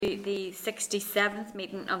the 67th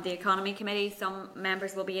meeting of the Economy Committee. Some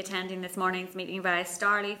members will be attending this morning's meeting via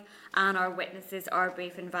Starleaf, and our witnesses are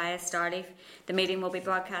briefing via Starleaf. The meeting will be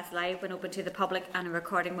broadcast live when open to the public, and a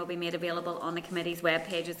recording will be made available on the committee's web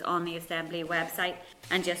pages on the Assembly website.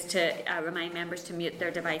 And just to remind members to mute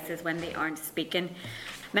their devices when they aren't speaking.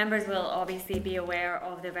 Members will obviously be aware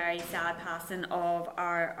of the very sad passing of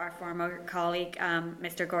our former colleague,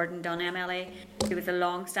 Mr Gordon Dunn MLA. He was a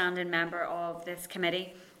long-standing member of this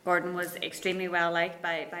committee. Gordon was extremely well liked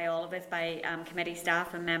by all of us, by committee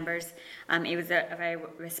staff and members. He was a very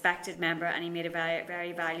respected member, and he made a very,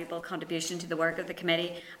 very valuable contribution to the work of the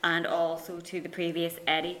committee and also to the previous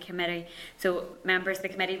Eddy committee. So, members, the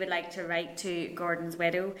committee would like to write to Gordon's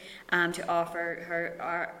widow to offer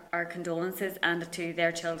her our condolences, and to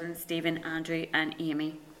their children, Stephen, Andrew and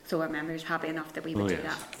Amy. So our members are happy enough that we would do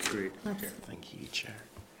that. Great. Thank you, Chair.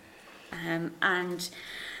 And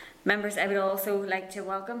members, I would also like to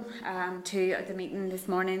welcome to the meeting this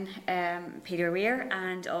morning Peter Weir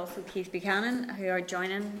and also Keith Buchanan, who are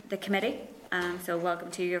joining the committee. So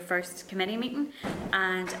welcome to your first committee meeting.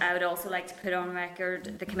 And I would also like to put on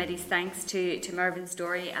record the committee's thanks to Mervyn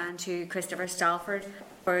Story and to Christopher Stalford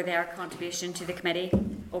for their contribution to the committee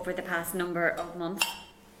over the past number of months.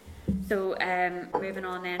 So moving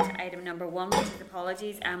on then to item number 1, which is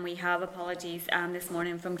apologies, and we have apologies this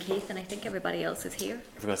morning from Keith, and I think everybody else is here.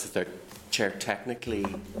 Everybody else is there. Chair, technically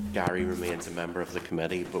Gary remains a member of the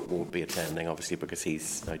committee but won't be attending, obviously, because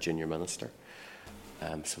he's now junior minister.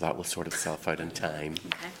 So that will sort itself out in time.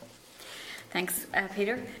 Okay. Thanks,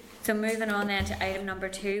 Peter. So moving on then to item number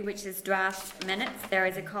 2, which is draft minutes. There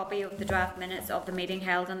is a copy of the draft minutes of the meeting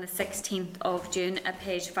held on the 16th of June at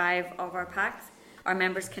page 5 of our packs. Are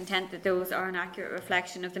members content that those are an accurate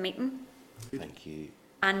reflection of the meeting? Thank you.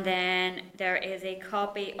 And then there is a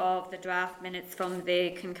copy of the draft minutes from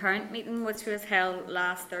the concurrent meeting, which was held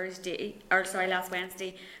last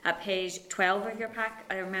Wednesday at page 12 of your pack.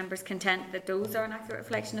 Are members content that those are an accurate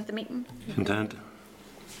reflection of the meeting? Content.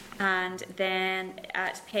 And then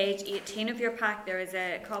at page 18 of your pack, there is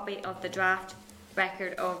a copy of the draft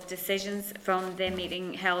record of decisions from the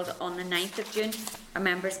meeting held on the 9th of June. Are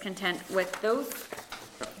members content with those?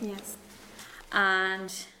 Yes.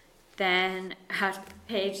 And then at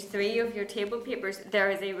page 3 of your table papers,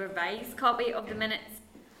 there is a revised copy of the minutes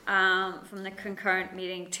from the concurrent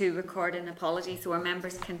meeting to record an apology. So are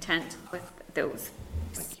members content with those?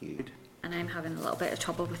 Thank you. And I'm having a little bit of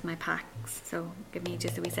trouble with my packs, so give me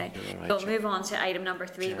just a wee sec. Right, We'll move on to item number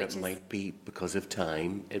 3, Chair, which is might be, because of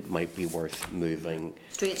time, it might be worth moving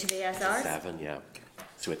straight to the SRs. 7, yeah.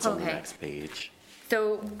 So it's on the next page.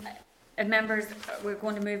 So, members, we're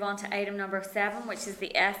going to move on to item number 7, which is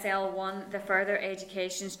the SL1, the Further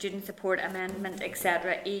Education Student Support Amendment,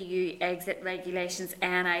 etc. EU Exit Regulations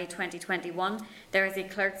NI 2021. There is a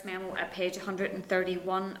clerk's memo at page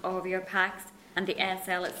 131 of your packs, and the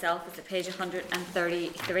SL itself is at page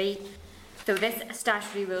 133. So this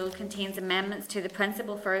statutory rule contains amendments to the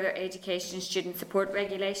Principal Further Education Student Support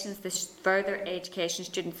Regulations, the Further Education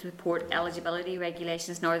Student Support Eligibility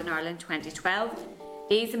Regulations Northern Ireland 2012.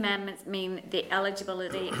 These amendments mean the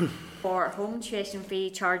eligibility for home tuition fee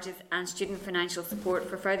charges and student financial support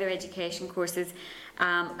for further education courses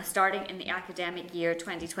starting in the academic year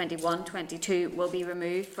 2021-22 will be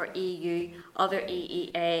removed for EU, other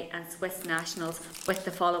EEA and Swiss nationals, with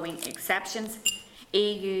the following exceptions.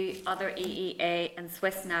 EU, other EEA and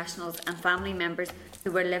Swiss nationals and family members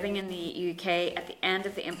who were living in the UK at the end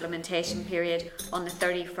of the implementation period on the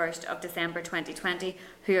 31st of December 2020,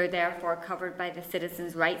 who are therefore covered by the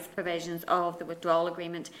citizens' rights provisions of the withdrawal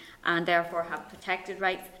agreement and therefore have protected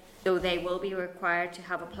rights, though they will be required to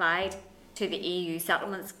have applied to the EU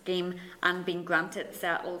settlement scheme and been granted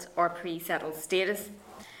settled or pre-settled status.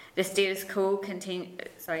 The status quo continues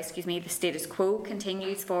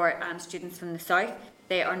for students from the south.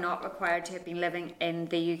 They are not required to have been living in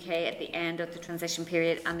the UK at the end of the transition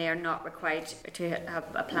period, and they are not required to have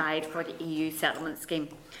applied for the EU settlement scheme.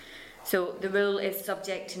 So the rule is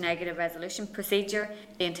subject to negative resolution procedure.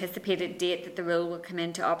 The anticipated date that the rule will come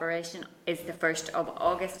into operation is the 1st of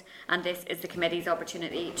August, and this is the committee's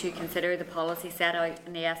opportunity to consider the policy set out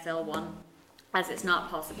in the SL1, as it's not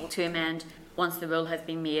possible to amend once the rule has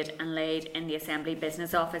been made and laid in the Assembly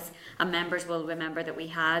Business Office. And members will remember that we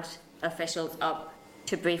had officials up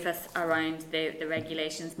to brief us around the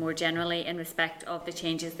regulations more generally in respect of the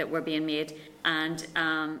changes that were being made, and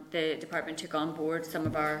the department took on board some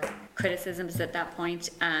of our criticisms at that point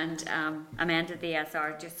and amended the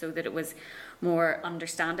SR just so that it was more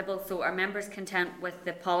understandable. So are members content with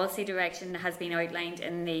the policy direction that has been outlined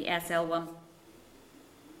in the SL1?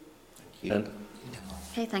 Thank you.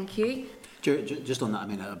 Okay, thank you. Just on that, I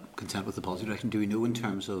mean, I'm content with the policy direction. Do we know in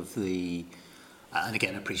terms of the, and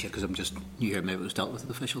again, I appreciate because I'm just new here, maybe it was dealt with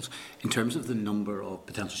officials, in terms of the number of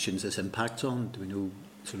potential students this impacts on, do we know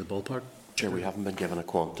sort of ballpark? Chair, we haven't been given a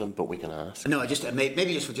quantum, but we can ask. No, I just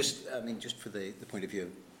maybe just for the point of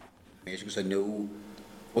view, because I know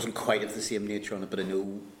it wasn't quite of the same nature on it, but I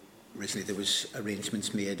know recently there was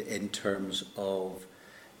arrangements made in terms of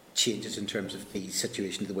changes in terms of the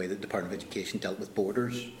situation, the way that the Department of Education dealt with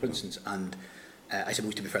borders, for instance, and I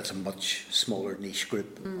suppose, to be fair, it's a much smaller niche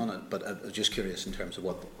group on it, but I was just curious in terms of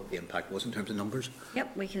what the impact was in terms of numbers.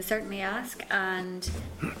 Yep, we can certainly ask, and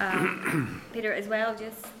Peter, as well,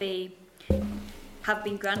 just they have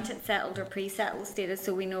been granted settled or pre-settled status,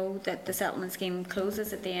 so we know that the settlement scheme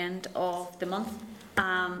closes at the end of the month,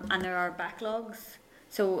 and there are backlogs,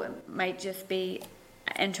 so it might just be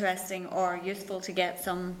interesting or useful to get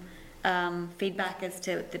some feedback as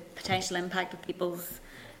to the potential impact of people's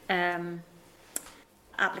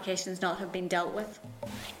applications not have been dealt with.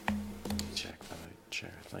 Check that out,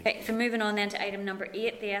 Chair. Thank Okay, so moving on then to item number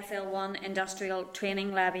 8, the SL1 Industrial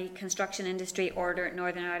Training Levy Construction Industry Order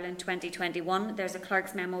Northern Ireland 2021. There's a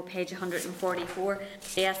clerk's memo, page 144.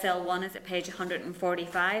 The SL1 is at page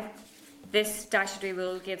 145. This statutory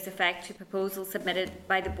rule gives effect to proposals submitted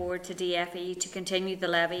by the board to DFE to continue the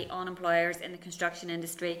levy on employers in the construction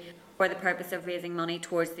industry for the purpose of raising money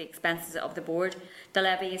towards the expenses of the board. The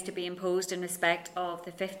levy is to be imposed in respect of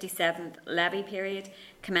the 57th levy period,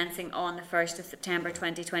 commencing on the 1st of September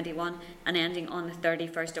 2021 and ending on the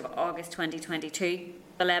 31st of August 2022.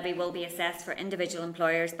 The levy will be assessed for individual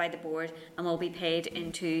employers by the board and will be paid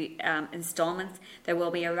into instalments. There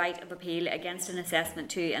will be a right of appeal against an assessment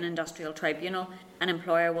to an industrial tribunal. An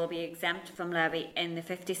employer will be exempt from levy in the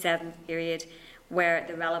 57th period where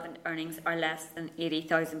the relevant earnings are less than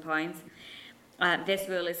 £80,000. This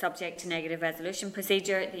rule is subject to negative resolution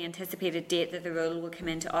procedure. The anticipated date that the rule will come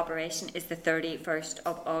into operation is the 31st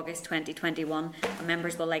of August 2021. And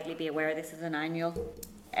members will likely be aware this is an annual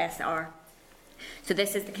SR. So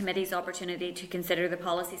this is the committee's opportunity to consider the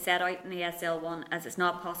policy set out in the SL1, as it's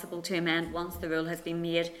not possible to amend once the rule has been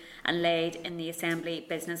made and laid in the Assembly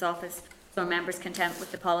Business Office. So are members content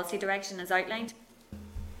with the policy direction as outlined?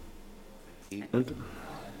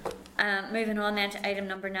 Moving on then to item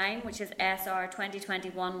number 9, which is SR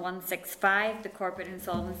 2021-165, the Corporate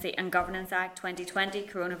Insolvency and Governance Act 2020,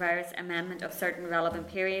 Coronavirus Amendment of Certain Relevant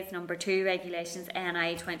Periods, number 2, Regulations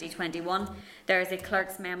NI 2021. There is a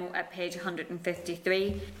clerk's memo at page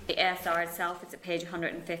 153. The SR itself is at page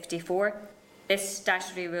 154. This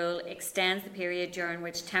statutory rule extends the period during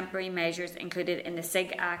which temporary measures included in the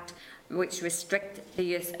SIG Act, which restrict the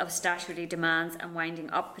use of statutory demands and winding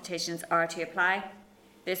up petitions, are to apply.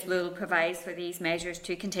 This rule provides for these measures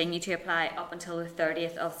to continue to apply up until the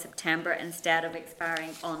 30th of September instead of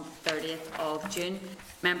expiring on the 30th of June.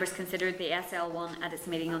 Members considered the SL1 at its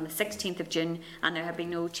meeting on the 16th of June, and there have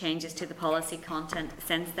been no changes to the policy content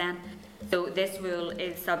since then. So this rule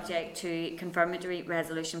is subject to confirmatory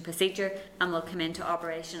resolution procedure and will come into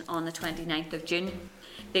operation on the 29th of June.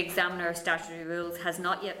 The Examiner of Statutory Rules has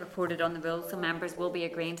not yet reported on the rule, so members will be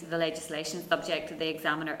agreeing to the legislation subject to the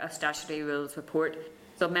Examiner of Statutory Rules report.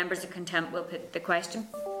 So members of contempt will put the question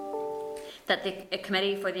that the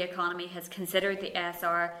Committee for the Economy has considered the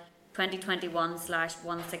SR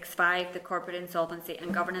 2021/165, the Corporate Insolvency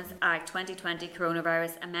and Governance Act 2020,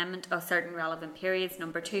 Coronavirus Amendment of Certain Relevant Periods,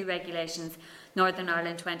 number 2, Regulations Northern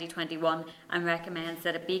Ireland 2021, and recommends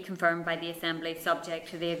that it be confirmed by the Assembly subject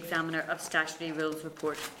to the Examiner of Statutory Rules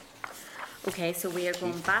report. Okay, so we are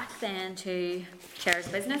going back then to Chair's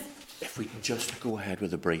business. If we just go ahead with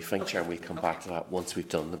the briefing, Chair, we'll come back to that once we've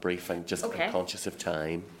done the briefing, just conscious of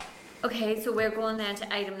time. Okay, so we're going then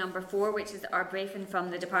to item number 4, which is our briefing from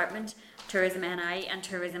the Department, Tourism NI and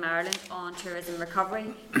Tourism Ireland on tourism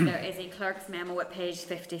recovery. There is a clerk's memo at page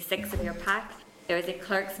 56 of your pack. There is a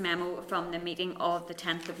clerk's memo from the meeting of the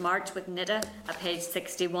 10th of March with NIDA at page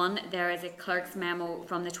 61. There is a clerk's memo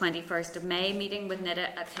from the 21st of May meeting with NIDA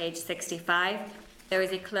at page 65. There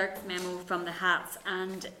is a clerk's memo from the Hats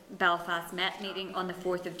and Belfast Met meeting on the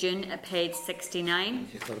 4th of June at page 69.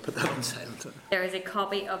 You've got to put that on silent. There is a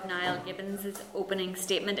copy of Niall Gibbons' opening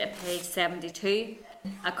statement at page 72,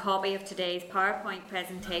 a copy of today's PowerPoint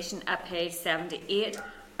presentation at page 78,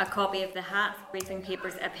 a copy of the Hats briefing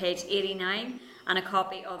papers at page 89, and a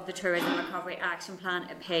copy of the Tourism Recovery Action Plan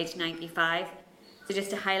at page 95. So just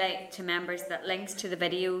to highlight to members that links to the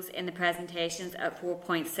videos in the presentations at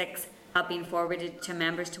 4.6 have been forwarded to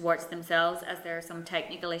members to watch themselves, as there are some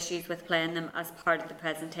technical issues with playing them as part of the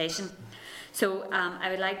presentation. So I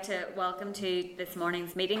would like to welcome to this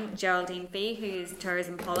morning's meeting Geraldine Fee, who is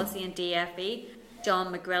Tourism Policy and DFE,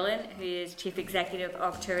 John McGrillen, who is Chief Executive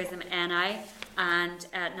of Tourism NI, and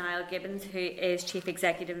Niall Gibbons, who is Chief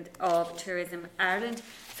Executive of Tourism Ireland.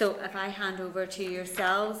 So if I hand over to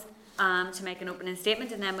yourselves to make an opening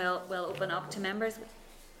statement, and then we'll open up to members.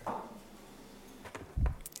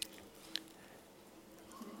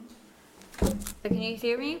 But can you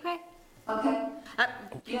hear me okay? Okay.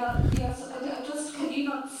 Yes. Just can you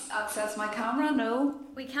not access my camera? No.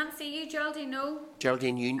 We can't see you, Geraldine, no.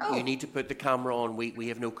 Geraldine, you need to put the camera on. We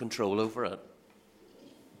have no control over it.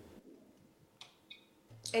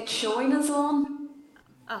 It's showing us on.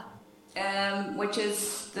 Ah. Which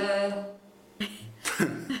is the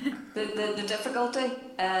the difficulty.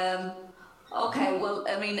 Okay. Well,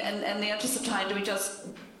 I mean, in the interest of time, do we just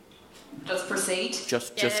proceed?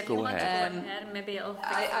 Just go ahead. Maybe it'll fix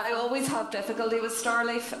I always have difficulty with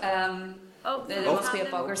Starleaf. There must be a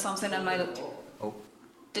bug or something in my. Oh.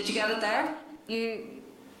 Did you get it there?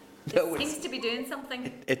 It seems to be doing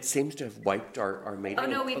something. It seems to have wiped our meeting. Oh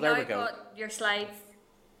no, we've now got your slides.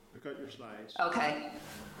 We've got your slides. Okay.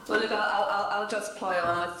 Well, look, I'll just ploy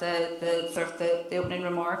on with the opening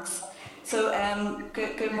remarks. So,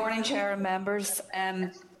 good morning, Chair and members.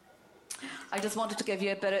 I just wanted to give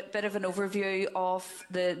you a bit of an overview of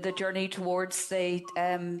the journey towards the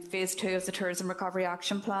phase 2 of the Tourism Recovery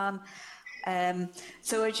Action Plan.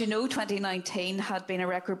 So, as you know, 2019 had been a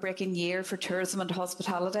record-breaking year for tourism and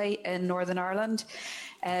hospitality in Northern Ireland.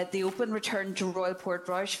 The Open returned to Royal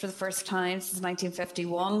Portrush for the first time since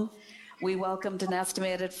 1951. We welcomed an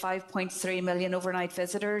estimated 5.3 million overnight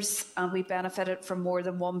visitors, and we benefited from more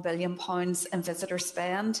than £1 billion in visitor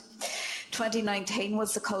spend. 2019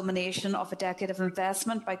 was the culmination of a decade of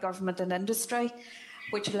investment by government and industry,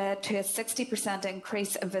 which led to a 60%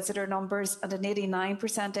 increase in visitor numbers and an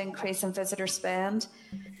 89% increase in visitor spend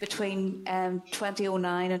between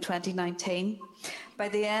 2009 and 2019. By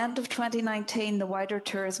the end of 2019, the wider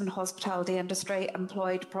tourism and hospitality industry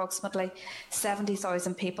employed approximately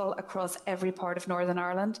 70,000 people across every part of Northern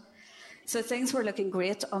Ireland. So things were looking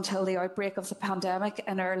great until the outbreak of the pandemic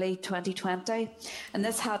in early 2020, and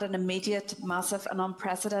this had an immediate, massive and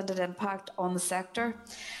unprecedented impact on the sector.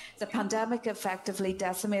 The pandemic effectively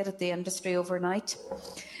decimated the industry overnight.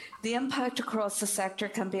 The impact across the sector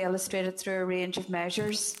can be illustrated through a range of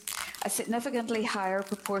measures. A significantly higher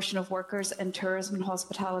proportion of workers in tourism and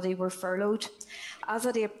hospitality were furloughed. As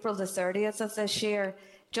at April the 30th of this year,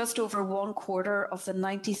 just over 1/4 of the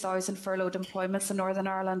 90,000 furloughed employments in Northern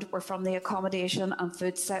Ireland were from the accommodation and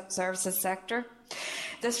food services sector.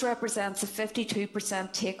 This represents a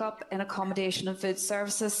 52% take-up in accommodation and food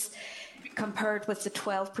services, compared with the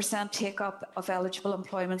 12% take-up of eligible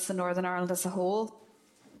employments in Northern Ireland as a whole.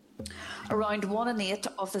 Around 1 in 8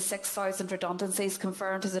 of the 6,000 redundancies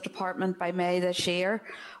confirmed to the department by May this year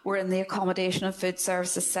were in the accommodation and food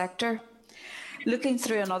services sector. Looking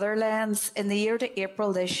through another lens, in the year to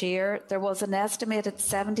April this year, there was an estimated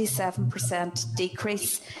 77%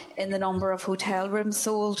 decrease in the number of hotel rooms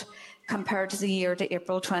sold compared to the year to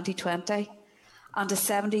April 2020, and a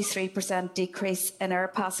 73% decrease in air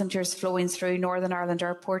passengers flowing through Northern Ireland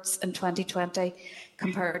airports in 2020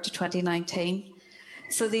 compared to 2019.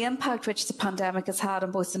 So the impact which the pandemic has had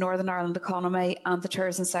on both the Northern Ireland economy and the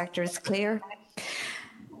tourism sector is clear.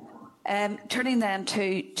 Turning then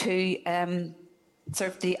to sort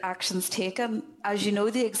of the actions taken. As you know,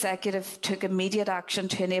 the Executive took immediate action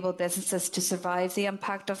to enable businesses to survive the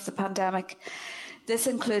impact of the pandemic. This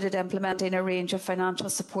included implementing a range of financial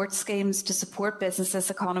support schemes to support businesses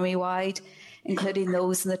economy-wide, including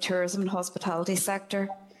those in the tourism and hospitality sector.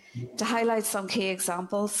 To highlight some key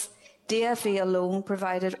examples, DFE alone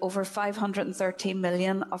provided over 513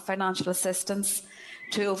 million of financial assistance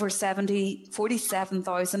to over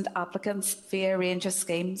 47,000 applicants via a range of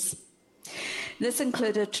schemes. This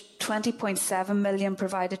included 20.7 million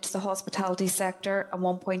provided to the hospitality sector and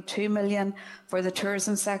 1.2 million for the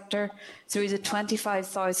tourism sector through the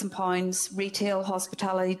 £25,000 retail,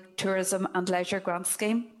 hospitality, tourism and leisure grant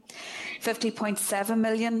scheme, 50.7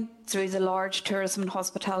 million through the large tourism and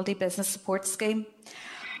hospitality business support scheme,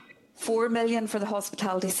 4 million for the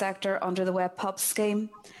hospitality sector under the WebPub scheme,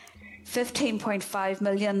 15.5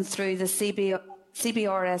 million through the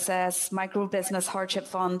CBRSS Micro Business Hardship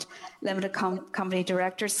Fund Limited Company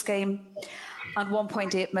Directors Scheme, and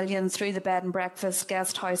 1.8 million through the Bed and Breakfast,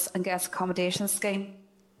 Guest House and Guest Accommodation Scheme.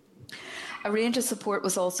 A range of support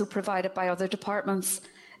was also provided by other departments,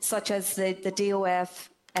 such as the DOF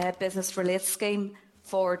Business Relief Scheme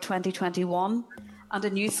for 2021, and a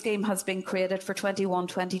new scheme has been created for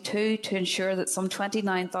 21-22 to ensure that some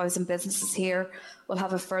 29,000 businesses here will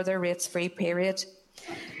have a further rates-free period.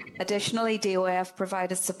 Additionally, DOF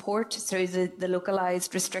provided support through the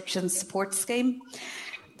Localised Restrictions Support Scheme.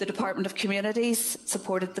 The Department of Communities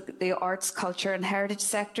supported the arts, culture and heritage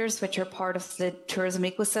sectors, which are part of the tourism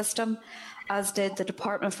ecosystem, as did the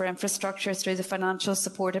Department for Infrastructure through the financial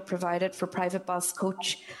support it provided for private bus,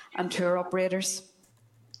 coach and tour operators.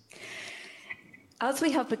 As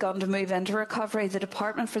we have begun to move into recovery, the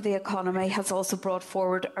Department for the Economy has also brought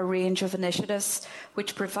forward a range of initiatives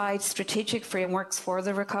which provide strategic frameworks for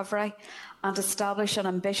the recovery and establish an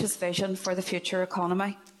ambitious vision for the future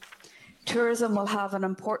economy. Tourism will have an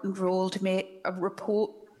important role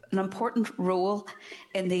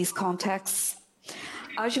in these contexts.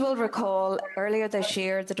 As you will recall, earlier this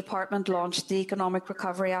year, the Department launched the Economic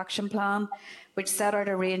Recovery Action Plan, which set out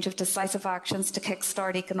a range of decisive actions to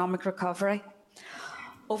kickstart economic recovery.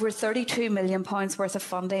 Over £32 million worth of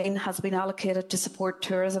funding has been allocated to support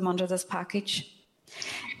tourism under this package.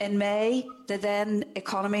 In May, the then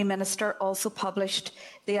Economy Minister also published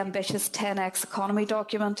the ambitious 10X economy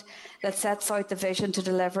document that sets out the vision to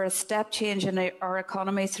deliver a step change in our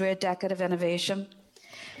economy through a decade of innovation.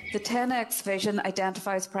 The 10X vision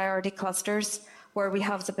identifies priority clusters where we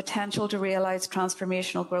have the potential to realise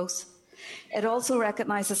transformational growth. It also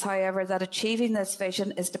recognises, however, that achieving this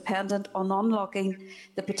vision is dependent on unlocking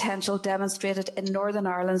the potential demonstrated in Northern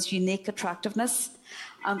Ireland's unique attractiveness,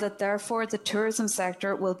 and that therefore the tourism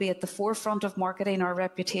sector will be at the forefront of marketing our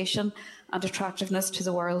reputation and attractiveness to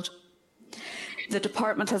the world. The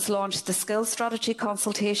Department has launched the Skills Strategy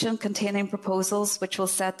consultation containing proposals which will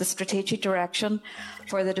set the strategic direction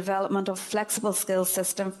for the development of a flexible skills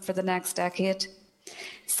system for the next decade.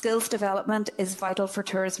 Skills development is vital for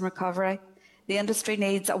tourism recovery. The industry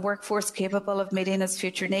needs a workforce capable of meeting its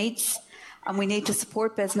future needs, and we need to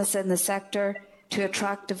support business in the sector to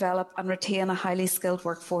attract, develop and retain a highly skilled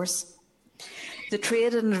workforce. The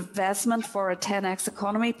Trade and Investment for a 10X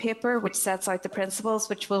Economy paper, which sets out the principles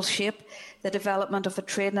which will shape the development of a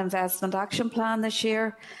Trade and Investment Action Plan this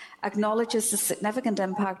year, acknowledges the significant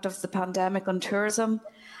impact of the pandemic on tourism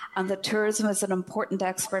and that tourism is an important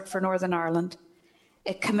export for Northern Ireland.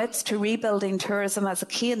 It commits to rebuilding tourism as a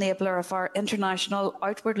key enabler of our international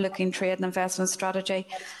outward-looking trade and investment strategy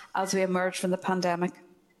as we emerge from the pandemic.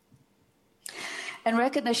 In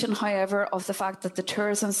recognition, however, of the fact that the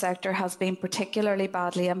tourism sector has been particularly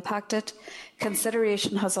badly impacted,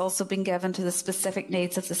 consideration has also been given to the specific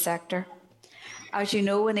needs of the sector. As you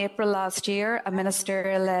know, in April last year, a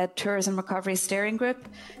ministerial-led tourism recovery steering group,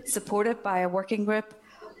 supported by a working group,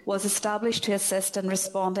 was established to assist in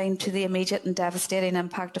responding to the immediate and devastating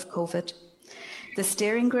impact of COVID. The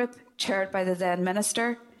steering group, chaired by the then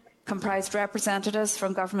Minister, comprised representatives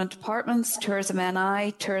from government departments, Tourism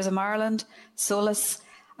NI, Tourism Ireland, Solus,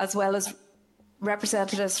 as well as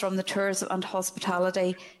representatives from the tourism and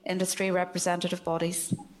hospitality industry representative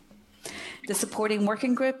bodies. The supporting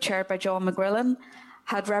working group, chaired by John McGrillen,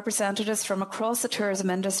 had representatives from across the tourism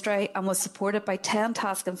industry and was supported by 10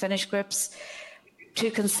 task and finish groups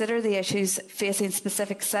to consider the issues facing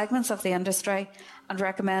specific segments of the industry and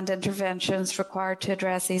recommend interventions required to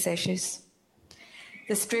address these issues.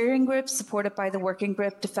 The steering group, supported by the working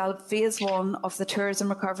group, developed Phase 1 of the Tourism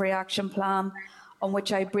Recovery Action Plan, on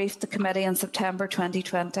which I briefed the committee in September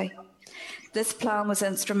 2020. This plan was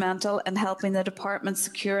instrumental in helping the department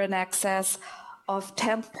secure in excess of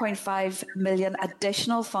 £10.5 million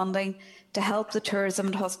additional funding to help the tourism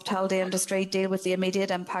and hospitality industry deal with the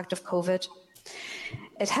immediate impact of COVID.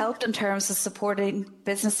 It helped in terms of supporting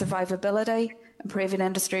business survivability, improving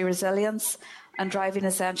industry resilience and driving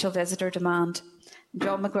essential visitor demand.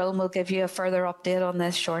 John McGrillen will give you a further update on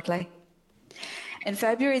this shortly. In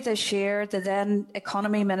February this year, the then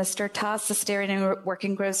Economy Minister tasked the steering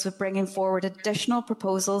working groups with bringing forward additional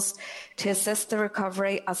proposals to assist the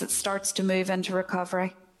recovery as it starts to move into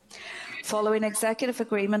recovery. Following executive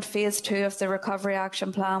agreement, Phase 2 of the Recovery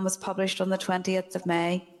Action Plan was published on the 20th of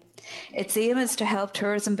May. Its aim is to help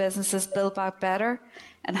tourism businesses build back better,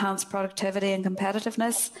 enhance productivity and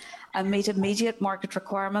competitiveness, and meet immediate market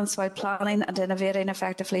requirements while planning and innovating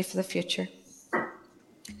effectively for the future.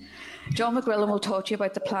 John McGrillen will talk to you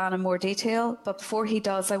about the plan in more detail, but before he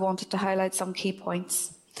does, I wanted to highlight some key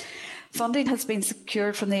points. Funding has been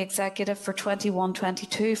secured from the Executive for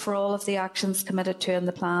 21-22 for all of the actions committed to in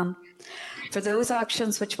the plan. For those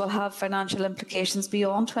actions which will have financial implications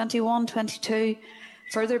beyond 21-22,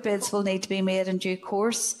 further bids will need to be made in due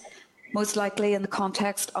course, most likely in the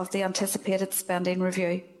context of the anticipated spending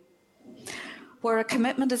review. Where a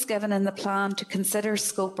commitment is given in the plan to consider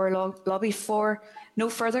scope or lobby for, no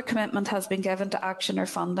further commitment has been given to action or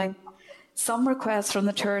funding. Some requests from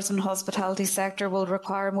the tourism and hospitality sector will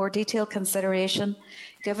require more detailed consideration,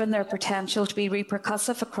 given their potential to be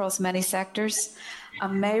repercussive across many sectors,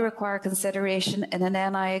 and may require consideration in an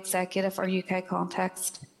NI executive or UK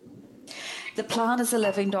context. The plan is a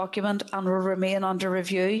living document and will remain under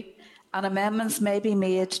review, and amendments may be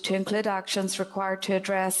made to include actions required to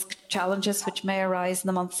address challenges which may arise in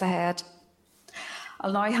the months ahead.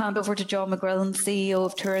 I'll now hand over to John McGrillen, CEO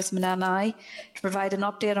of Tourism and NI, to provide an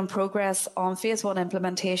update on progress on Phase 1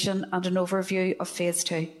 implementation and an overview of Phase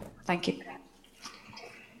 2. Thank you.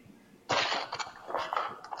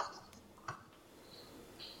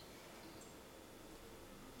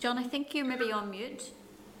 John, I think you may be on mute.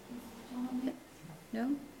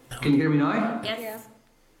 No? Can you hear me now? Yes. Yeah.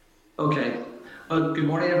 Okay. Well, good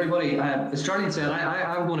morning, everybody. As Charlie said,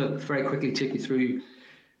 I'm going to very quickly take you through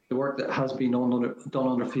the work that has been done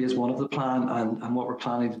under Phase 1 of the plan and what we're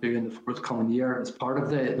planning to do in the forthcoming year as part of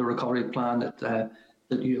the recovery plan that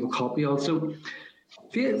you have a copy of. So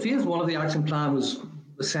Phase 1 of the action plan was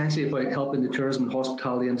essentially about helping the tourism and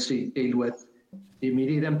hospitality industry deal with the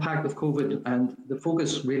immediate impact of COVID, and the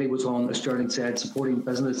focus really was on, as Sterling said, supporting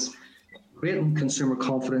business, creating consumer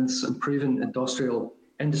confidence, improving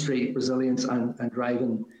industry resilience and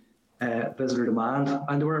driving visitor demand.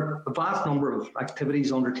 And there were a vast number of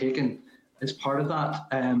activities undertaken as part of that.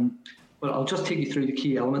 But I'll just take you through the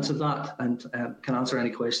key elements of that and can answer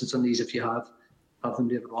any questions on these if you have them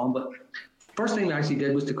later on. But first thing we actually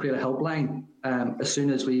did was to create a helpline as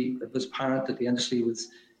soon as it was apparent that the industry was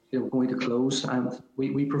going to close. And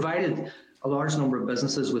we provided a large number of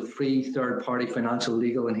businesses with free third-party financial,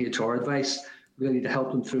 legal and HR advice, really to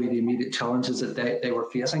help them through the immediate challenges that they were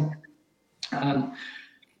facing.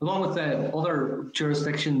 Along with other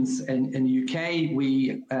jurisdictions in the UK,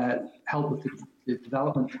 we helped with the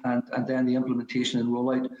development and then the implementation and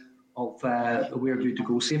rollout of the We're Good to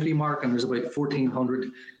Go safety mark, and there's about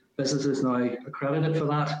 1,400 businesses now accredited for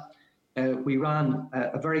that. We ran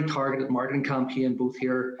a very targeted marketing campaign both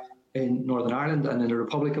here in Northern Ireland and in the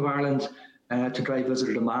Republic of Ireland to drive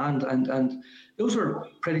visitor demand, and those were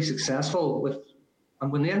pretty successful.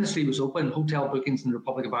 And when the industry was open, hotel bookings in the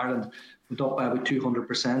Republic of Ireland went up by about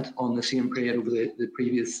 200% on the same period over the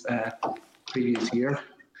previous year.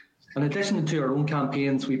 In addition to our own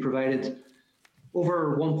campaigns, we provided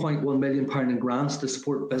over £1.1 million in grants to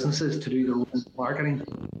support businesses to do their own marketing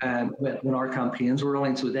when our campaigns were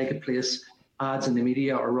running, so they could place ads in the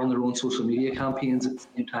media or run their own social media campaigns at the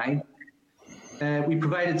same time. We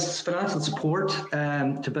provided financial support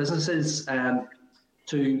to businesses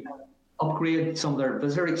to upgrade some of their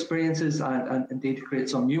visitor experiences and indeed to create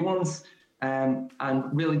some new ones, and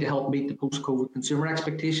really to help meet the post-COVID consumer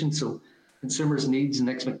expectations. So consumers' needs and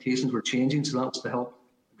expectations were changing, so that was to help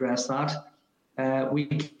address that. We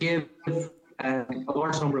gave a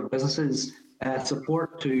large number of businesses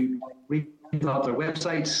support to redevelop their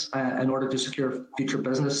websites in order to secure future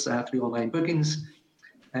business through online bookings.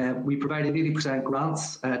 We provided 80%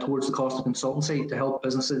 grants towards the cost of consultancy to help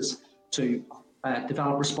businesses to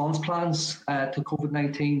develop response plans to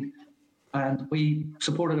COVID-19. And we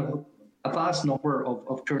supported a vast number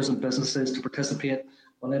of tourism businesses to participate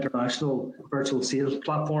on international virtual sales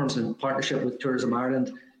platforms in partnership with Tourism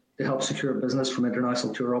Ireland to help secure business from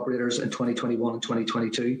international tour operators in 2021 and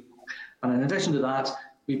 2022. And in addition to that,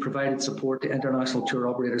 we provided support to international tour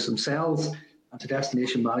operators themselves and to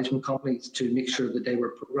destination management companies to make sure that they were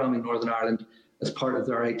programming Northern Ireland as part of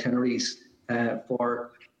their itineraries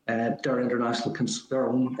for their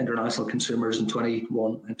own international consumers in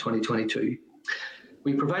 2021 and 2022.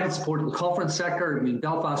 We provided support to the conference sector. I mean,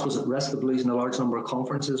 Belfast was at risk of losing a large number of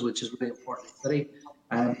conferences, which is really important to the city.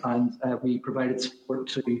 And we provided support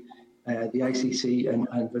to the ICC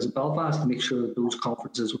and Visit Belfast to make sure that those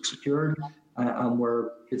conferences were secured and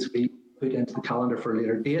were basically put into the calendar for a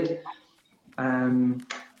later date. And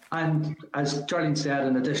as Charlene said,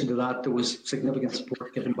 in addition to that, there was significant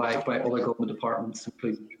support given by other government departments,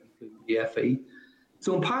 including the FE.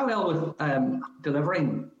 So in parallel with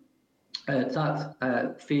delivering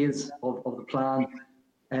that phase of the plan,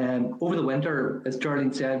 over the winter, as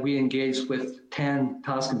Charlene said, we engaged with 10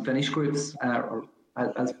 task and finish groups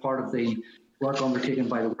as part of the work undertaken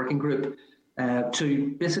by the working group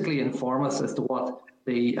to basically inform us as to what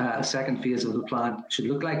the second phase of the plan should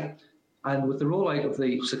look like. And with the rollout of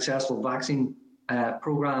the successful vaccine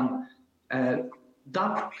programme, the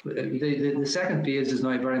second phase is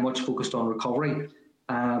now very much focused on recovery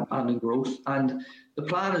and in growth. And the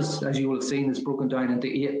plan, as you will have seen, is broken down into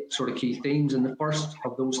 8 sort of key themes. And the first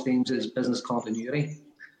of those themes is business continuity.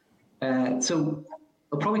 So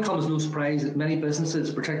it'll probably come as no surprise that many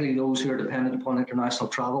businesses, particularly those who are dependent upon international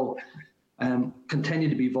travel, continue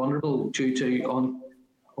to be vulnerable due to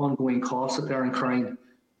ongoing costs that they're incurring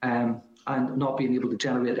and not being able to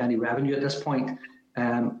generate any revenue at this point.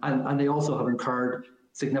 And they also have incurred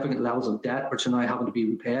significant levels of debt, which are now having to be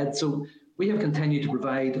repaid. So we have continued to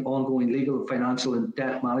provide ongoing legal, financial and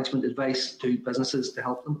debt management advice to businesses to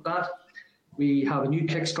help them with that. We have a new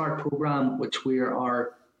Kickstart program, which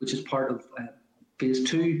is part of phase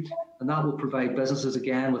 2, and that will provide businesses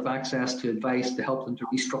again with access to advice to help them to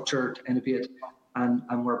restructure, to innovate,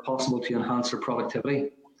 and where possible to enhance their productivity.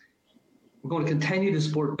 We're going to continue to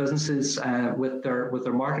support businesses with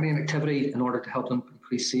their marketing activity in order to help them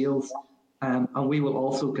increase sales, and we will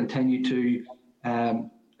also continue to,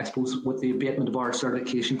 I suppose, with the abatement of our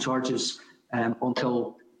certification charges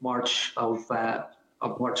until March 31st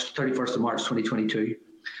of March 2022.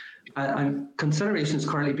 And consideration is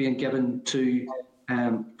currently being given to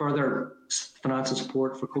further financial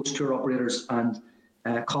support for coach tour operators and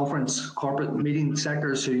conference corporate meeting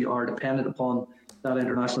sectors who are dependent upon that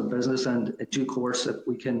international business. And in due course, if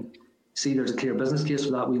we can see there's a clear business case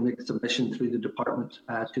for that, we make a submission through the department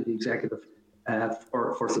to the executive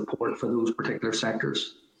for support for those particular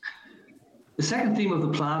sectors. The second theme of the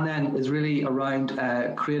plan then is really around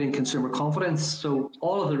creating consumer confidence. So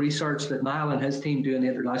all of the research that Niall and his team do in the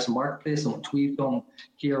international marketplace and what we've done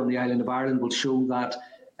here on the island of Ireland will show that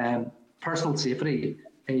personal safety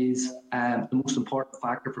is the most important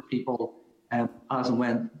factor for people as and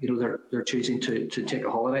when they're choosing to take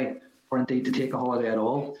a holiday, or indeed to take a holiday at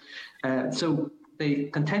all. So the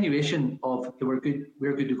continuation of the We're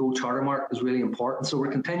Good to Go charter mark is really important. So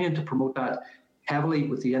we're continuing to promote that heavily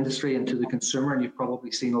with the industry and to the consumer, and you've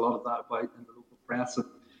probably seen a lot of that about in the local press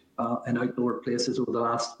and outdoor places over the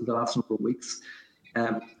last number of weeks.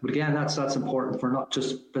 But again, that's important for not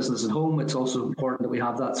just business at home. It's also important that we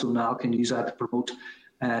have that so Niall can use that to promote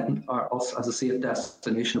us as a safe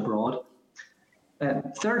destination abroad.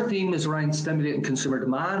 Third theme is around stimulating consumer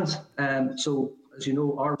demand. So as you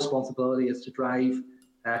know, our responsibility is to drive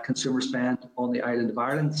consumer spend on the island of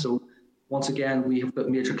Ireland. So once again, we have got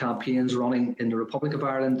major campaigns running in the Republic of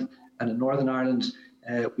Ireland and in Northern Ireland.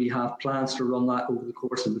 We have plans to run that over the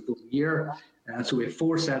course of the full year. So we have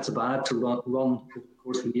 4 sets of ads to run over the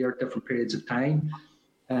course of the year at different periods of time.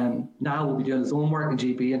 Now we'll be doing his own work in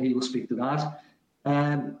GB, and he will speak to that.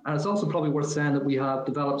 And it's also probably worth saying that we have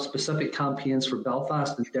developed specific campaigns for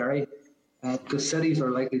Belfast and Derry, because cities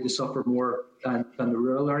are likely to suffer more than the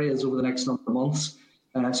rural areas over the next number of months.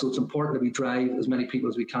 So it's important that we drive as many people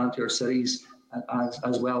as we can to our cities,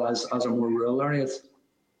 as well as our more rural areas.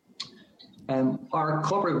 Our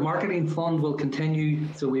corporate marketing fund will continue,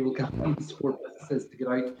 so we will continue to support businesses to get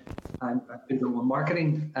out and do their own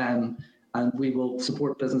marketing, and we will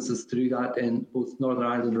support businesses to do that in both Northern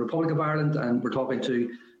Ireland and the Republic of Ireland, and we're talking to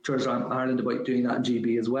Tourism Ireland about doing that in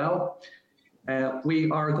GB as well.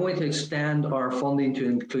 We are going to extend our funding to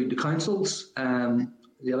include the councils, the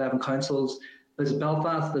 11 councils. Visit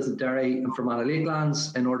Belfast, Visit Derry and Fermanagh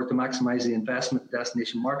Lakelands in order to maximise the investment in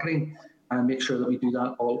destination marketing and make sure that we do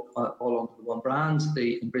that all under the one brand,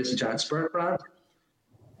 the Embrace the Giant Spirit brand.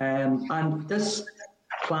 And this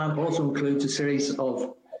plan also includes a series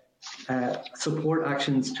of support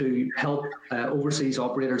actions to help overseas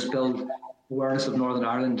operators build awareness of Northern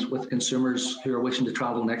Ireland with consumers who are wishing to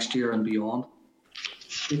travel next year and beyond.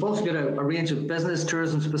 We've also got a range of business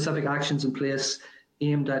tourism specific actions in place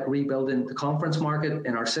aimed at rebuilding the conference market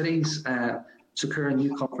in our cities, securing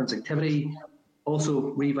new conference activity,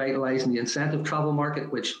 also revitalising the incentive travel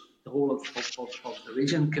market, which the whole of the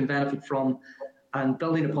region can benefit from, and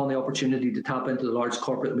building upon the opportunity to tap into the large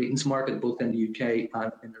corporate meetings market, both in the UK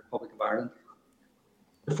and in the Republic of Ireland.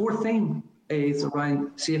 The fourth theme is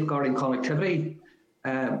around safeguarding connectivity.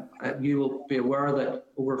 You will be aware that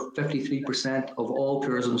over 53% of all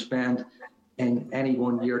tourism spend in any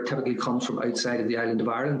one year typically comes from outside of the island of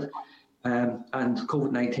Ireland. And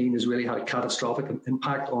COVID-19 has really had a catastrophic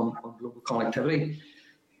impact on global connectivity.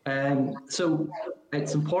 So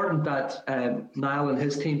it's important that Niall and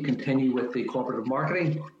his team continue with the cooperative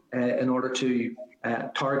marketing in order to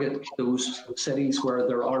target those cities where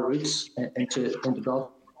there are routes into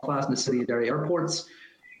Belfast and the City of Derry airports.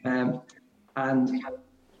 And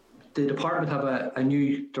the department have a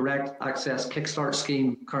new direct access Kickstart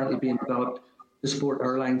scheme currently being developed to support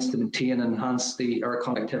airlines to maintain and enhance the air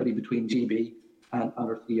connectivity between GB and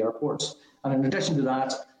our 3 airports. And in addition to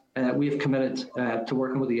that, we have committed to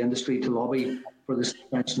working with the industry to lobby for the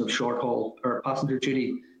suspension of short-haul air passenger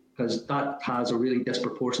duty, because that has a really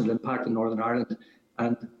disproportionate impact in Northern Ireland.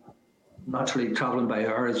 And naturally, travelling by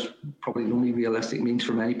air is probably the only realistic means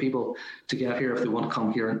for many people to get here if they want to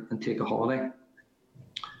come here and take a holiday.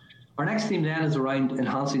 Our next theme then is around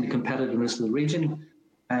enhancing the competitiveness of the region.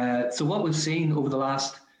 So what we've seen over the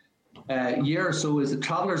last year or so is that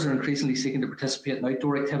travellers are increasingly seeking to participate in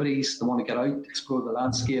outdoor activities. They want to get out, explore the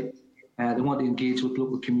landscape. They want to engage with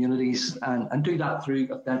local communities and do that through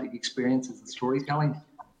authentic experiences and storytelling.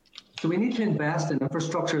 So we need to invest in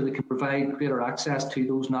infrastructure that can provide greater access to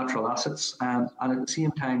those natural assets and at the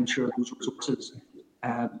same time ensure those resources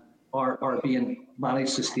are being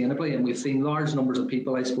managed sustainably. And we've seen large numbers of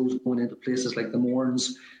people, I suppose, going into places like the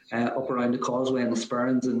Mournes, up around the Causeway and the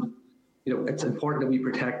Sperrins. And it's important that we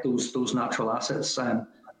protect those natural assets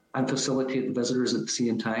and facilitate the visitors at the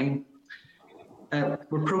same time.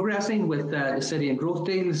 We're progressing with the City and Growth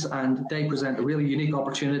deals, and they present a really unique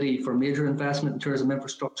opportunity for major investment in tourism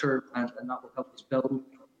infrastructure, and that will help us build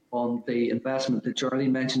on the investment that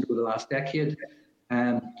Geraldine mentioned over the last decade.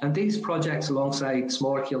 And these projects, alongside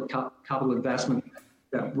smaller scale capital investment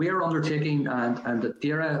that we're undertaking and that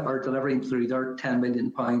DAERA are delivering through their £10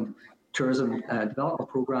 million tourism development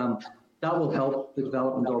programme, that will help the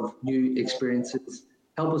development of new experiences,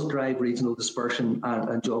 help us drive regional dispersion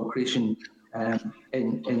and job creation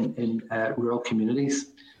in rural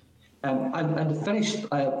communities. And to finish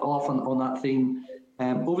off on that theme,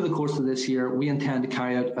 over the course of this year, we intend to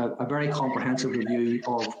carry out a very comprehensive review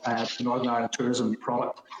of the Northern Ireland tourism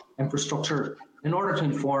product infrastructure in order to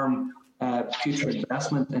inform future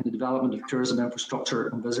investment in the development of tourism infrastructure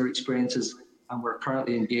and visitor experiences. And we're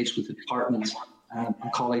currently engaged with the departments and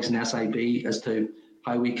colleagues in SIB as to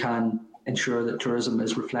how we can ensure that tourism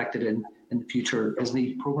is reflected in the future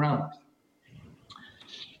ISNI programme.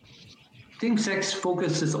 Theme 6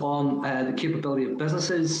 focuses on the capability of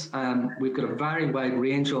businesses. We've got a very wide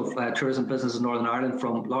range of tourism businesses in Northern Ireland,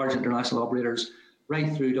 from large international operators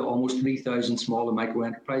right through to almost 3,000 small and micro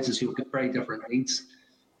enterprises who've got very different needs.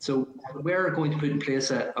 So we're going to put in place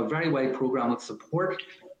a very wide programme of support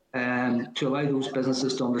to allow those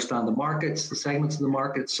businesses to understand the markets, the segments of the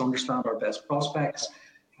markets, understand our best prospects.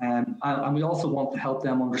 And we also want to help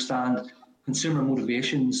them understand consumer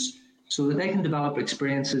motivations, so that they can develop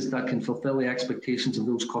experiences that can fulfill the expectations of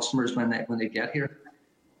those customers when they get here.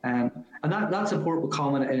 And that support will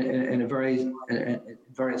come in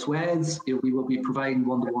various ways. We will be providing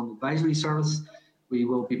one-to-one advisory service. We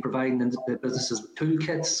will be providing the businesses with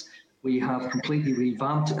toolkits. We have completely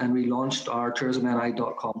revamped and relaunched our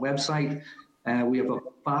tourismni.com website. We have a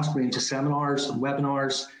vast range of seminars and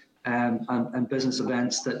webinars and business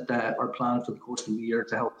events that are planned for the course of the year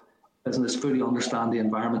to help business fully understand the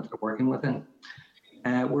environment they're working within.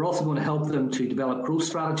 We're also going to help them to develop growth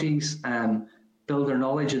strategies, build their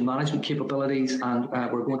knowledge and management capabilities, and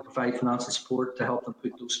we're going to provide financial support to help them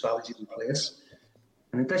put those strategies in place.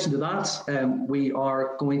 In addition to that, we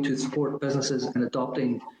are going to support businesses in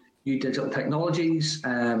adopting new digital technologies.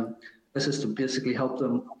 This is to basically help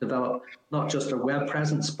them develop not just their web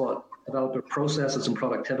presence, but develop their processes and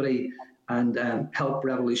productivity, and help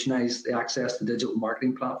revolutionise the access to digital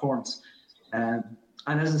marketing platforms. And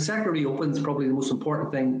as the sector reopens, probably the most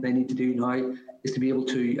important thing they need to do now is to be able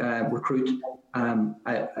to recruit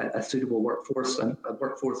a suitable workforce, and a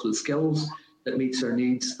workforce with skills that meets their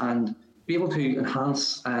needs, and be able to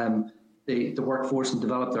enhance the workforce and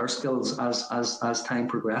develop their skills as time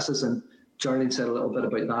progresses. And Geraldine said a little bit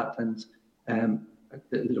about that, and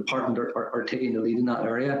the department are taking the lead in that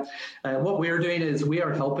area. What we're doing is we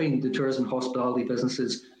are helping the tourism and hospitality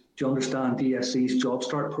businesses to understand DFC's Job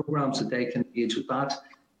Start programme so they can engage with that,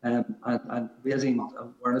 and raising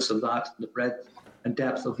awareness of that, the breadth and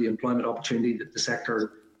depth of the employment opportunity that the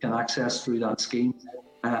sector can access through that scheme.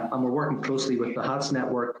 And we're working closely with the HATS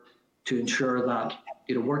network to ensure that,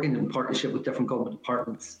 working in partnership with different government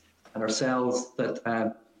departments and ourselves,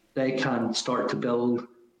 that they can start to build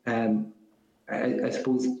I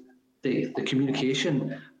suppose the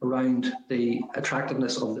communication around the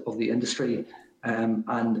attractiveness of the industry and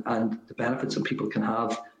the benefits that people can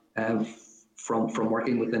have from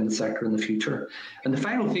working within the sector in the future. And the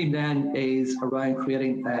final theme then is around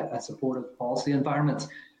creating a supportive policy environment.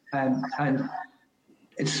 And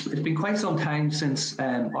it's been quite some time since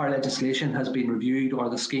our legislation has been reviewed, or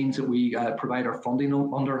the schemes that we provide our funding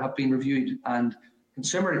under have been reviewed. And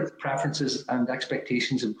consumer preferences and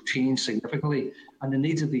expectations have changed significantly, and the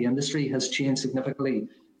needs of the industry has changed significantly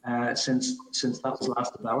since that was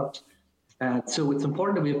last developed. So it's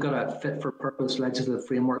important that we've got a fit-for-purpose legislative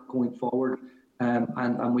framework going forward,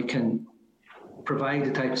 and we can provide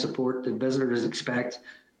the type of support that visitors expect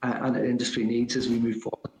and the industry needs as we move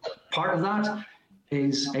forward. Part of that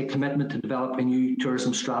is a commitment to develop a new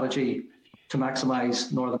tourism strategy to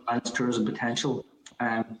maximise Northern Ireland's tourism potential.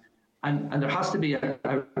 And there has to be a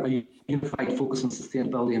unified focus on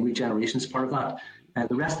sustainability and regeneration as part of that.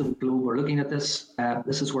 The rest of the globe are looking at this.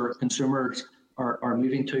 This is where consumers are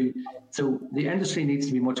moving to. So the industry needs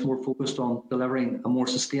to be much more focused on delivering a more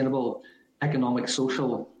sustainable economic,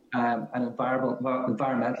 social, and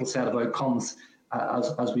environmental set of outcomes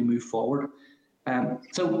as we move forward.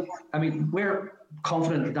 So, I mean, we're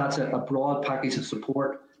confident that that's a broad package of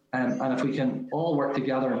support. And if we can all work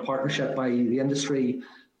together in partnership by the industry,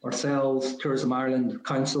 ourselves, Tourism Ireland,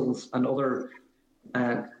 councils and other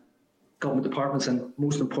government departments, and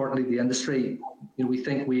most importantly the industry, we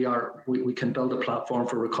think we can build a platform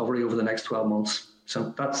for recovery over the next 12 months.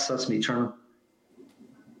 So that's me, Chairman.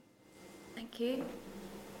 Thank you.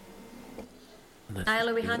 Niall,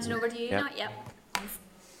 are we handing over to you now? Yep.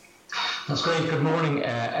 That's great. Good morning,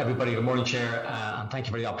 everybody. Good morning, Chair, and thank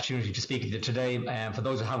you for the opportunity to speak to you today. For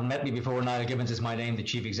those who haven't met me before, Niall Gibbons is my name, the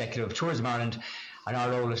Chief Executive of Tourism Ireland, and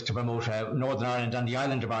our role is to promote Northern Ireland and the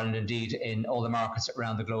island of Ireland, indeed, in all the markets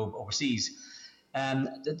around the globe overseas.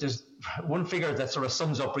 There's one figure that sort of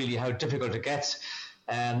sums up really how difficult it gets.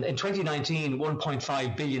 In 2019,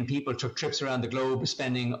 1.5 billion people took trips around the globe,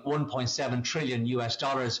 spending $1.7 trillion US,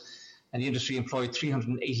 and the industry employed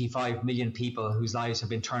 385 million people whose lives have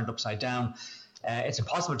been turned upside down. It's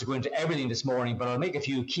impossible to go into everything this morning, but I'll make a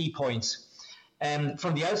few key points.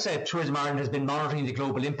 From the outset, Tourism Ireland has been monitoring the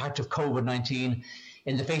global impact of COVID-19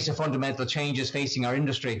 in the face of fundamental changes facing our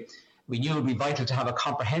industry. We knew it would be vital to have a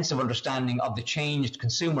comprehensive understanding of the changed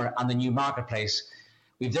consumer and the new marketplace.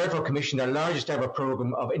 We've therefore commissioned our largest ever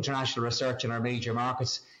programme of international research in our major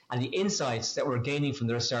markets, and the insights that we're gaining from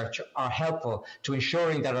the research are helpful to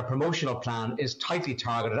ensuring that our promotional plan is tightly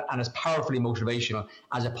targeted and as powerfully motivational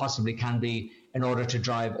as it possibly can be in order to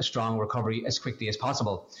drive a strong recovery as quickly as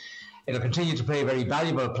possible. It'll continue to play a very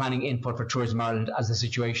valuable planning input for Tourism Ireland as the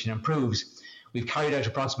situation improves. We've carried out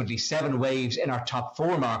approximately 7 waves in our top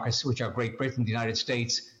 4 markets, which are Great Britain, the United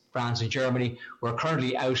States, France and Germany. We're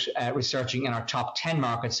currently out researching in our top 10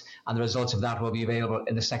 markets, and the results of that will be available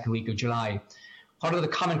in the second week of July. What are the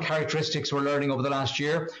common characteristics we're learning over the last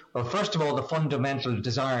year? Well, first of all, the fundamental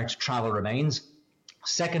desire to travel remains.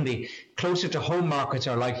 Secondly, closer to home markets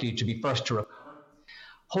are likely to be first to recover.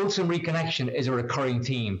 Wholesome reconnection is a recurring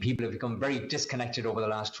theme. People have become very disconnected over the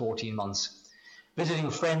last 14 months.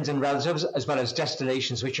 Visiting friends and relatives, as well as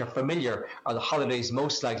destinations which are familiar, are the holidays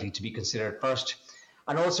most likely to be considered first.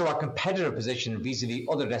 And also our competitive position vis-a-vis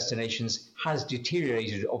other destinations has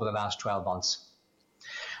deteriorated over the last 12 months.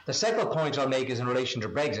 The second point I'll make is in relation to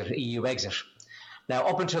Brexit, EU exit. Now,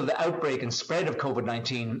 up until the outbreak and spread of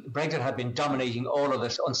COVID-19, Brexit had been dominating all of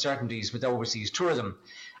the uncertainties with overseas tourism,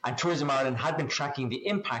 and Tourism Ireland had been tracking the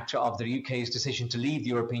impact of the UK's decision to leave the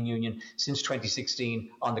European Union since 2016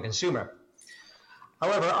 on the consumer.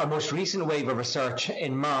 However, our most recent wave of research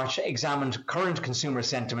in March examined current consumer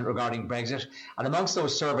sentiment regarding Brexit, and amongst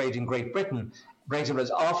those surveyed in Great Britain, Brexit was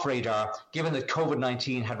off radar given that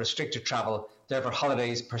COVID-19 had restricted travel, therefore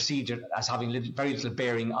holidays perceived as having very little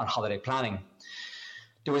bearing on holiday planning.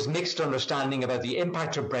 There was mixed understanding about the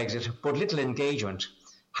impact of Brexit, but little engagement.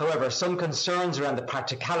 However, some concerns around the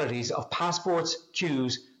practicalities of passports,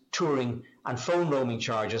 queues, touring and phone roaming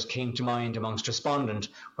charges came to mind amongst respondents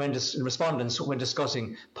when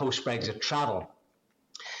discussing post-Brexit travel.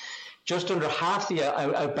 Just under half the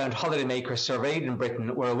outbound holidaymakers surveyed in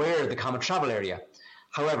Britain were aware of the common travel area.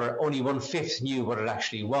 However, only 1/5 knew what it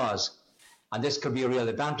actually was. And this could be a real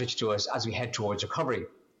advantage to us as we head towards recovery.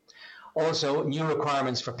 Also, new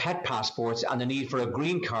requirements for pet passports and the need for a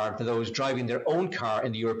green card for those driving their own car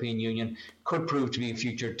in the European Union could prove to be a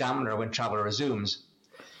future dampener when travel resumes.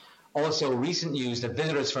 Also, recent news that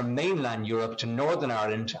visitors from mainland Europe to Northern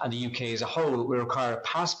Ireland and the UK as a whole will require a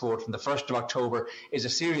passport from the 1st of October is a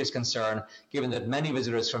serious concern, given that many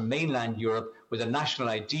visitors from mainland Europe with a national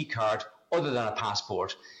ID card other than a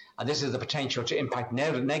passport. And this has the potential to impact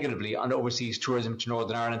negatively on overseas tourism to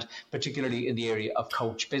Northern Ireland, particularly in the area of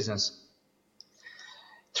coach business.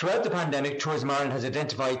 Throughout the pandemic, Tourism Ireland has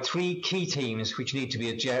identified 3 key themes which need to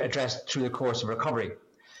be addressed through the course of recovery.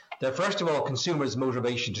 They're first of all consumers'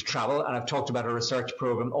 motivation to travel, and I've talked about a research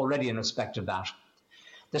programme already in respect of that.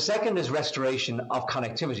 The second is restoration of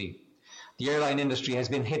connectivity. The airline industry has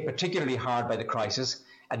been hit particularly hard by the crisis,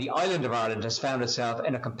 and the island of Ireland has found itself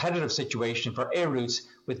in a competitive situation for air routes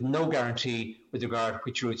with no guarantee with regard to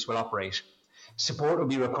which routes will operate. Support will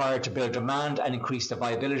be required to build demand and increase the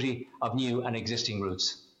viability of new and existing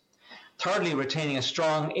routes. Thirdly, retaining a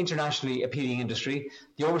strong, internationally appealing industry.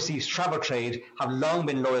 The overseas travel trade have long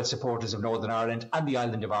been loyal supporters of Northern Ireland and the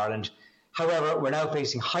island of Ireland. However, we're now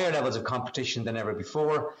facing higher levels of competition than ever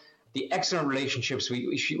before, The excellent relationships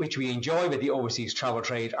which we enjoy with the overseas travel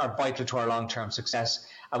trade are vital to our long-term success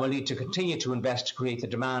and will need to continue to invest to create the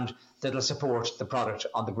demand that will support the product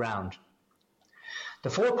on the ground. The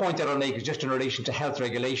fourth point that I'll make is just in relation to health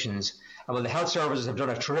regulations. And while the health services have done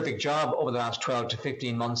a terrific job over the last 12 to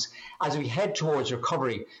 15 months, as we head towards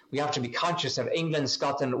recovery, we have to be conscious that England,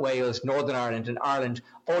 Scotland, Wales, Northern Ireland and Ireland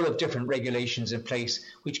all have different regulations in place,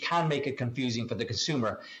 which can make it confusing for the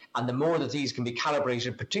consumer. And the more that these can be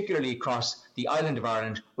calibrated, particularly across the island of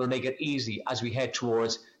Ireland, will make it easy as we head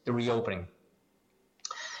towards the reopening.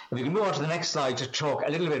 If we can move on to the next slide to talk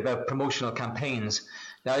a little bit about promotional campaigns.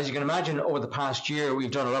 Now, as you can imagine, over the past year,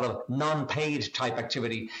 we've done a lot of non-paid type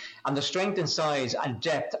activity, and the strength and size and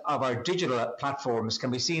depth of our digital platforms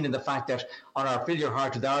can be seen in the fact that on our Fill Your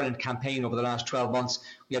Heart with Ireland campaign over the last 12 months,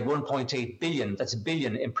 we had 1.8 billion, that's a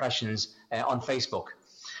billion impressions on Facebook.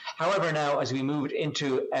 However, now, as we moved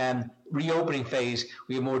into reopening phase,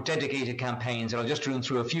 we have more dedicated campaigns, and I'll just run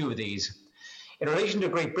through a few of these. In relation to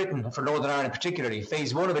Great Britain, for Northern Ireland particularly,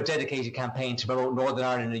 phase one of a dedicated campaign to promote Northern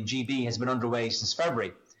Ireland in GB has been underway since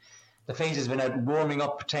February. The phase has been out warming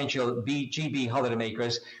up potential GB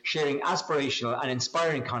holidaymakers, sharing aspirational and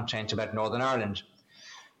inspiring content about Northern Ireland.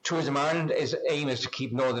 Tourism Ireland's aim is to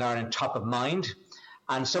keep Northern Ireland top of mind,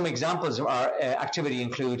 and some examples of our activity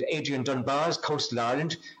include Adrian Dunbar's Coastal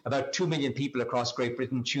Ireland. About 2 million people across Great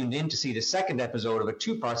Britain tuned in to see the second episode of a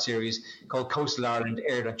two-part series called Coastal Ireland,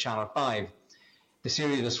 aired on Channel 5. The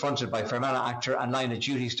series was fronted by Fermanagh actor and Line of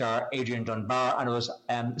Duty star Adrian Dunbar, and it was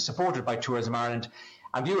supported by Tourism Ireland.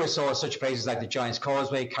 And viewers saw such places like the Giant's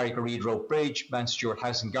Causeway, Carrick-a-Reid Rope Bridge, Mount Stewart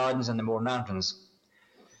House and Gardens and the Mourne Mountains.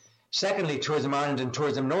 Secondly, Tourism Ireland and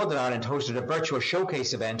Tourism Northern Ireland hosted a virtual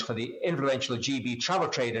showcase event for the influential GB travel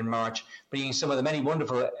trade in March, bringing some of the many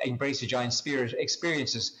wonderful Embrace the Giant spirit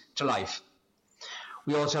experiences to life.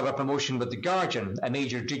 We also have a promotion with The Guardian, a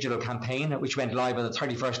major digital campaign which went live on the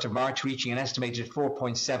 31st of March, reaching an estimated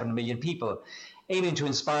 4.7 million people. Aiming to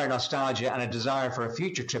inspire nostalgia and a desire for a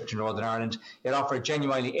future trip to Northern Ireland, it offered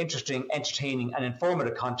genuinely interesting, entertaining and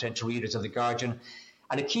informative content to readers of The Guardian.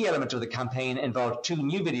 And a key element of the campaign involved 2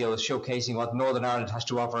 new videos showcasing what Northern Ireland has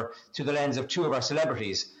to offer through the lens of 2 of our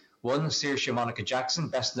celebrities. One, Saoirse Monica Jackson,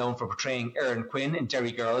 best known for portraying Erin Quinn in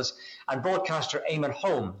Derry Girls, and broadcaster Eamon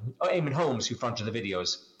Holmes, who fronted the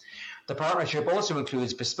videos. The partnership also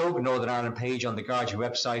includes bespoke Northern Ireland page on the Guardian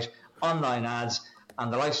website, online ads,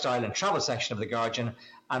 and the lifestyle and travel section of the Guardian,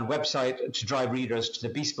 and website to drive readers to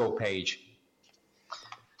the bespoke page.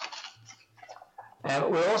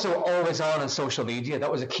 We're also always on social media.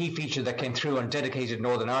 That was a key feature that came through on dedicated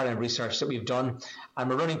Northern Ireland research that we've done. And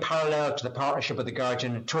we're running parallel to the partnership with The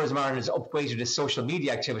Guardian. Tourism Ireland has upweighted its social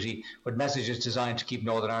media activity with messages designed to keep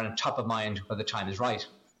Northern Ireland top of mind when the time is right.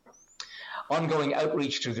 Ongoing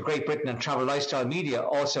outreach to the Great Britain and travel lifestyle media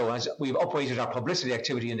also, as we've upweighted our publicity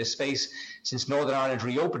activity in this space. Since Northern Ireland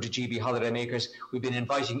reopened to GB holidaymakers, we've been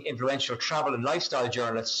inviting influential travel and lifestyle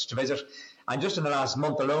journalists to visit. And just in the last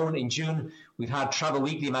month alone, in June, we've had Travel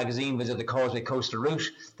Weekly magazine visit the Causeway Coastal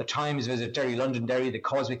Route, the Times visit Derry Londonderry, the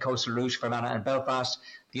Causeway Coastal Route, Fermanagh and Belfast,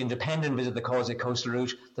 the Independent visit the Causeway Coastal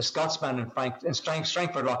Route, the Scotsman and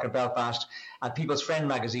Strangford Lough in Belfast, and People's Friend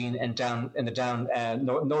magazine down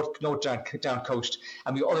coast,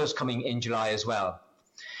 and we have others coming in July as well.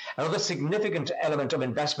 Another significant element of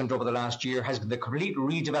investment over the last year has been the complete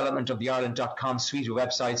redevelopment of the Ireland.com suite of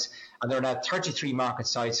websites, and there are now 33 market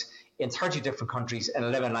sites in 30 different countries and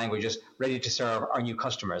 11 languages ready to serve our new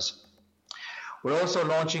customers. We're also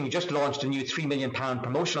just launched a new £3 million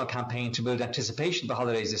promotional campaign to build anticipation for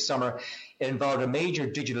holidays this summer. It involved a major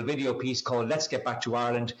digital video piece called Let's Get Back to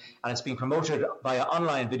Ireland, and it's being promoted via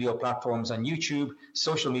online video platforms on YouTube,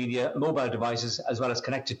 social media, mobile devices, as well as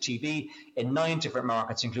connected TV in 9 different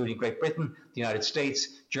markets, including Great Britain, the United States,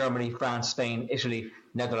 Germany, France, Spain, Italy,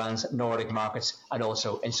 Netherlands, Nordic markets, and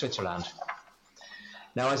also in Switzerland.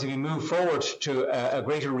 Now, as we move forward to a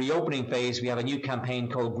greater reopening phase, we have a new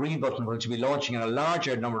campaign called Green Button, which will be launching in a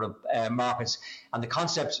larger number of markets. And the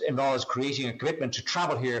concept involves creating a commitment to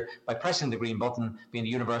travel here by pressing the green button, being the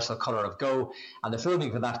universal colour of go. And the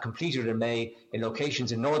filming for that completed in May in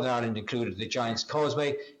locations in Northern Ireland included the Giant's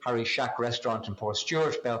Causeway, Harry's Shack restaurant in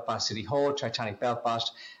Portstewart, Belfast City Hall, Titanic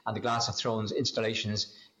Belfast, and the Glass of Thrones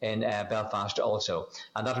installations in Belfast also.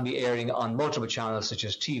 And that will be airing on multiple channels such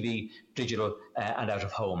as TV, digital and out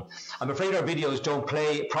of home. I'm afraid our videos don't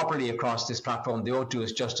play properly across this platform. They won't do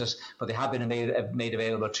us justice, but they have been made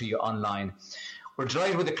available to you online. We're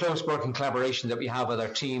delighted with the close working collaboration that we have with our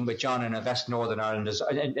team, with John and Invest Northern Ireland,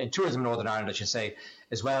 and Tourism Northern Ireland, I should say,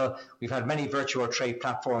 as well. We've had many virtual trade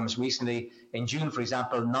platforms recently. In June, for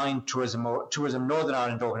example, 9 Tourism Northern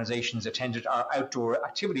Ireland organisations attended our outdoor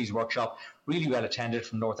activities workshop, really well attended,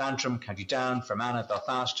 from North Antrim, County Down, Fermanagh,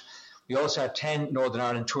 Belfast. We also had 10 Northern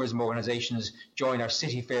Ireland tourism organisations join our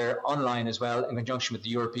City Fair online as well, in conjunction with the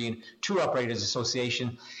European Tour Operators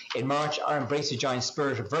Association. In March, our Embrace the Giant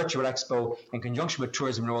Spirit Virtual Expo, in conjunction with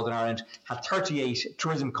Tourism Northern Ireland, had 38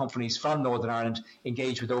 tourism companies from Northern Ireland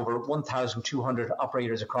engage with over 1,200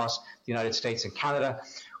 operators across the United States and Canada.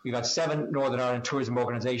 We've had 7 Northern Ireland tourism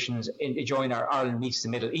organisations join our Ireland Meets the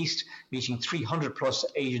Middle East, meeting 300 plus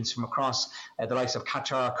agents from across the likes of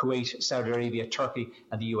Qatar, Kuwait, Saudi Arabia, Turkey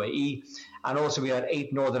and the UAE. And also we had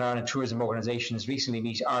 8 Northern Ireland tourism organisations recently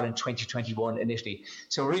meet Ireland 2021 in Italy.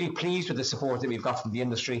 So we're really pleased with the support that we've got from the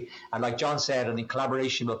industry. And like John said, I think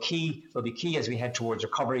collaboration will be key as we head towards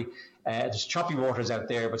recovery. There's choppy waters out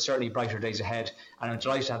there, but certainly brighter days ahead. And I'm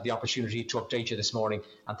delighted to have the opportunity to update you this morning.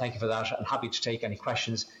 And thank you for that. I'm happy to take any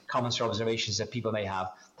questions, comments or observations that people may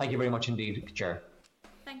have. Thank you very much indeed, Chair.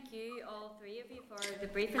 Thank you, all three of you, for the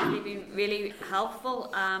briefing. They've been really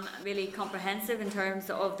helpful, really comprehensive in terms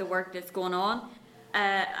of the work that's going on.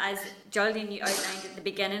 As Geraldine, you outlined at the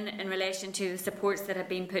beginning, in relation to the supports that have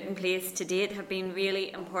been put in place to date, have been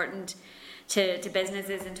really important to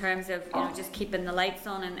businesses in terms of just keeping the lights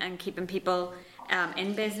on and keeping people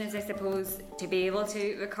in business, I suppose, to be able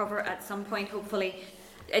to recover at some point, hopefully.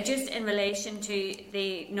 Just in relation to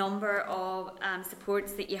the number of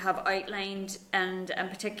supports that you have outlined, and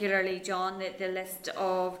particularly, John, the list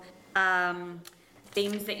of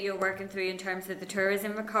themes that you're working through in terms of the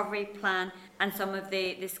tourism recovery plan and some of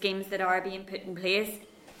the schemes that are being put in place.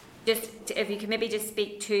 Just if you could maybe just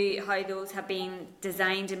speak to how those have been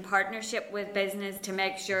designed in partnership with business to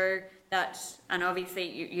make sure that, and obviously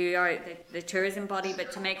you are the tourism body,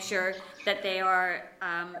 but to make sure that they are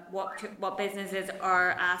what businesses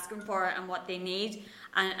are asking for and what they need.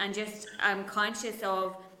 And just I'm conscious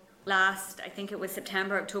of last, I think it was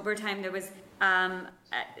September, October time, there was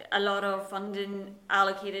a lot of funding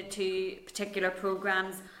allocated to particular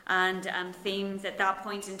programmes and themes at that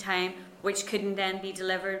point in time, which couldn't then be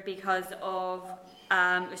delivered because of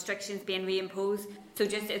restrictions being reimposed. So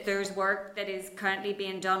just if there's work that is currently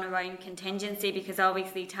being done around contingency, because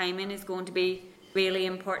obviously timing is going to be really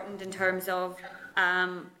important in terms of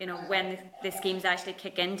when the schemes actually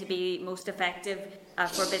kick in to be most effective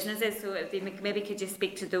for businesses. So if you maybe could just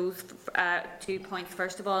speak to those 2 points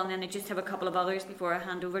first of all, and then I just have a couple of others before I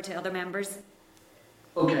hand over to other members.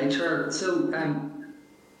 Okay, sure. So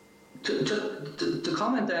to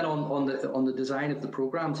comment then on the design of the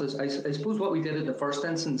programs, I suppose what we did in the first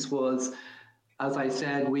instance was, as I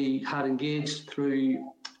said, we had engaged through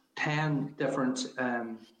 10 different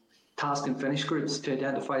task and finish groups to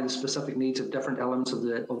identify the specific needs of different elements of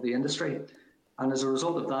the industry. And as a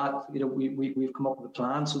result of that, we've come up with a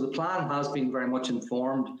plan. So the plan has been very much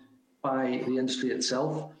informed by the industry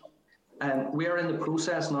itself. And we are in the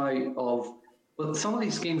process now of, well, some of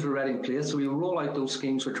these schemes are already in place. So we will roll out those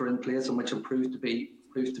schemes which are in place and which have proved to be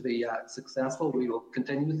successful. We will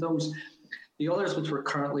continue with those. The others which we're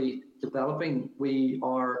currently developing, we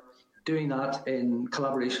are doing that in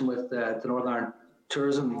collaboration with the Northern Ireland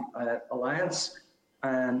Tourism Alliance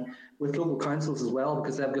and with local councils as well,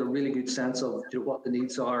 because they've got a really good sense of what the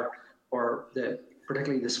needs are for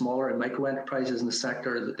particularly the smaller and micro enterprises in the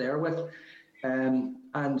sector that they're with.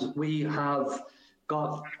 And we have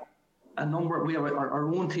got a number. We have our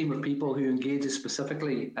own team of people who engages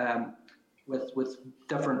specifically with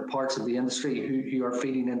different parts of the industry who are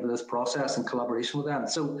feeding into this process in collaboration with them.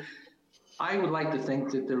 So I would like to think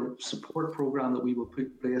that the support program that we will put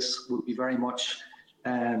in place will be very much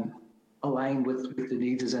aligned with the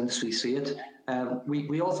needs as industry see it.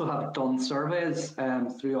 We also have done surveys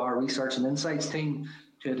through our research and insights team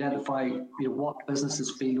to identify what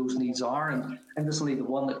businesses feel those needs are, and interestingly the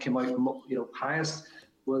one that came out highest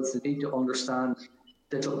was the need to understand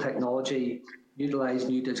digital technology, utilise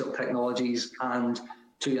new digital technologies, and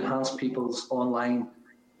to enhance people's online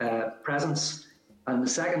presence. And the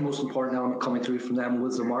second most important element coming through from them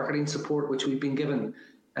was the marketing support, which we've been given.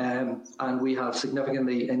 And we have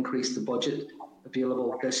significantly increased the budget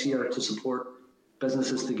available this year to support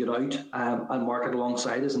businesses to get out and market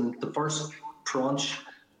alongside us. And the first tranche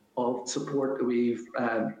of support that we've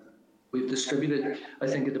distributed, I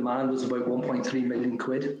think the demand was about 1.3 million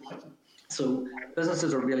quid. So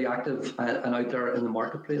businesses are really active and out there in the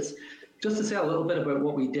marketplace. Just to say a little bit about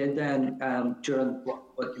what we did then during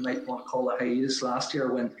what you might want to call a hiatus last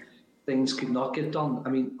year when things could not get done. I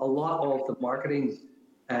mean, a lot of the marketing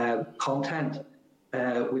content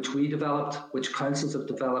which we developed, which councils have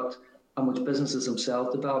developed, and which businesses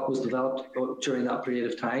themselves developed, was developed during that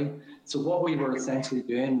period of time. So what we were essentially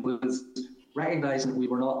doing was recognising that we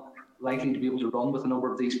were not likely to be able to run with a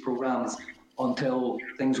number of these programmes until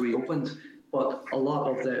things reopened, but a lot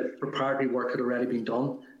of the preparatory work had already been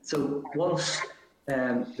done. So once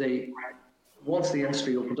the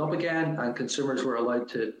industry opened up again and consumers were allowed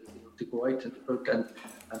to go out and book and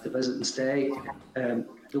to visit and stay,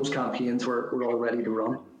 those campaigns were all ready to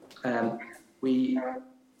run. We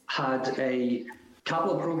had a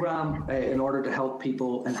capital programme in order to help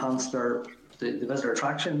people enhance the visitor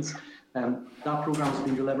attractions. That programme has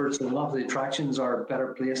been delivered, so a lot of the attractions are better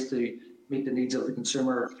placed to meet the needs of the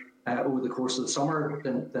consumer over the course of the summer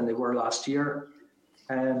than they were last year.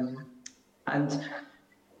 And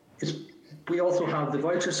we also have the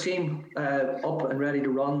voucher scheme up and ready to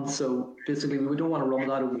run. So basically, we don't want to run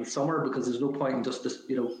that over the summer because there's no point in just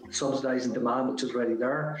subsidising demand, which is already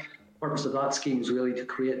there. The purpose of that scheme is really to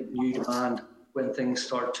create new demand when things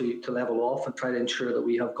start to level off and try to ensure that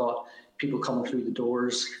we have got people coming through the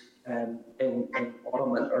doors in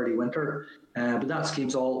autumn and early winter. But that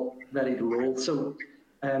scheme's all ready to roll. So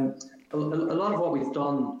a lot of what we've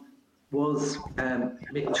done was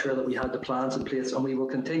making sure that we had the plans in place, and we will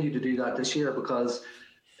continue to do that this year because,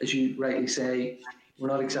 as you rightly say, we're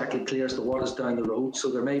not exactly clear as to what is down the road. So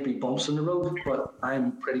there may be bumps in the road, but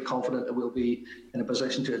I'm pretty confident that we'll be in a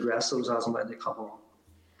position to address those as and when they come along.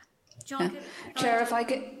 John, Chair, if I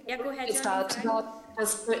could go ahead, just John, add to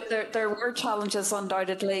that, there were challenges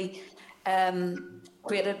undoubtedly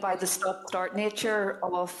created by the stop-start nature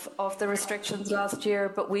of the restrictions last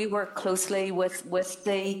year, but we worked closely with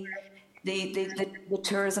the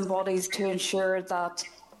tourism bodies to ensure that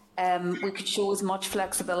we could show as much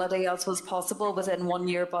flexibility as was possible within 1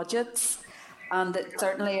 year budgets, and that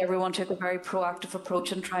certainly everyone took a very proactive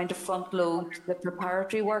approach in trying to front load the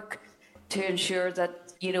preparatory work to ensure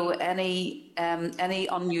that any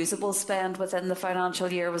unusable spend within the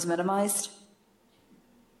financial year was minimised.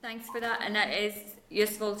 Thanks for that, and that is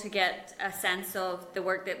useful to get a sense of the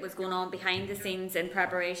work that was going on behind the scenes in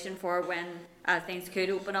preparation for when things could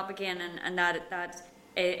open up again, and that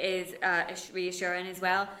is reassuring as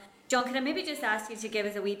well. John, can I maybe just ask you to give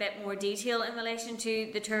us a wee bit more detail in relation to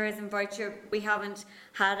the tourism voucher? We haven't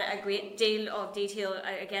had a great deal of detail,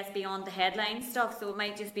 I guess, beyond the headline stuff, so it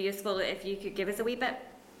might just be useful if you could give us a wee bit.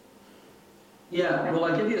 Yeah, well,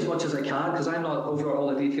 I'll give you as much as I can because I'm not over all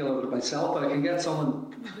the detail of it myself, but I can get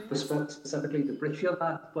someone specifically to brief you on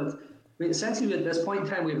that. But essentially, at this point in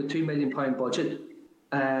time, we have a £2 million budget.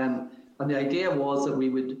 And the idea was that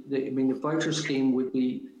the voucher scheme would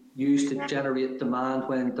be used to generate demand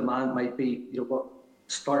when demand might be,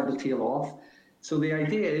 starting to tail off. So the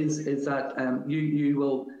idea is that you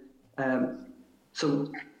will, so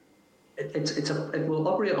it will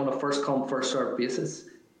operate on a first come first served basis.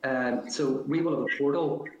 So we will have a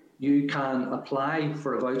portal. You can apply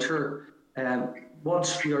for a voucher.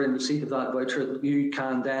 Once you're in receipt of that voucher, you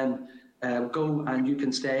can then go and you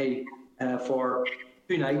can stay for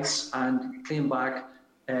 2 nights and claim back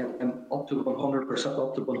up to 100%,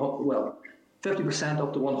 up to 50%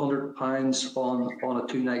 up to £100 on a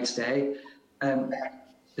 2-night stay. I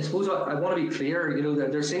suppose I want to be clear.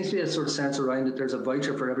 There seems to be a sort of sense around that there's a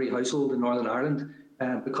voucher for every household in Northern Ireland.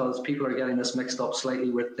 Because people are getting this mixed up slightly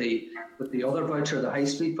with the other voucher, the high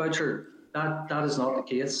street voucher. That is not the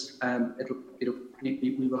case.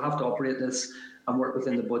 We will have to operate this and work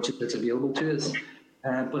within the budget that's available to us.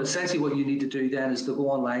 But essentially, what you need to do then is to go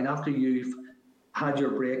online after you've had your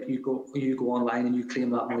break. You go online and you claim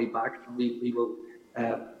that money back. We will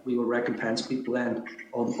recompense people then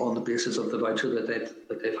on the basis of the voucher that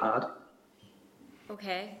they've had.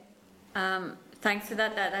 Okay. Thanks for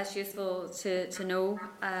that. That's useful to know.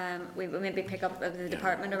 We will maybe pick up the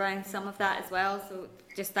department around some of that as well. So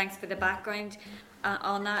just thanks for the background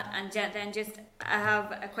on that. And then just I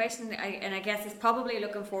have a question, and I guess it's probably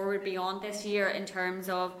looking forward beyond this year in terms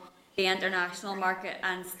of the international market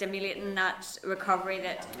and stimulating that recovery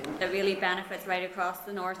that really benefits right across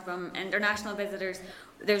the north from international visitors.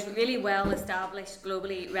 There's really well established,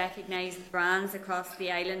 globally recognised brands across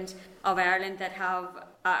the island of Ireland that have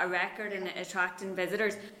a record in attracting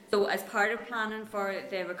visitors. So as part of planning for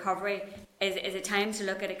the recovery, is it time to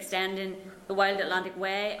look at extending the Wild Atlantic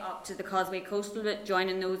Way up to the Causeway Coastal Route,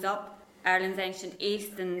 joining those up, Ireland's Ancient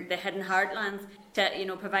East and the Hidden Heartlands,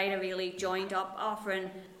 to provide a really joined up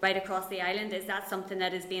offering right across the island? Is that something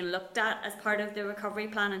that is being looked at as part of the recovery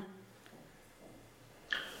planning?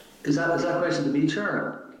 Is that a question to me,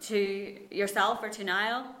 Chair? To yourself or to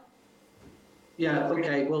Niall? Yeah,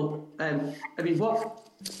 okay. Well,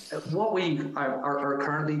 What we are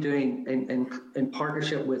currently doing in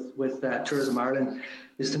partnership with Tourism Ireland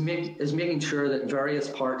is making sure that various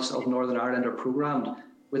parts of Northern Ireland are programmed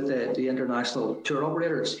with the international tour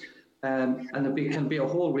operators, and there can be a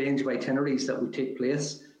whole range of itineraries that would take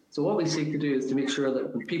place. So what we seek to do is to make sure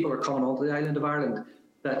that when people are coming onto the island of Ireland,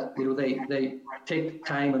 that they take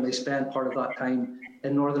time and they spend part of that time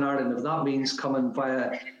in Northern Ireland. If that means coming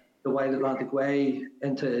via the Wild Atlantic Way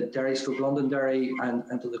into Derry / Londonderry and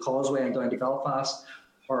into the Causeway and down to Belfast,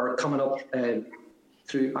 or coming up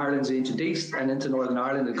through Ireland's ancient east and into Northern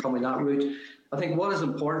Ireland and coming that route. I think what is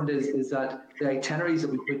important is that the itineraries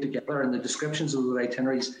that we put together and the descriptions of the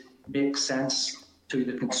itineraries make sense to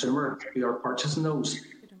the consumer who are purchasing those,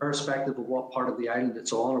 irrespective of what part of the island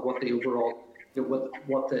it's on or what the overall,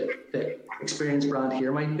 what the experience brand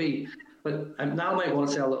here might be. But Niall might want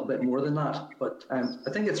to say a little bit more than that. But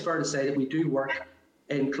I think it's fair to say that we do work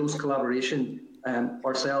in close collaboration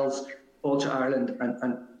ourselves, Culture Ireland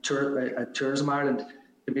and Tourism Ireland,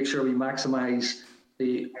 to make sure we maximise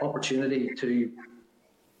the opportunity to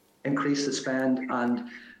increase the spend and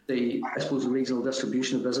the regional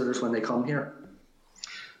distribution of visitors when they come here.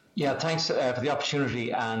 Yeah, thanks for the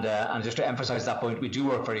opportunity, and just to emphasise that point, we do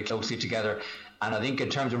work very closely together. And I think in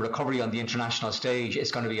terms of recovery on the international stage, it's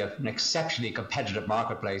going to be an exceptionally competitive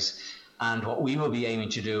marketplace. And what we will be aiming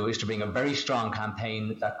to do is to bring a very strong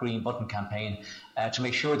campaign, that Green Button campaign, to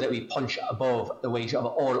make sure that we punch above the weight of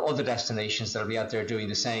all other destinations that will be out there doing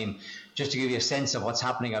the same. Just to give you a sense of what's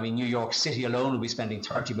happening, I mean, New York City alone will be spending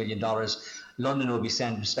 $30 million. London will be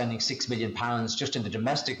spending £6 million just in the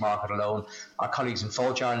domestic market alone. Our colleagues in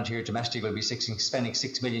Fáilte Ireland here domestic will be spending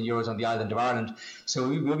 €6 million on the island of Ireland. So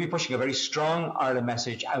we will be pushing a very strong Ireland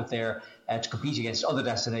message out there to compete against other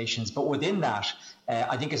destinations. But within that,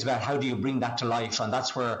 I think it's about how do you bring that to life, and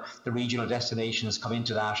that's where the regional destinations come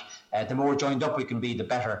into that. The more joined up we can be, the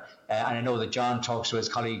better. And I know that John talks to his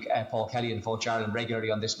colleague Paul Kelly in Fáilte Ireland regularly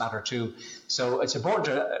on this matter too. So it's important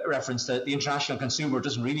to reference that the international consumer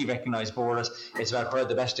doesn't really recognise borders. It's about where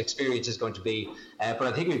the best experience is going to be. But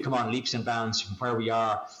I think we've come on leaps and bounds from where we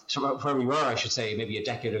were, I should say, maybe a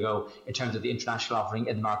decade ago in terms of the international offering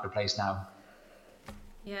in the marketplace now.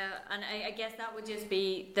 Yeah, and I guess that would just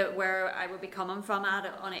be where I would be coming from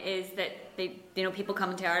on it is that people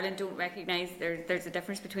coming to Ireland don't recognise there's a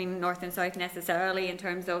difference between north and south necessarily in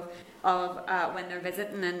terms of when they're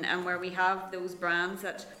visiting, and where we have those brands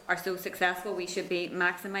that are so successful, we should be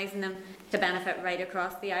maximising them to benefit right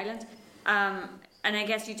across the island. And I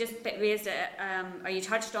guess you just raised or you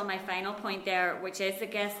touched on my final point there, which is, I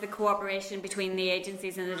guess, the cooperation between the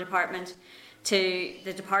agencies and the department to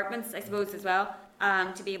the departments, I suppose, as well.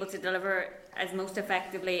 To be able to deliver as most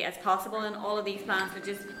effectively as possible in all of these plans. But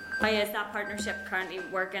just how is that partnership currently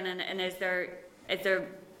working, and is there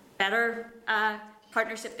better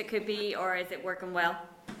partnership that could be, or is it working well?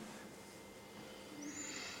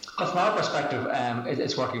 From our perspective,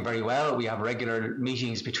 it's working very well. We have regular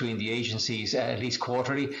meetings between the agencies, at least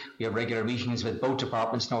quarterly. We have regular meetings with both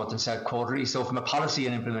departments, North and South, quarterly. So from a policy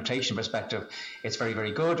and implementation perspective, it's very,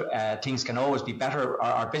 very good. Things can always be better.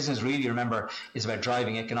 Our business, really, remember, is about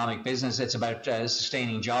driving economic business. It's about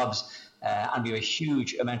sustaining jobs, and we have a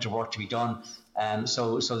huge amount of work to be done.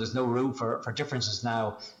 So there's no room for differences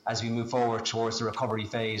now as we move forward towards the recovery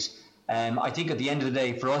phase. I think at the end of the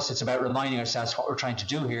day, for us, it's about reminding ourselves what we're trying to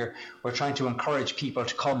do here. We're trying to encourage people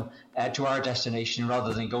to come to our destination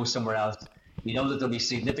rather than go somewhere else. We know that there'll be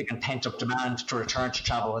significant pent-up demand to return to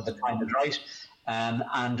travel when the time is right,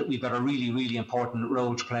 and we've got a really, really important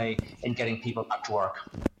role to play in getting people back to work.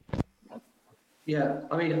 Yeah,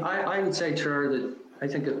 I mean, I would say, Chair, that I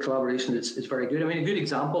think the collaboration is very good. I mean, a good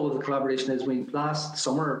example of the collaboration is last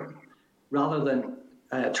summer, rather than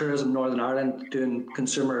Tourism Northern Ireland doing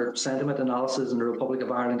consumer sentiment analysis in the Republic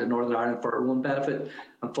of Ireland and Northern Ireland for our own benefit,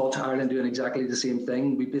 and Fáilte Ireland doing exactly the same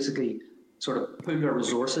thing, we basically sort of pooled our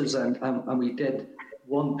resources and we did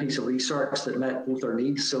one piece of research that met both our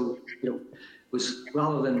needs. So, was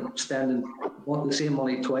rather than spending the same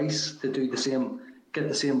money twice to do get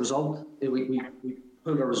the same result, we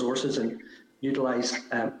pooled our resources and utilised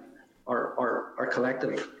our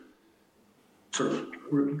collective sort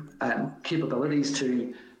of capabilities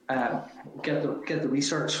to get the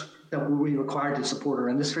research that we required to support our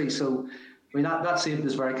industry. So, I mean, that saved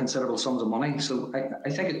us very considerable sums of money. So I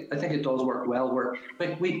think it does work well.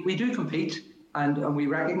 We do compete and we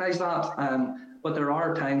recognise that, but there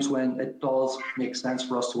are times when it does make sense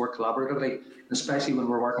for us to work collaboratively, especially when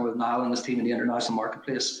we're working with Niall and his team in the international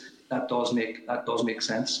marketplace. That does make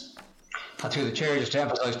sense. And through the chair, just to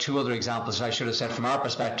emphasise two other examples I should have said from our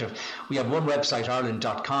perspective. We have one website,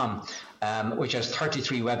 Ireland.com, which has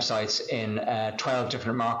 33 websites in 12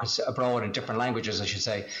 different markets abroad in different languages, I should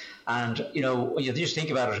say. And, you know, when you just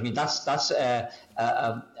think about it, I mean, that's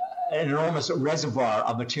an enormous reservoir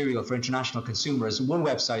of material for international consumers. One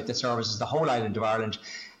website that services the whole island of Ireland,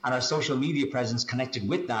 and our social media presence connected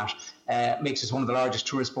with that makes us one of the largest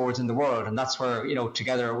tourist boards in the world, and that's where, you know,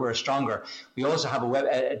 together we're stronger. We also have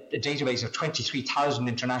a database of 23,000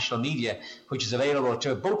 international media, which is available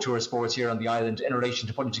to both tourist boards here on the island in relation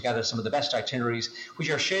to putting together some of the best itineraries, which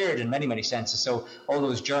are shared in many, many senses. So all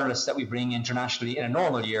those journalists that we bring internationally in a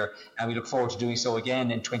normal year, and we look forward to doing so again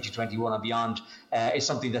in 2021 and beyond, is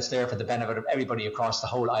something that's there for the benefit of everybody across the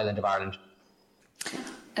whole island of Ireland.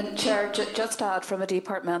 And Chair, just to add from a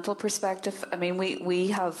departmental perspective, I mean, we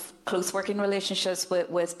have close working relationships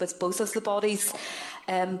with both of the bodies,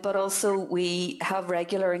 but also we have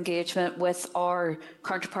regular engagement with our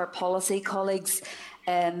counterpart policy colleagues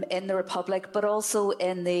in the Republic, but also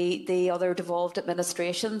in the other devolved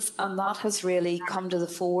administrations, and that has really come to the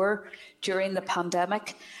fore during the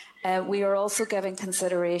pandemic. We are also giving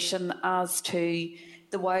consideration as to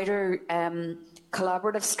the wider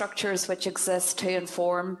collaborative structures which exist to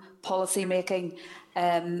inform policy making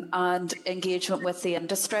and engagement with the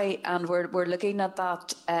industry, and we're looking at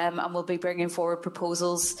that, and we'll be bringing forward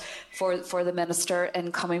proposals for the Minister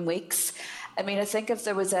in coming weeks. I mean, I think if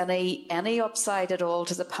there was any upside at all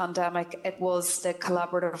to the pandemic, it was the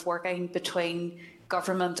collaborative working between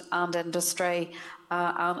government and industry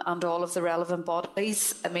and all of the relevant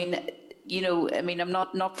bodies. I mean, you know, I mean, I'm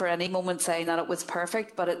not for any moment saying that it was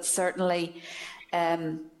perfect, but it certainly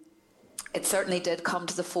did come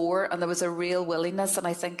to the fore, and there was a real willingness, and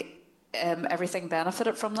I think everything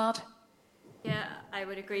benefited from that. Yeah, I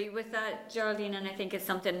would agree with that, Geraldine, and I think it's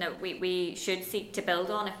something that we should seek to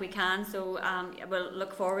build on if we can. So we'll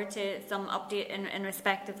look forward to some update in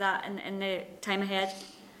respect of that in the time ahead.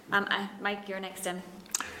 Mike, you're next in.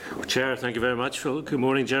 Chair, thank you very much, Phil. Good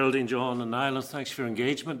morning, Geraldine, John and Niall. Thanks for your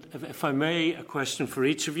engagement. If I may, a question for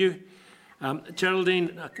each of you.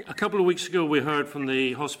 Geraldine, a couple of weeks ago we heard from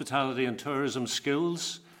the Hospitality and Tourism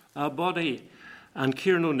Skills body, and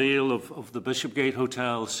Kieran O'Neill of the Bishopgate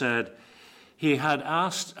Hotel said he had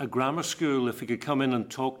asked a grammar school if he could come in and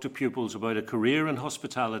talk to pupils about a career in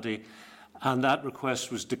hospitality, and that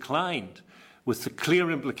request was declined, with the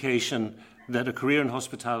clear implication that a career in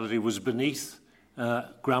hospitality was beneath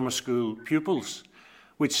grammar school pupils,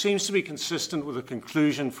 which seems to be consistent with a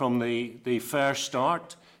conclusion from the Fair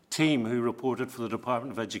Start team who reported for the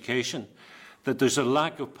Department of Education that there's a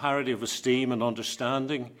lack of parity of esteem and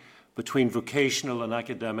understanding between vocational and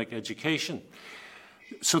academic education.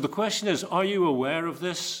 So the question is, are you aware of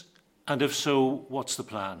this? And if so, what's the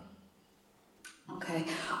plan? Okay.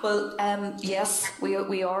 Well, yes,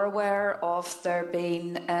 we are aware of there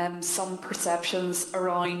being some perceptions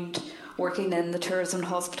around working in the tourism and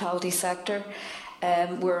hospitality sector.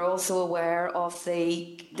 We're also aware of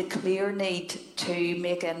the clear need to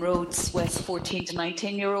make inroads with 14 to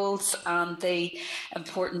 19-year-olds and the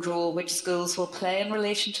important role which schools will play in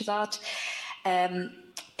relation to that.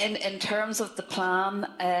 In terms of the plan,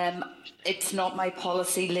 it's not my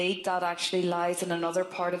policy lead. That actually lies in another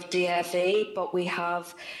part of DFE, but we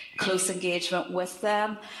have close engagement with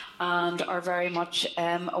them and are very much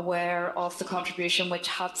aware of the contribution which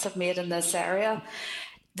HATS have made in this area.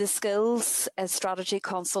 The skills strategy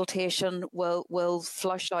consultation will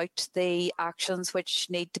flush out the actions which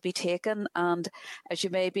need to be taken, and as you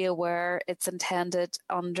may be aware, it's intended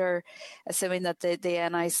under, assuming that the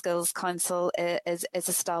NI Skills Council is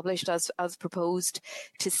established as proposed,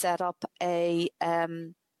 to set up a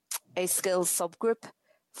skills subgroup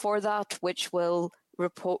for that, which will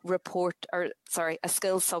a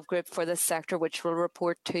skills subgroup for this sector, which will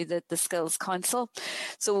report to the Skills Council.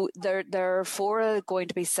 So there are four going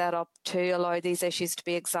to be set up to allow these issues to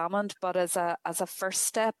be examined. But as a first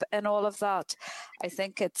step in all of that, I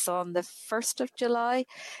think it's on the 1st of July,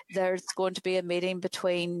 there's going to be a meeting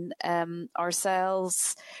between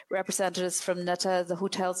ourselves, representatives from NITA, the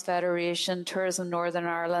Hotels Federation, Tourism Northern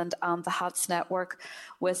Ireland and the HATS Network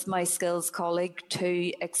with my skills colleague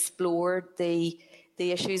to explore the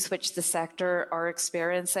issues which the sector are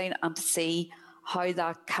experiencing and to see how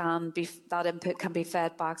that input can be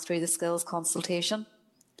fed back through the skills consultation.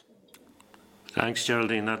 Thanks,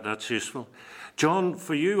 Geraldine. That's useful. John,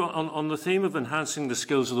 for you, on the theme of enhancing the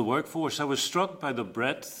skills of the workforce, I was struck by the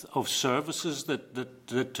breadth of services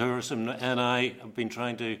that Tourism NI have been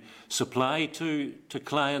trying to supply to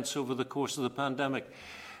clients over the course of the pandemic.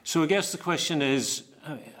 So I guess the question is,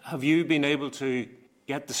 have you been able to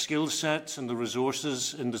get the skill sets and the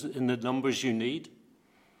resources in the numbers you need?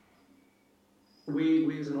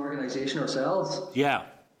 We as an organisation ourselves? Yeah.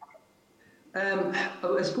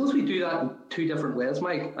 I suppose we do that in two different ways,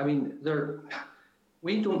 Mike. I mean,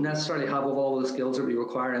 we don't necessarily have all of the skills that we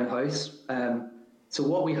require in-house. So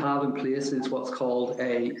what we have in place is what's called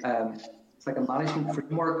it's like a management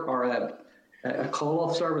framework or a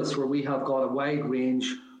call-off service, where we have got a wide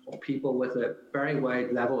range of people with a very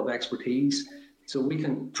wide level of expertise. So we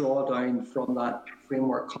can draw down from that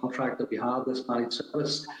framework contract that we have, this managed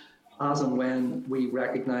service, as and when we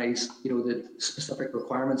recognise, the specific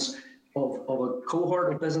requirements of a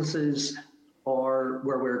cohort of businesses, or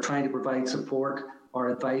where we're trying to provide support or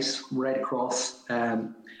advice right across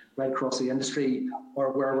the industry,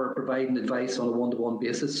 or where we're providing advice on a one-to-one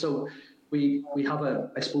basis. So we have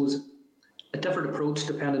I suppose, a different approach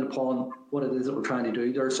depending upon what it is that we're trying to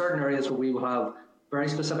do. There are certain areas where we will have very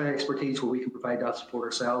specific expertise where we can provide that support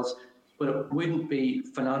ourselves, but it wouldn't be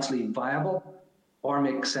financially viable or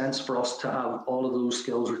make sense for us to have all of those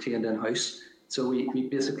skills retained in-house. So we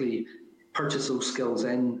basically purchase those skills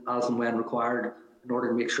in as and when required in order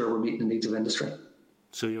to make sure we're meeting the needs of industry.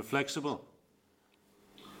 So you're flexible?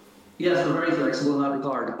 Yes, we're very flexible in that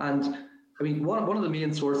regard. And I mean, one of the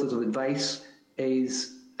main sources of advice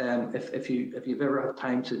is if you've ever had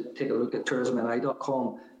time to take a look at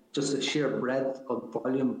tourismni.com, just the sheer breadth of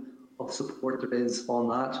volume of support there is on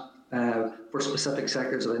that for specific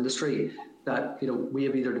sectors of industry that we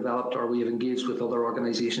have either developed or we have engaged with other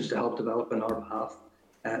organisations to help develop on our behalf,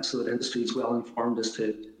 so that industry is well informed as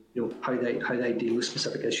to how they deal with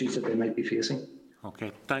specific issues that they might be facing.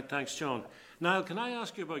 Okay, thanks, John. Niall, can I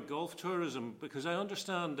ask you about golf tourism? Because I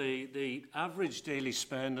understand the average daily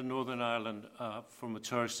spend in Northern Ireland from a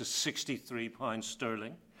tourist is £63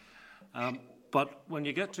 sterling. But when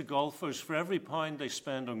you get to golfers, for every pound they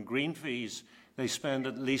spend on green fees, they spend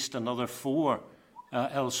at least another £4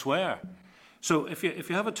 elsewhere. So if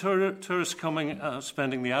you have a tourist coming,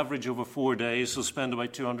 spending the average over 4 days, they'll spend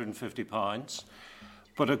about £250.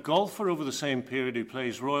 But a golfer over the same period who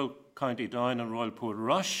plays Royal County Down and Royal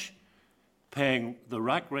Portrush, paying the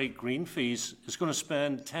rack rate green fees, is going to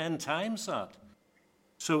spend 10 times that.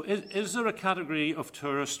 So is there a category of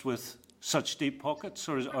tourists with such deep pockets,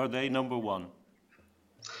 or are they number one?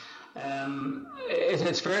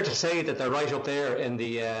 It's fair to say that they're right up there in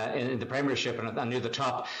the Premiership and near the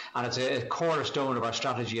top, and it's a cornerstone of our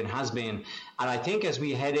strategy and has been. And I think as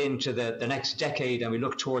we head into the next decade and we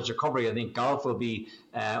look towards recovery, I think golf will be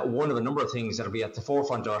one of a number of things that will be at the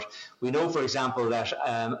forefront of it. We know, for example, that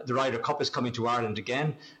the Ryder Cup is coming to Ireland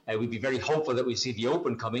again. We'd be very hopeful that we see the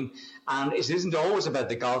Open coming. And it isn't always about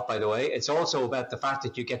the golf, by the way. It's also about the fact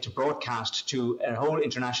that you get to broadcast to a whole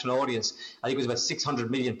international audience. I think it was about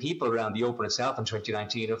 600 million people around the Open itself in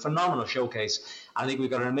 2019. A phenomenal showcase. I think we've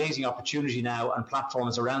got an amazing opportunity now on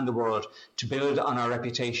platforms around the world to build on our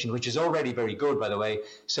reputation, which is already very good, by the way.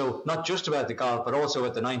 So not just about the golf, but also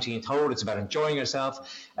at the 19th hole. It's about enjoying yourself.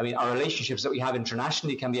 I mean, our relationships that we have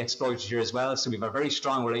internationally can be exploited here as well. So we have a very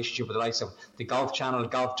strong relationship with the likes of the Golf Channel,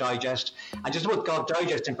 Golf Digest. And just about Golf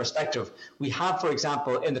Digest in perspective, we have, for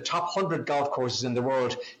example, in the top 100 golf courses in the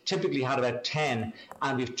world, typically had about 10,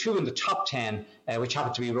 and we have 2 in the top 10, which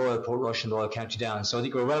happen to be Royal Portrush and Royal County Down. So I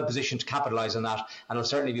think we're well positioned to capitalise on that, and it'll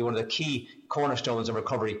certainly be one of the key cornerstones of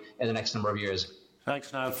recovery in the next number of years.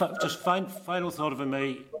 Thanks, Niall. Just final thought, if I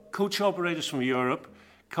may. Coach operators from Europe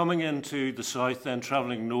coming into the south, then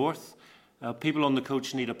travelling north. People on the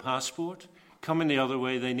coach need a passport. Coming the other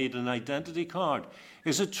way, they need an identity card.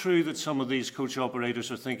 Is it true that some of these coach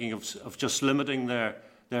operators are thinking of just limiting their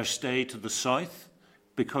stay to the south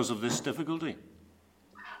because of this difficulty?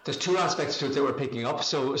 There's 2 aspects to it that we're picking up.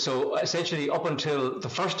 So essentially, up until the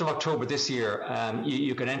 1st of October this year,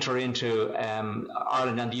 you can enter into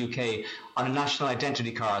Ireland and the UK on a national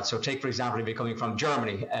identity card. So take, for example, if you're coming from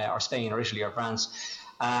Germany or Spain or Italy or France.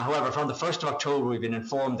 However, from the 1st of October, we've been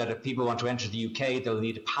informed that if people want to enter the UK, they'll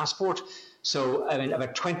need a passport. So, I mean,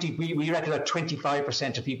 about 20, we reckon about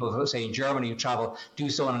 25% of people who say in Germany who travel do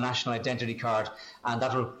so on a national identity card, and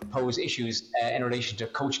that will pose issues in relation to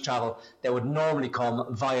coach travel that would normally come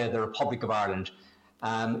via the Republic of Ireland.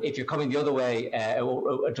 If you're coming the other way,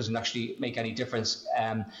 it doesn't actually make any difference.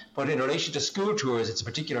 But in relation to school tours, it's a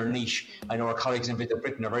particular niche. I know our colleagues in Visit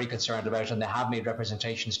Britain are very concerned about it, and they have made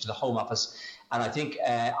representations to the Home Office. And I think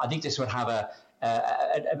this would have a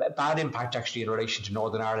bad impact actually in relation to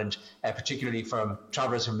Northern Ireland, particularly from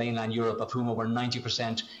travellers from mainland Europe, of whom over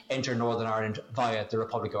 90% enter Northern Ireland via the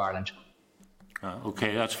Republic of Ireland.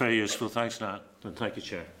 Okay, that's very useful. Thanks, Nat. And thank you,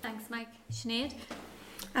 Chair. Thanks, Mike. Sinead?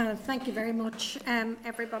 Thank you very much,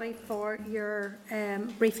 everybody, for your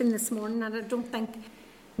briefing this morning. And I don't think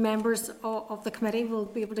members of the committee will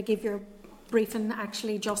be able to give you briefing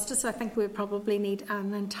actually justice. I think we probably need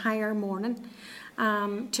an entire morning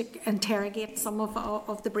to interrogate some of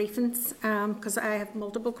the briefings, because I have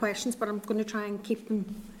multiple questions, but I'm going to try and keep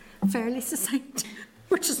them fairly succinct,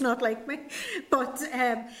 which is not like me. But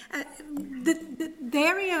the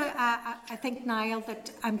area I think, Niall,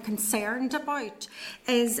 that I'm concerned about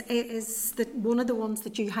is that one of the ones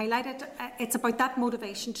that you highlighted. It's about that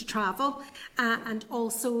motivation to travel, and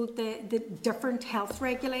also the different health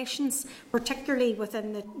regulations, particularly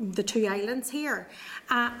within the two islands here.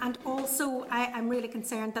 And also, I'm really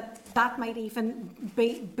concerned that might even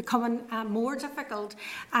be becoming more difficult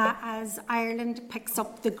as Ireland picks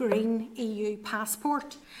up the green EU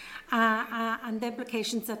passport. And the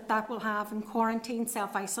implications that will have in quarantine,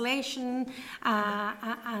 self-isolation,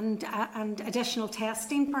 and additional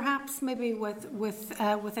testing, perhaps maybe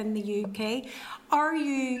within the UK. Are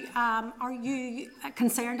you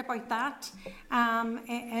concerned about that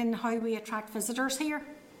in how we attract visitors here?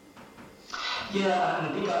 Yeah, and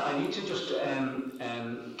I think I need to just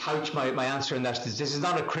couch my answer in that this is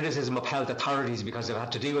not a criticism of health authorities, because they've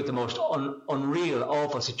had to deal with the most unreal,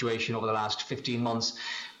 awful situation over the last 15 months.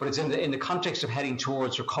 But it's in the context of heading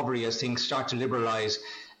towards recovery as things start to liberalise,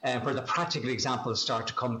 where the practical examples start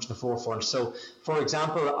to come to the forefront. So, for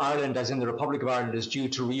example, Ireland, as in the Republic of Ireland, is due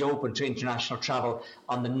to reopen to international travel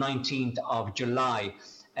on the 19th of July.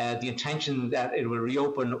 The intention that it will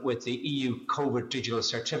reopen with the EU COVID digital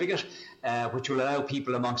certificate, which will allow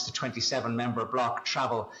people amongst the 27-member bloc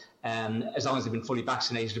travel as long as they've been fully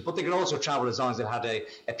vaccinated. But they can also travel as long as they've had a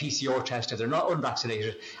PCR test if they're not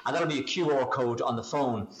unvaccinated, and that'll be a QR code on the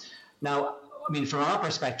phone. Now, I mean, from our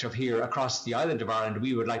perspective here across the island of Ireland,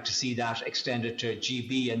 we would like to see that extended to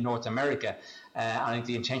GB and North America. I think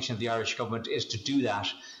the intention of the Irish government is to do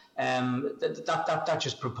that. That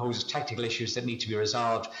just proposes technical issues that need to be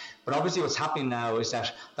resolved. But obviously what's happening now is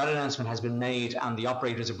that announcement has been made, and the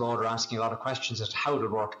operators abroad are asking a lot of questions as to how it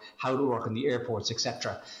will work in the airports,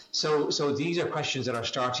 etc. So these are questions that are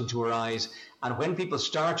starting to arise. And when people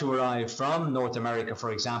start to arrive from North America,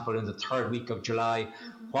 for example, in the third week of July,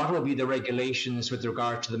 what will be the regulations with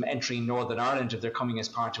regard to them entering Northern Ireland if they're coming as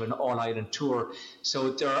part of an all-island tour?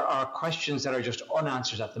 So there are questions that are just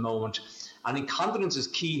unanswered at the moment. I think confidence is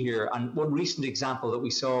key here. And one recent example that we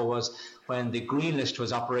saw was when the green list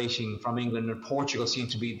was operating from England, and Portugal seemed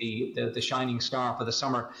to be the shining star for the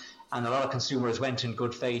summer. And a lot of consumers went in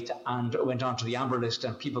good faith and went onto the amber list,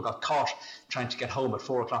 and people got caught trying to get home at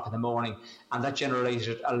 4 o'clock in the morning. And that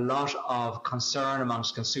generated a lot of concern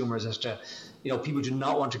amongst consumers as to, people do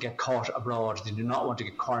not want to get caught abroad. They do not want to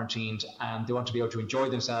get quarantined, and they want to be able to enjoy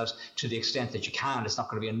themselves to the extent that you can. It's not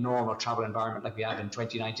going to be a normal travel environment like we had in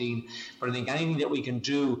 2019. But I think anything that we can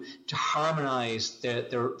do to harmonise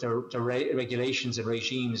the regulations and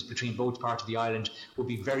regimes between both parts of the island would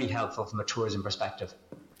be very helpful from a tourism perspective.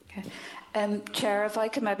 Okay. Chair, if I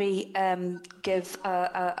could maybe give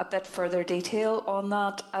a bit further detail on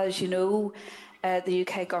that. As you know, the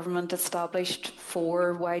UK government established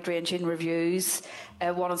 4 wide-ranging reviews,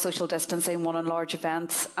 one on social distancing, one on large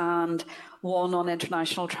events, and one on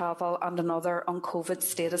international travel, and another on COVID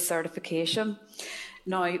status certification.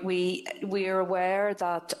 Now, we are aware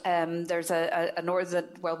that there's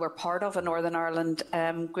we're part of a Northern Ireland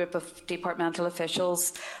group of departmental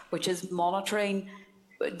officials which is monitoring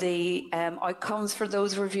the outcomes for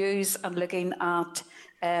those reviews and looking at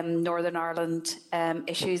Northern Ireland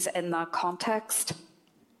issues in that context.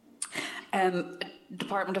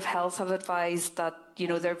 Department of Health have advised that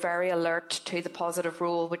they're very alert to the positive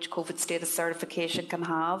role which COVID status certification can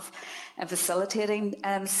have in facilitating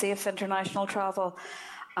safe international travel.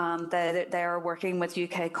 And they are working with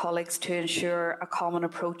UK colleagues to ensure a common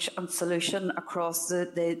approach and solution across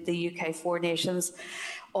the UK 4 nations,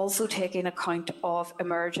 also taking account of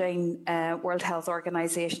emerging World Health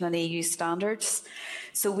Organization and EU standards.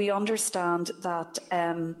 So we understand that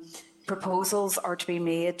proposals are to be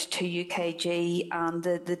made to UKG and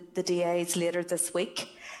the DAs later this week.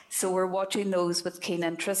 So we're watching those with keen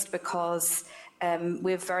interest, because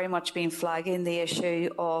we've very much been flagging the issue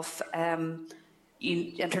of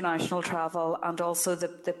international travel, and also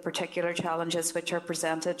the particular challenges which are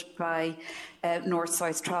presented by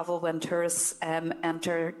north-south travel when tourists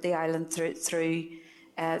enter the island through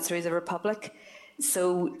the Republic.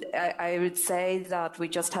 So I would say that we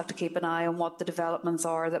just have to keep an eye on what the developments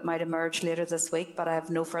are that might emerge later this week, but I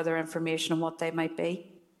have no further information on what they might be.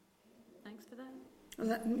 Thanks for that.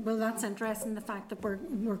 Well, that's interesting, the fact that we're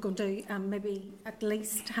going to maybe at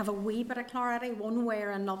least have a wee bit of clarity one way or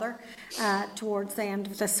another towards the end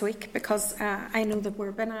of this week, because I know that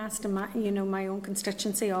we're being asked in my own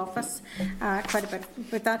constituency office quite a bit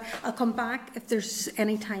about that. I'll come back if there's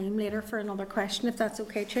any time later for another question, if that's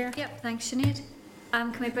okay, Chair. Yep, thanks, Sinead.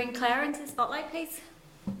 Can we bring Claire into the spotlight, please?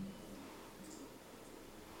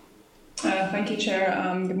 Thank you, Chair.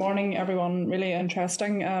 Good morning, everyone. Really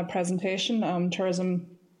interesting presentation. Tourism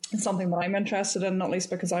is something that I'm interested in, not least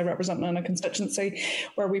because I represent in a constituency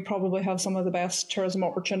where we probably have some of the best tourism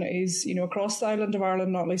opportunities, across the island of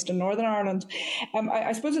Ireland, not least in Northern Ireland.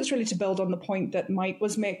 I suppose it's really to build on the point that Mike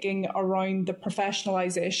was making around the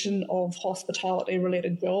professionalisation of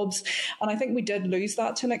hospitality-related jobs. And I think we did lose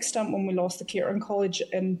that to an extent when we lost the Catering College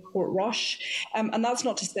in Portrush. And that's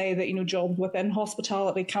not to say that, jobs within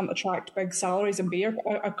hospitality can't attract big salaries and be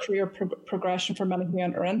a career progression for many who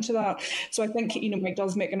enter into that. So I think, Mike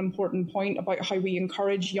does make an important point about how we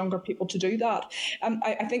encourage younger people to do that.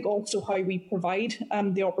 I think also how we provide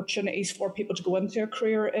the opportunities for people to go into a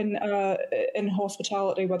career in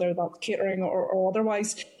hospitality, whether that's catering or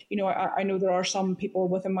otherwise. I know there are some people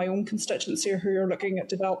within my own constituency who are looking at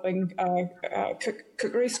developing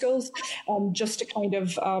cookery skills just to kind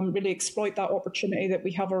of really exploit that opportunity that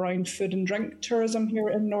we have around food and drink tourism here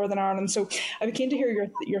in Northern Ireland. So I'd be keen to hear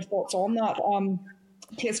your thoughts on that.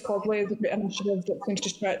 Taste Causeway is a great initiative that seems to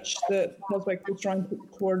stretch the Causeway coast around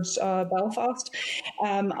towards Belfast,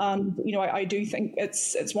 and I do think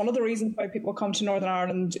it's one of the reasons why people come to Northern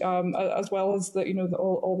Ireland, as well as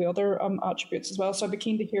all the other attributes as well. So I'd be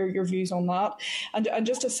keen to hear your views on that. And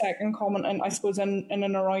just a second comment, and I suppose in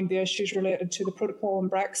and around the issues related to the protocol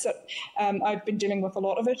and Brexit. I've been dealing with a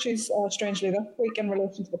lot of issues, strangely, this week in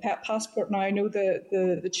relation to the pet passport. Now I know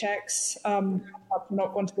the checks are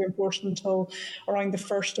not going to be enforced until around the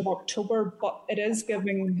 1st of October, but it is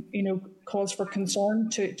giving, cause for concern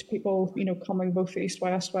to people, coming both east,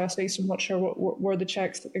 west, east. I'm not sure where the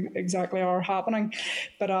checks exactly are happening,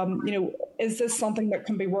 but, is this something that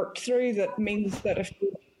can be worked through that means that if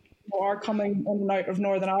you are coming in and out of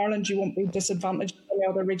Northern Ireland, you won't be disadvantaged by the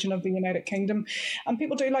other region of the United Kingdom? And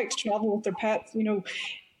people do like to travel with their pets,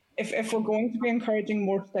 If we're going to be encouraging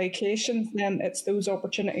more staycations, then it's those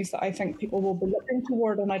opportunities that I think people will be looking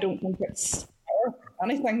toward, and I don't think it's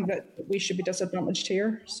anything that we should be disadvantaged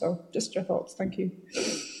here. So just your thoughts. Thank you.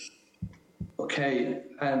 Okay.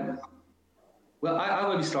 Well,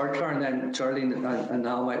 I'll maybe start, Claire, and then Geraldine and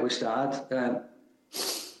Niall might wish to add.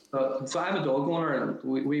 So I'm a dog owner, and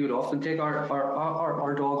we would often take our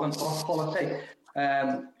dog on holiday.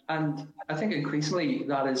 And I think increasingly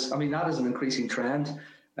that is an increasing trend.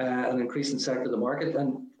 An increasing sector of the market,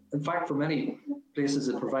 and in fact for many places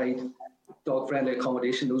that provide dog-friendly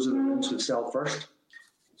accommodation, those are the ones who sell first.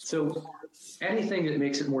 So anything that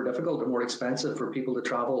makes it more difficult or more expensive for people to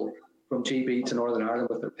travel from GB to Northern Ireland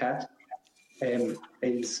with their pet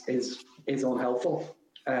is unhelpful,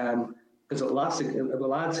 because it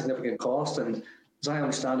will add significant cost. And as I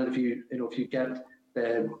understand it, if you get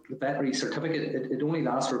the veterinary certificate, it only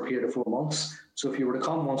lasts for a period of 4 months. So if you were to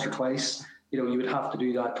come once or twice, you would have to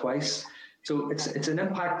do that twice. So it's an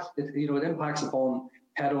impact. It impacts upon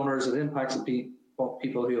pet owners. It impacts on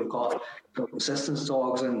people who have got assistance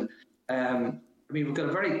dogs. And we've got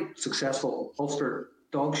a very successful Ulster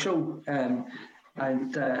dog show, and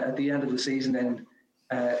at the end of the season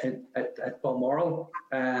at Balmoral.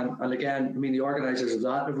 And again, the organisers of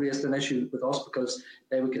that have raised an issue with us because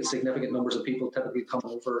they would get significant numbers of people typically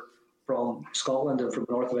coming over from Scotland and from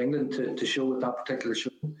north of England to show at that particular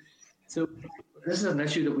show. So this is an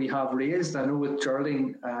issue that we have raised. I know with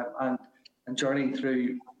Geraldine and journeying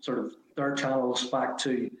through sort of their channels back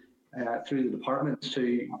to through the department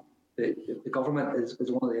to the government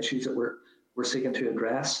is one of the issues that we're seeking to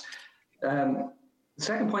address. The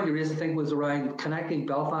second point you raised, I think, was around connecting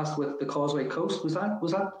Belfast with the Causeway Coast. Was that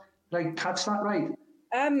did I catch that right?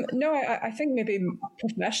 No, I think maybe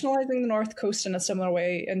professionalising the North Coast in a similar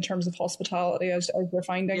way in terms of hospitality as we're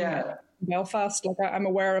finding in Belfast. Like I'm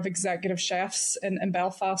aware of executive chefs in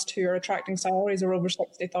Belfast who are attracting salaries of over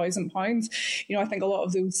 £60,000. I think a lot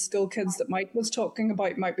of those school kids that Mike was talking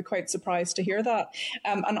about might be quite surprised to hear that.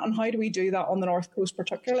 And how do we do that on the North Coast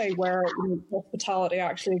particularly, where hospitality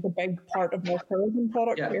actually is a big part of our tourism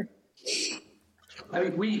product here?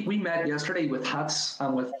 We met yesterday with HATS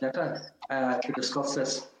and with NITA to discuss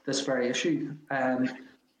this very issue.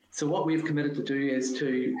 So what we've committed to do is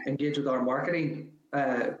to engage with our marketing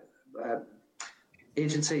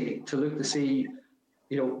agency to look to see,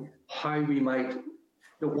 how we might,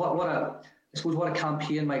 what a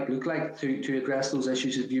campaign might look like to address those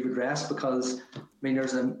issues that you've addressed, because mean,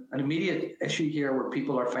 there's an immediate issue here where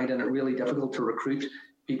people are finding it really difficult to recruit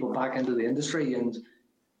people back into the industry, and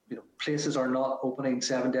places are not opening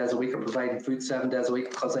 7 days a week or providing food 7 days a week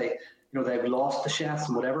because they've lost the chefs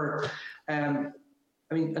and whatever. I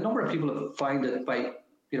mean, a number of people have found that by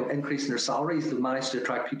increasing their salaries, they've managed to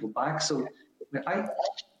attract people back. So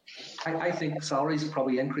I think salaries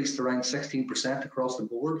probably increased around 16% across the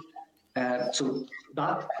board. So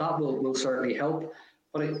that will certainly help.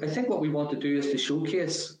 But I think what we want to do is to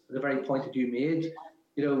showcase the very point that you made.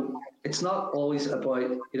 It's not always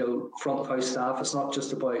about front of house staff. It's not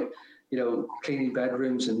just about cleaning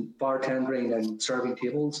bedrooms and bartending and serving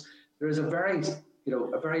tables. There is a very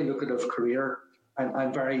lucrative career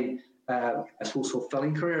and very I suppose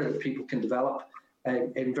fulfilling career that people can develop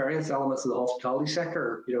in various elements of the hospitality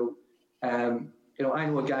sector. I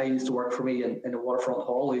know a guy who used to work for me in a waterfront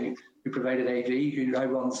hall who provided AV, who now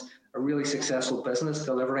runs a really successful business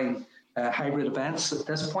delivering hybrid events at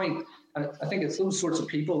this point. And I think it's those sorts of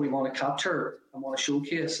people we want to capture and want to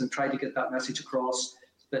showcase and try to get that message across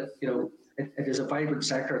that, it is a vibrant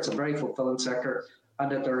sector, it's a very fulfilling sector,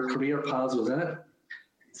 and that there are career paths within it.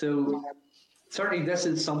 So certainly this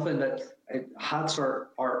is something that HATS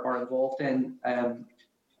are involved in.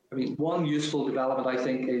 I mean, one useful development, I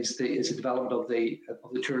think, is the development of the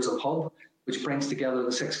tourism hub, which brings together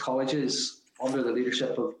the 6 colleges under the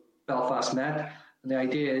leadership of Belfast Met. And the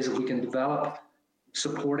idea is if we can develop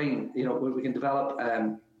supporting, we can develop,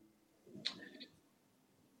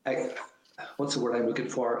 what's the word I'm looking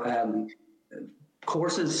for?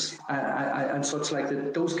 Courses and such like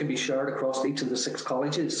that. Those can be shared across each of the 6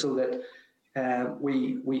 colleges so that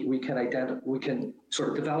we can sort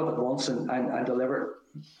of develop it once and deliver it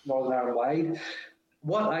Northern Ireland wide.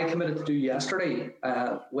 What I committed to do yesterday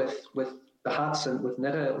with the HATS and with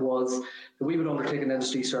NITA was that we would undertake an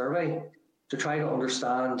industry survey to try to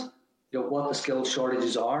understand what the skills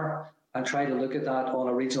shortages are and try to look at that on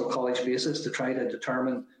a regional college basis to try to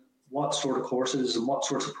determine what sort of courses and what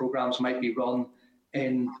sorts of programs might be run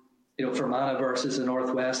in Fermanagh versus the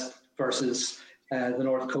Northwest versus the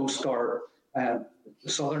North Coast or the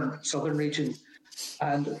southern region.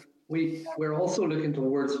 And we're also looking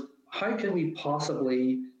towards how can we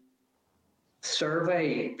possibly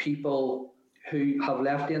survey people who have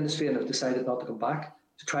left the industry and have decided not to come back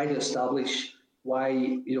to try to establish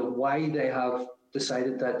why they have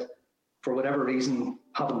decided that for whatever reason,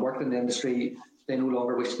 having worked in the industry, they no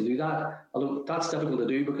longer wish to do that. Although that's difficult to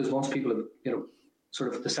do because once people have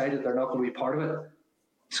sort of decided they're not going to be part of it,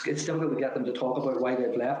 it's difficult to get them to talk about why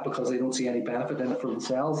they've left because they don't see any benefit in it for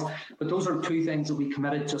themselves. But those are 2 things that we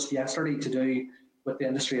committed just yesterday to do with the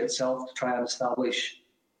industry itself to try and establish,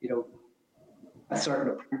 a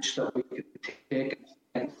certain approach that we could take.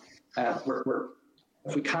 And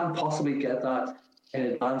if we can't possibly get that in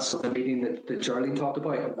advance of the meeting that Geraldine talked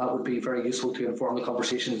about, that would be very useful to inform the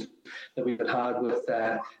conversations that we've had with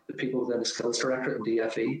the people within the Skills Directorate and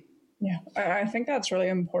DFE. Yeah, I think that's really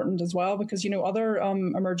important as well because, other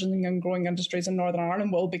emerging and growing industries in Northern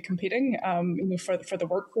Ireland will be competing, for the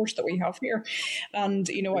workforce that we have here. And,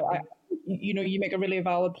 you make a really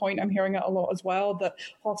valid point. I'm hearing it a lot as well that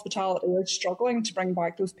hospitality is struggling to bring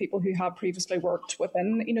back those people who have previously worked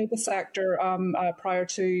within, the sector prior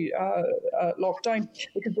to lockdown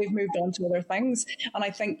because they've moved on to other things. And I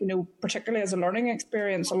think, particularly as a learning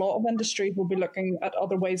experience, a lot of industries will be looking at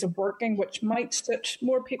other ways of working which might suit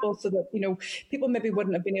more people so that, people maybe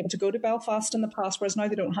wouldn't have been able to go to Belfast in the past, whereas now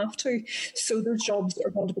they don't have to. So those jobs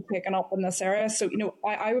are going to be taken up in this area. So,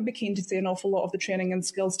 I would be keen to see an awful lot of the training and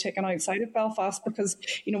skills taken outside of Belfast because,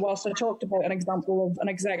 whilst I talked about an example of an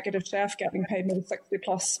executive chef getting paid maybe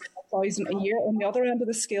 60+ thousand a year, on the other end of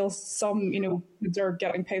the scale, some, they're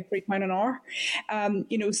getting paid £3 an hour.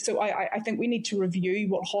 So I think we need to review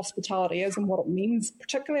what hospitality is and what it means,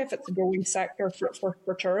 particularly if it's a growing sector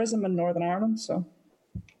for tourism in Northern Ireland. So.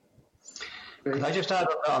 Can I just add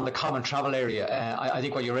on the common travel area? I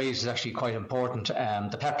think what you raised is actually quite important.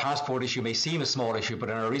 The pet passport issue may seem a small issue, but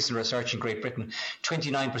in our recent research in Great Britain,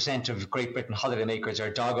 29% of Great Britain holidaymakers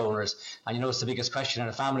are dog owners. And it's the biggest question in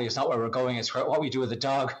a family is not where we're going, it's what we do with the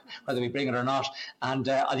dog, whether we bring it or not. And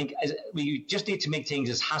I think we just need to make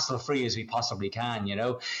things as hassle-free as we possibly can,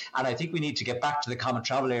 And I think we need to get back to the common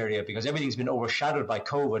travel area because everything's been overshadowed by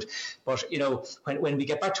COVID. But, when we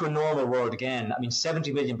get back to a normal world again,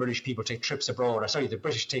 70 million British people take trips abroad. The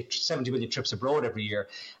British take 70 million trips abroad every year.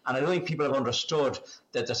 And I don't think people have understood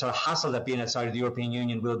that the sort of hassle that being outside of the European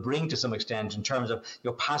Union will bring to some extent in terms of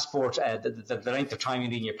your passport, the length of time you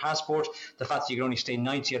need in your passport, the fact that you can only stay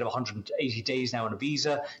 90 out of 180 days now on a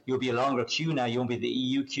visa. You'll be a longer queue now. You won't be the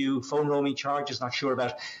EU queue. Phone roaming charges, not sure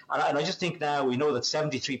about. And I just think now we know that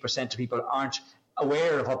 73% of people aren't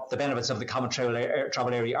aware of what the benefits of the common travel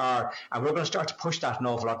area are, and we're going to start to push that an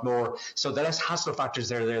awful lot more. So the less hassle factors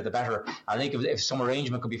there, the better. I think if some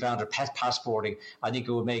arrangement could be found for pet passporting, I think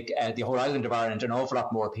it would make the whole island of Ireland an awful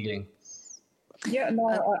lot more appealing. Yeah, no,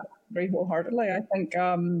 I agree wholeheartedly. I think,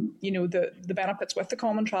 the benefits with the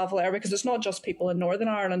common travel area, because it's not just people in Northern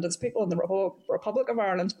Ireland, it's people in the Republic of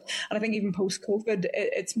Ireland. And I think even post-COVID,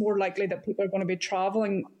 it's more likely that people are going to be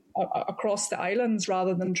travelling across the islands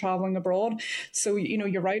rather than travelling abroad. So,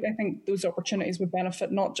 you're right. I think those opportunities would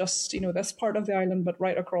benefit not just, this part of the island, but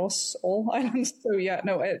right across all islands. So, yeah,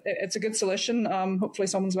 no, it's a good solution. Hopefully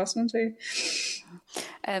someone's listening to you.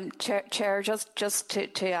 Chair, just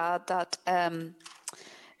to add that,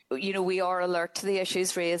 we are alert to the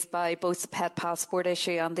issues raised by both the pet passport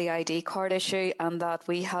issue and the ID card issue, and that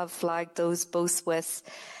we have flagged those both with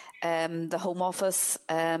the Home Office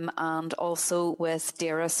and also with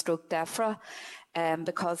DEFRA,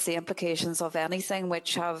 because the implications of anything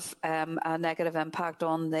which have a negative impact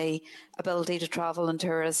on the ability to travel and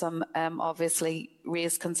tourism obviously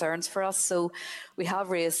raise concerns for us. So we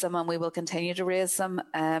have raised them and we will continue to raise them.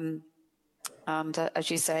 And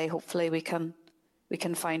as you say, hopefully we can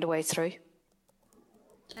find a way through.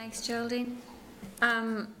 Thanks, Geraldine.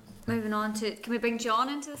 Moving on to, can we bring John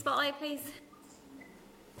into the spotlight, please?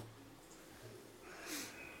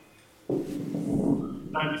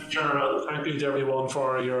 Thank you, Chair. Thank you to everyone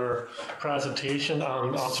for your presentation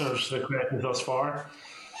and answers to the questions thus far.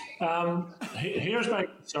 Here's my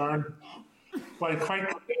concern. While quite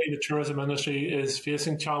clearly the tourism industry is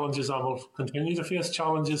facing challenges and will continue to face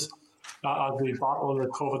challenges as we battle the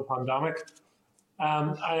COVID pandemic,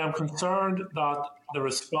 I am concerned that the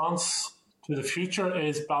response to the future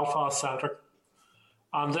is Belfast-centric.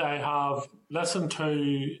 And I have listened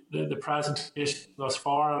to the presentation thus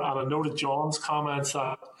far, and I noted John's comments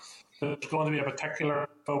that there's going to be a particular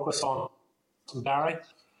focus on Derry.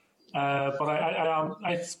 But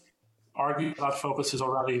I argue that focus is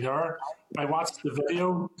already there. I watched the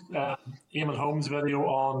video, Eamon Holmes' video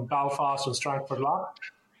on Belfast and Strangford Lough.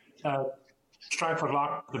 Strangford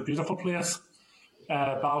Lough is a beautiful place.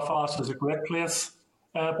 Belfast is a great place.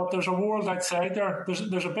 But there's a world outside there.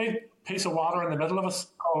 There's a big piece of water in the middle of us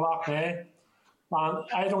called Lough Neagh, and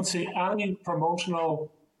I don't see any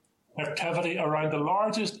promotional activity around the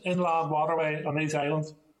largest inland waterway on these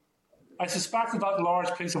islands. I suspect if that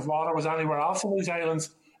large piece of water was anywhere else on these islands,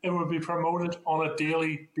 it would be promoted on a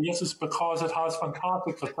daily basis because it has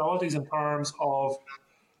fantastic facilities in terms of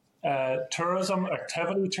tourism,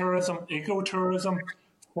 activity tourism, ecotourism,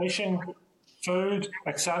 fishing, food,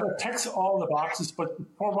 etc. It ticks all the boxes, but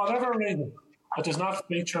for whatever reason, it does not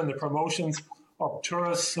feature in the promotions of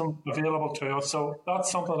tourism available to us. So that's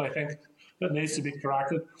something I think that needs to be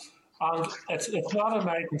corrected. And it's not in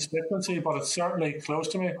my constituency, but it's certainly close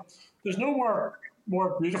to me. There's nowhere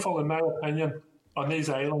more beautiful, in my opinion, on these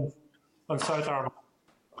islands than South Armagh.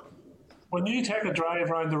 When you take a drive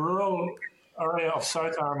around the rural area of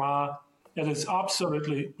South Armagh, it is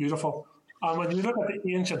absolutely beautiful. And when you look at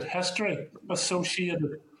the ancient history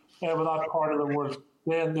associated with that part of the world,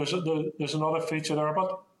 then there's another feature there.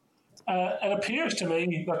 But it appears to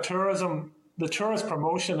me that the tourist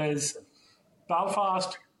promotion is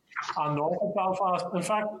Belfast and north of Belfast. In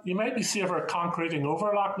fact, you might be safer concreting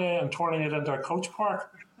over Lough Neagh and turning it into a coach park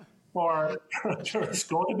for tourists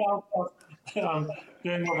going to Belfast and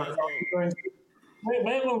doing other things.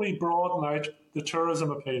 When will we broaden out the tourism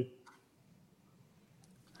appeal?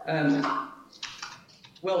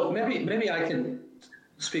 Well, maybe I can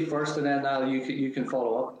speak first, and then you can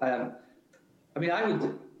follow up. I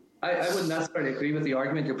wouldn't necessarily agree with the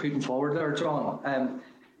argument you're putting forward there, John.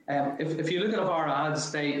 If you look at our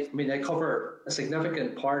ads, they cover a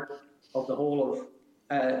significant part of the whole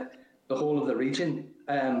of the region,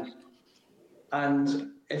 and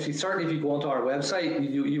if you go onto our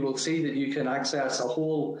website, you will see that you can access a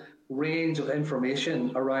whole range of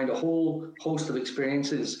information around a whole host of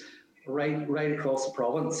experiences right across the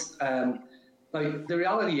province. Now, the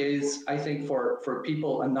reality is, I think for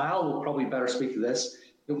people, and Niall will probably better speak to this,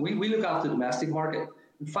 we look after the domestic market.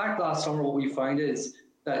 In fact, last summer what we found is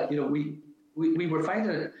that we were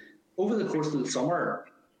finding it over the course of the summer,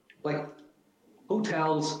 like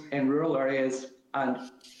hotels in rural areas and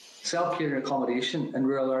self-catering accommodation in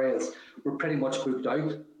rural areas were pretty much booked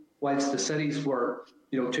out, whilst the cities were,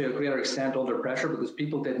 to a greater extent under pressure because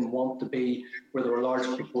people didn't want to be where there were large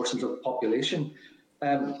proportions of the population.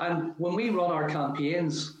 And when we run our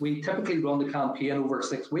campaigns, we typically run the campaign over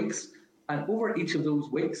 6 weeks, and over each of those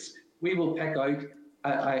weeks, we will pick out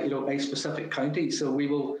a specific county. So we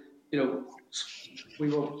will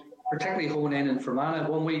particularly hone in Fermanagh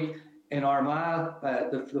 1 week, in Armagh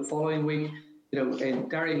the following week, in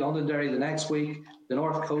Derry, Londonderry the next week, the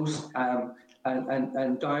North Coast,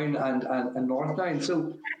 and Down and North Down.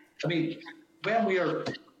 So, I mean, when we are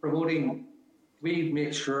promoting, we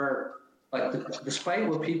make sure, like, despite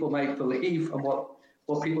what people might believe and what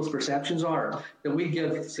people's perceptions are, that we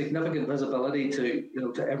give significant visibility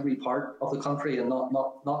to every part of the country and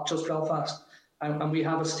not just Belfast. And we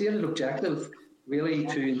have a stated objective, really,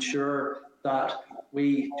 to ensure that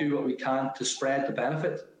we do what we can to spread the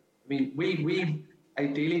benefit. I mean, we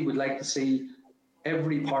ideally would like to see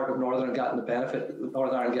every part of Northern Ireland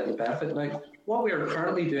getting the benefit. Now, what we are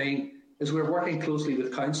currently doing is we're working closely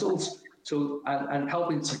with councils, and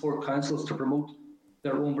helping support councils to promote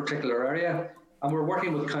their own particular area. And we're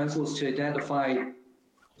working with councils to identify,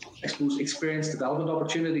 I suppose, experience development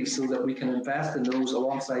opportunities so that we can invest in those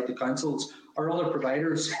alongside the councils or other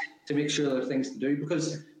providers to make sure there are things to do.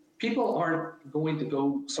 Because people aren't going to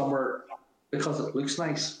go somewhere because it looks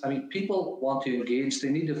nice. I mean, people want to engage. They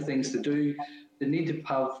need to have things to do. They need to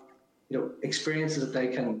have, experiences that they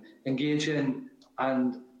can engage in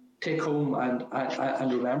and take home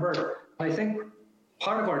and remember. And I think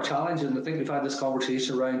part of our challenge, and I think we've had this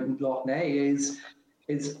conversation around Lough Neagh,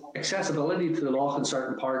 is accessibility to the loch in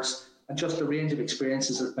certain parts and just the range of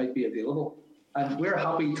experiences that might be available. And we're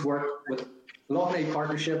happy to work with the Lough Neagh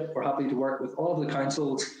Partnership. We're happy to work with all of the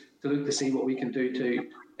councils to look to see what we can do to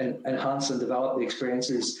enhance and develop the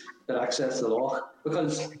experiences that access the loch.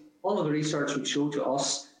 Because all of the research would show to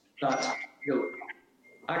us that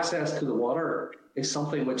access to the water is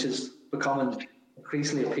something which is becoming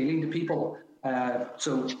increasingly appealing to people.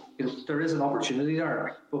 So there is an opportunity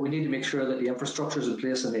there, but we need to make sure that the infrastructure is in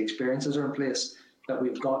place and the experiences are in place that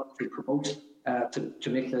we've got to promote to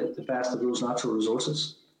make the best of those natural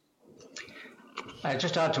resources.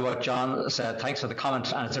 Just to add to what John said, thanks for the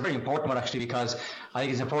comment, and it's a very important one actually, because I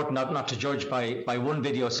think it's important not to judge by one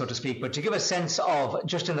video, so to speak, but to give a sense of,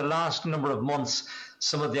 just in the last number of months,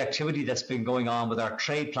 some of the activity that's been going on with our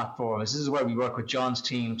trade platforms. This is where we work with John's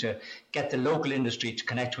team to get the local industry to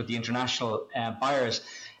connect with the international buyers.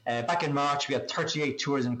 Back in March, we had 38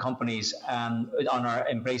 tourism companies on our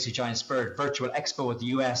Embrace a Giant Spirit virtual expo with the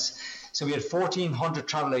US. So we had 1,400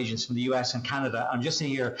 travel agents from the US and Canada. I'm just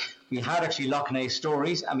seeing here, we had actually Lough Neagh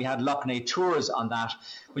Stories and we had Lough Neagh Tours on that.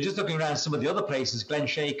 We're just looking around some of the other places, Glen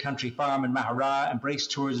Shea Country Farm in Mahara, Embrace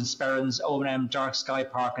Tours in Sperrins, O&M Dark Sky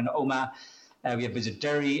Park in Omagh. We had Visit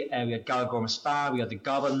Derry, we had Galgorm Spa, we had the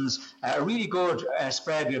Gobbins. A really good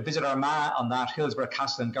spread. We had Visit Armagh on that, Hillsborough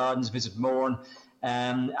Castle and Gardens, Visit Mourne,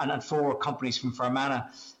 and 4 companies from Fermanagh.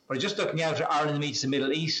 But just looking out at Ireland meets the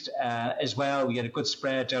Middle East as well, we had a good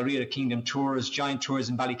spread. Ria Kingdom Tours, Giant Tours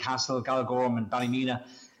in Ballycastle, Galgorm and Ballymena.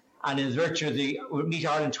 And in virtue of the Meet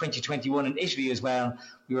Ireland 2021 in Italy as well,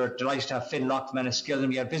 we were delighted to have Finn Lockman and Skillen.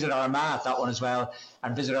 We had Visit Armagh at that one as well.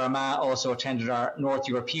 And Visit Armagh also attended our North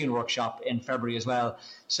European workshop in February as well.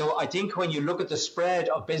 So I think when you look at the spread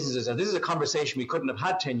of businesses, and this is a conversation we couldn't have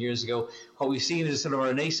had 10 years ago, what we've seen is sort of a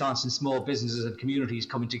renaissance in small businesses and communities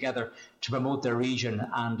coming together to promote their region.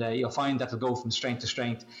 And you'll find that will go from strength to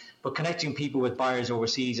strength. But connecting people with buyers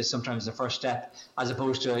overseas is sometimes the first step, as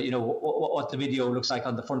opposed to what the video looks like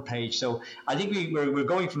on the front page. So I think we're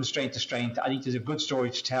going from strength to strength. I think there's a good story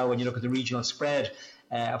to tell when you look at the regional spread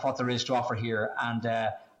of what there is to offer here, and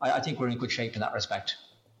I think we're in good shape in that respect.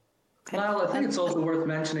 Well, I think it's also worth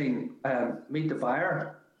mentioning Meet the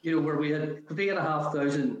Buyer, where we had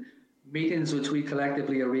 3,500 meetings which we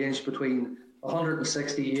collectively arranged between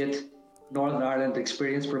 168 Northern Ireland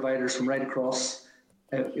experience providers from right across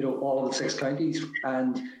all of the 6 counties,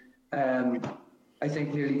 and I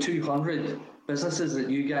think nearly 200 businesses that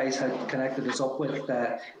you guys had connected us up with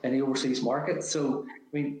in the overseas market. So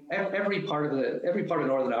I mean, every part of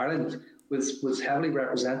Northern Ireland was heavily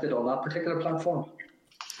represented on that particular platform.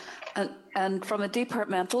 And from a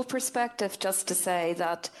departmental perspective, just to say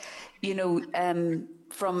that,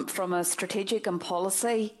 from a strategic and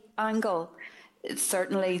policy angle,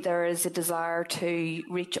 certainly there is a desire to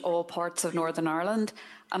reach all parts of Northern Ireland.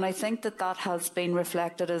 And I think that has been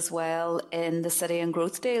reflected as well in the city and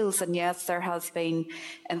growth deals. And yes, there has been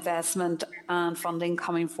investment and funding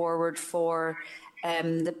coming forward for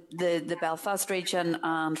the Belfast region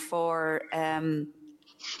and for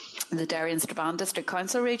the Derry and Strabane District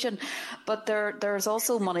Council region, but there's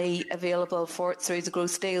also money available through the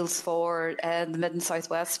growth deals for the Mid and South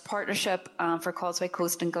West Partnership and for Causeway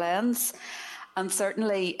Coast and Glens. And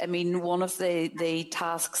certainly, I mean, one of the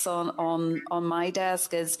tasks on my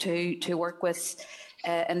desk is to work with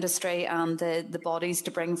industry and the bodies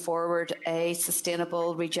to bring forward a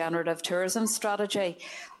sustainable regenerative tourism strategy.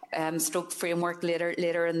 stroke framework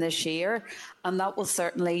later in this year, and that will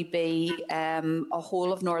certainly be a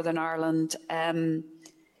whole of Northern Ireland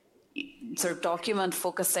sort of document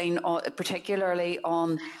focusing on, particularly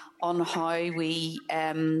on how we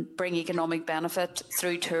bring economic benefit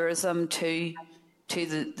through tourism to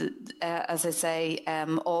the as I say,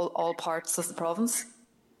 all parts of the province.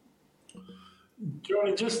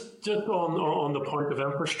 Jeremy, just on the point of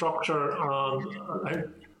infrastructure, I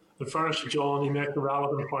in fairness to John, you make the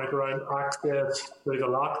relevant point around access to the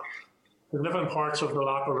loch. Significant parts of the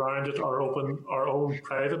loch around it are owned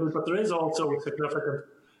privately, but there is also significant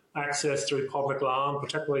access through public land,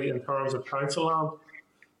 particularly in terms of council land.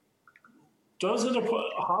 Has the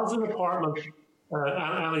department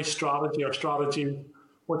any strategy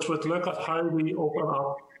which would look at how we open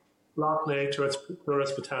up Loch Ness to its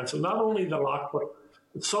tourist potential? Not only the loch, but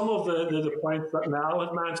some of the points that Niall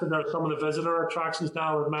had mentioned, or some of the visitor attractions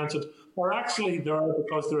Niall had mentioned, are actually there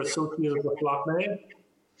because they're associated with Loch Ness.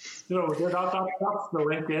 You know, that's the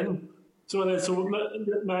link in. So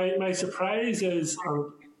my surprise is,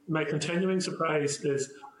 and my continuing surprise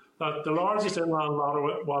is, that the largest inland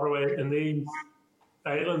waterway in these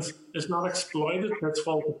islands is not exploited to its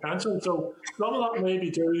full potential. So some of that may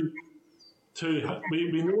be due to,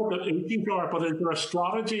 we know what the issues are, but is there a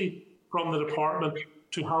strategy from the department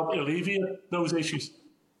to help alleviate those issues?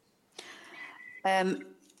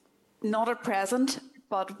 Not at present,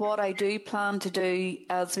 but what I do plan to do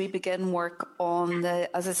as we begin work on the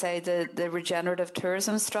regenerative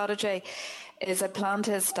tourism strategy is I plan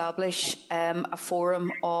to establish a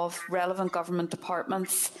forum of relevant government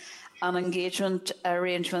departments and engagement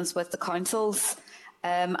arrangements with the councils,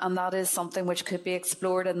 and that is something which could be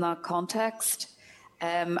explored in that context.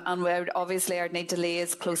 And obviously I'd need to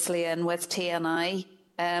liaise closely in with TNI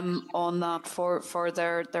on that for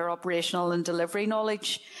their operational and delivery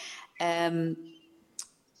knowledge.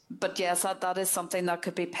 But yes, that is something that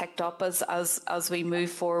could be picked up as we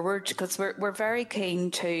move forward, because we're very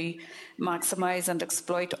keen to maximise and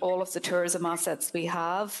exploit all of the tourism assets we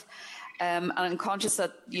have. And I'm conscious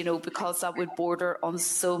that, you know, because that would border on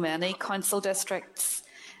so many council districts,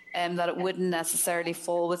 that it wouldn't necessarily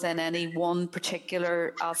fall within any one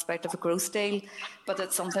particular aspect of a growth deal, but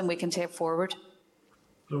it's something we can take forward.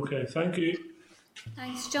 Okay, thank you.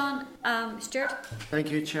 Thanks, John. Stuart?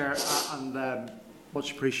 Thank you, Chair, and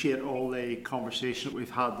much appreciate all the conversation that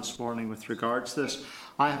we've had this morning with regards to this.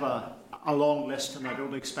 I have a long list, and I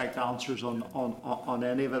don't expect answers on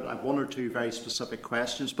any of it. I have one or two very specific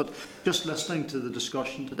questions, but just listening to the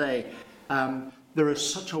discussion today, there is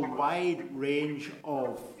such a wide range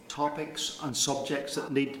of topics and subjects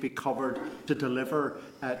that need to be covered to deliver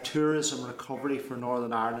tourism recovery for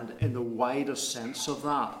Northern Ireland in the widest sense of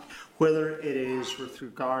that. Whether it is with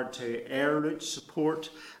regard to air route support,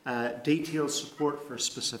 detailed support for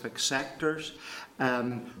specific sectors,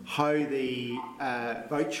 how the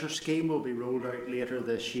voucher scheme will be rolled out later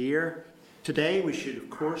this year. Today, we should of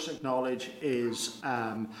course acknowledge is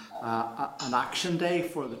an action day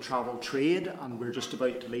for the travel trade, and we're just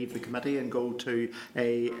about to leave the committee and go to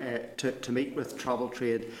to meet with travel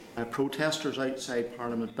trade protesters outside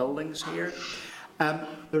Parliament buildings here.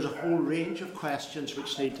 There's a whole range of questions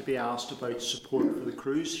which need to be asked about support for the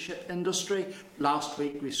cruise ship industry. Last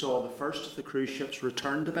week we saw the first of the cruise ships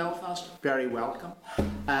return to Belfast. Very welcome.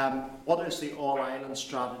 What is the all-island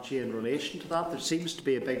strategy in relation to that? There seems to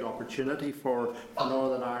be a big opportunity for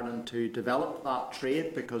Northern Ireland to develop that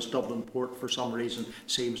trade, because Dublin Port for some reason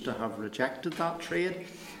seems to have rejected that trade.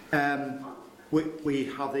 We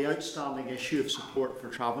have the outstanding issue of support for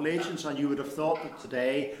travel agents, and you would have thought that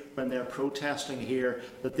today, when they're protesting here,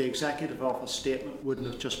 that the Executive Office statement wouldn't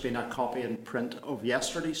have just been a copy and print of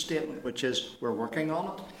yesterday's statement, which is we're working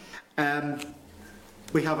on it.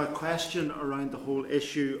 We have a question around the whole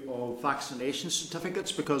issue of vaccination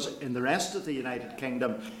certificates, because in the rest of the United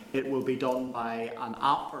Kingdom it will be done by an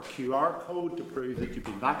app or QR code to prove that you've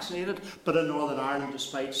been vaccinated. But in Northern Ireland,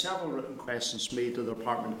 despite several written questions made to the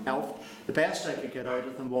Department of Health, the best I could get out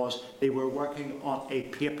of them was they were working on a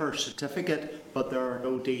paper certificate, but there are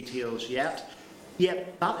no details yet.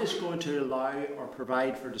 Yet that is going to allow or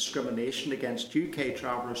provide for discrimination against UK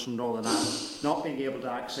travellers from Northern Ireland not being able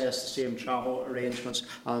to access the same travel arrangements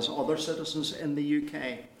as other citizens in the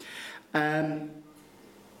UK.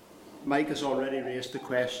 Mike has already raised the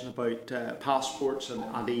question about passports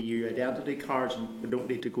and EU identity cards, and we don't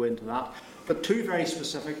need to go into that. But two very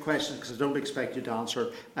specific questions, because I don't expect you to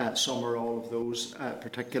answer some or all of those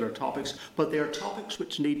particular topics, but they are topics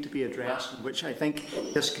which need to be addressed, and which I think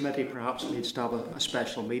this committee perhaps needs to have a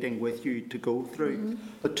special meeting with you to go through.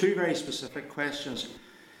 But two very specific questions.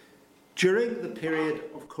 During the period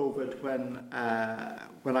of COVID,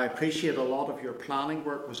 when I appreciate a lot of your planning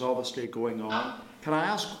work was obviously going on, can I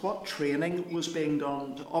ask what training was being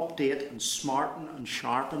done to update and smarten and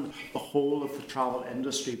sharpen the whole of the travel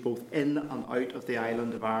industry, both in and out of the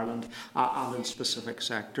island of Ireland and in specific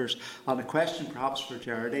sectors? And a question perhaps for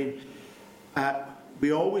Geraldine.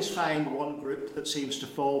 We always find one group that seems to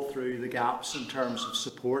fall through the gaps in terms of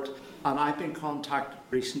support, and I've been contacted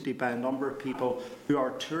recently by a number of people who are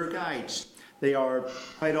tour guides. They are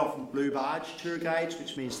quite often blue badge tour guides,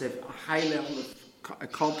 which means they have a high level of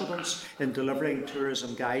competence in delivering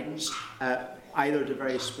tourism guidance, either to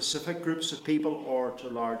very specific groups of people or to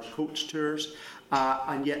large coach tours.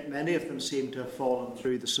 And yet many of them seem to have fallen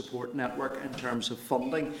through the support network in terms of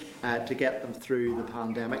funding to get them through the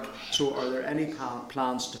pandemic. So are there any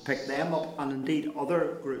plans to pick them up, and indeed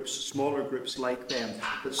other groups, smaller groups like them,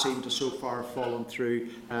 that seem to so far have fallen through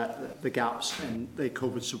the gaps in the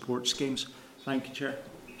COVID support schemes? Thank you, Chair.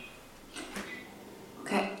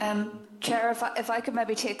 Okay, Chair, if I could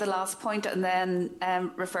maybe take the last point and then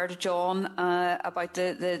refer to John about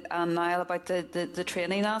and Niall about the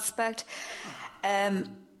training aspect.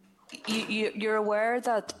 You're aware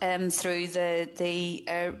that through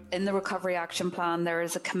in the Recovery Action Plan there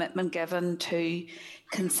is a commitment given to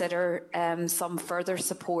consider some further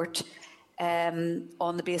support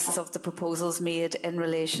on the basis of the proposals made in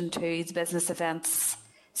relation to the business events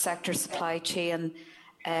sector supply chain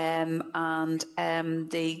and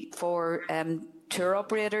for tour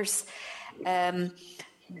operators. There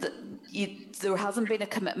hasn't been a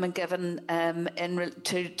commitment given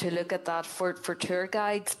to look at that for tour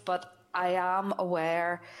guides, but I am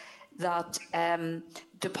aware that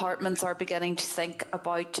departments are beginning to think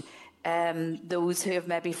about those who have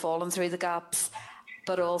maybe fallen through the gaps,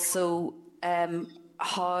 but also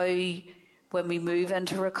how, when we move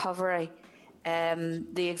into recovery,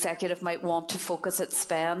 the executive might want to focus its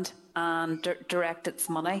spend and direct its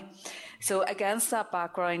money. So against that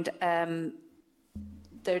background,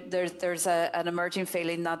 there's an emerging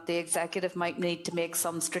feeling that the executive might need to make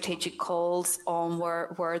some strategic calls on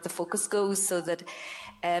where the focus goes, so that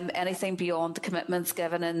anything beyond the commitments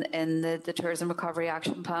given in the Tourism Recovery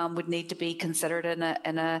Action Plan would need to be considered in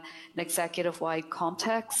an executive-wide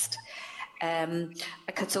context.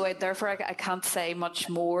 Therefore I can't say much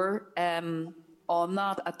more on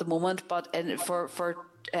that at the moment, but for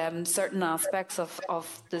certain aspects of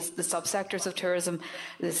the subsectors of tourism,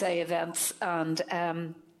 say events and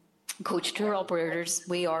coach tour operators,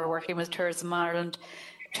 we are working with Tourism Northern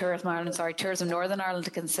Ireland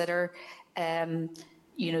to consider the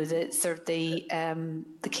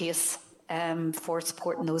case for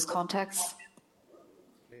support in those contexts.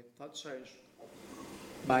 That sounds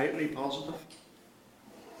mildly positive.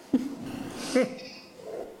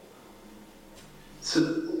 So,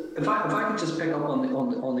 if I could just pick up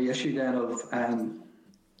on the issue then of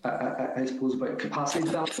I suppose about capacity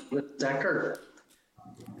development in the sector.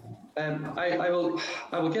 I will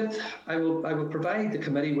provide the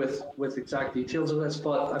committee with exact details of this,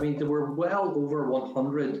 but I mean there were well over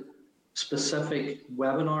 100 specific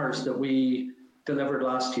webinars that we delivered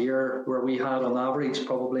last year, where we had on average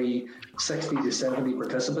probably 60 to 70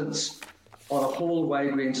 participants on a whole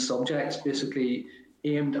wide range of subjects, basically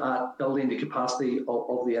aimed at building the capacity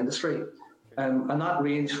of the industry. And that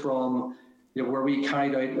ranged from where we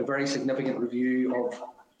carried out a very significant review of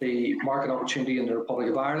the market opportunity in the Republic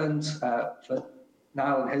of Ireland.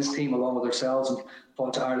 Niall and his team, along with ourselves and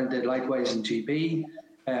Thoughts Ireland, did likewise in GB.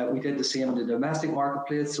 We did the same in the domestic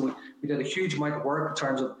marketplace. So we did a huge amount of work in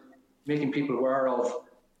terms of making people aware of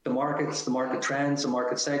the markets, the market trends, the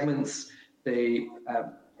market segments, the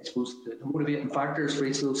motivating factors for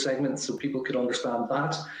each of those segments, so people could understand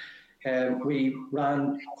that. We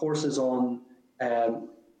ran courses on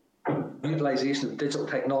utilisation of digital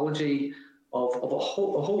technology, of a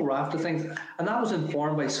whole raft of things, and that was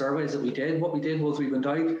informed by surveys that we did. What we did was we went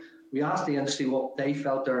out, we asked the industry what they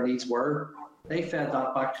felt their needs were. They fed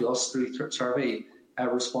that back to us through survey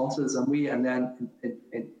responses, and we then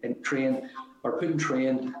trained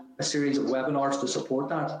a series of webinars to support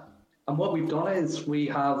that. And what we've done is we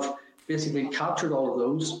have basically captured all of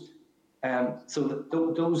those, so that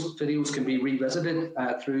those videos can be revisited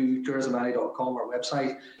through tourismni.com, our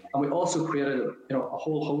website. And we also created a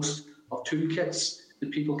whole host of toolkits that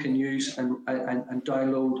people can use and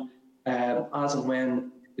download as and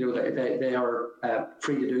when they are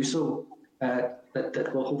free to do so. That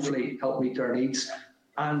will hopefully help meet their needs.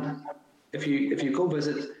 And if you go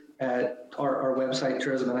visit our website,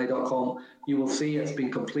 tourismni.com, you will see it's been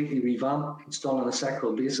completely revamped. It's done on a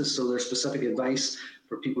sectoral basis, so there's specific advice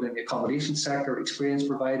for people in the accommodation sector, experienced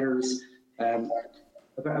providers,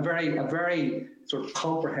 a very sort of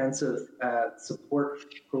comprehensive support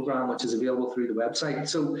program which is available through the website.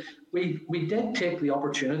 So we did take the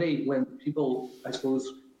opportunity when people, I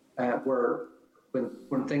suppose, were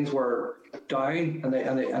when things were down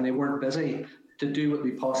and they weren't busy, to do what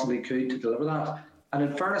we possibly could to deliver that. And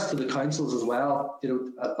in fairness to the councils as well,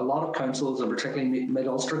 a lot of councils, and particularly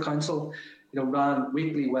Mid-Ulster Council, ran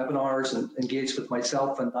weekly webinars and engaged with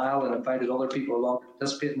myself and Niall and invited other people along to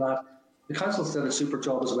participate in that. The councils did a super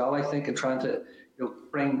job as well, I think, in trying to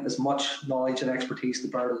bring as much knowledge and expertise to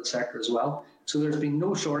bear to the sector as well. So there's been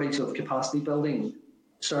no shortage of capacity building,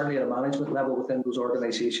 certainly at a management level within those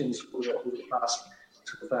organisations over the past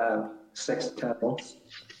 6 to 10 months.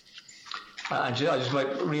 And I just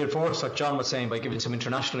might reinforce what John was saying by giving some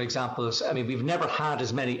international examples. I mean, we've never had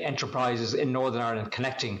as many enterprises in Northern Ireland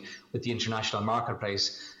connecting with the international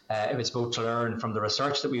marketplace. If it's both to learn from the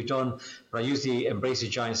research that we've done, but I use the Embrace a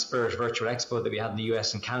Giant Spirit Virtual Expo that we had in the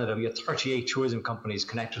US and Canada. We had 38 tourism companies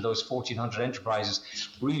connected to those 1,400 enterprises.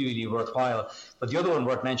 Really, really worthwhile. But the other one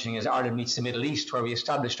worth mentioning is Ireland Meets the Middle East, where we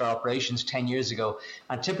established our operations 10 years ago.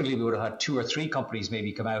 And typically we would have had 2 or 3 companies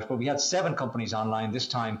maybe come out, but we had 7 companies online this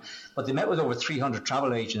time. But they met with over 300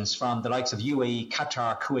 travel agents from the likes of UAE,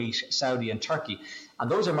 Qatar, Kuwait, Saudi and Turkey.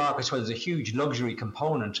 And those are markets where there's a huge luxury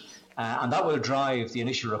component. And that will drive the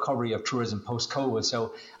initial recovery of tourism post-COVID.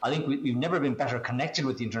 So I think we've never been better connected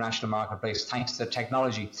with the international marketplace thanks to the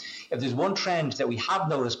technology. If there's one trend that we have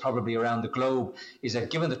noticed probably around the globe is that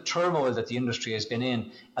given the turmoil that the industry has been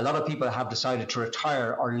in, a lot of people have decided to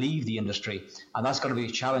retire or leave the industry. And that's going to be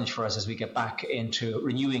a challenge for us as we get back into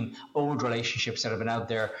renewing old relationships that have been out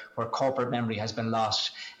there where corporate memory has been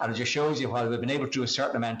lost. And it just shows you while we've been able to do a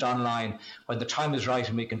certain amount online, when the time is right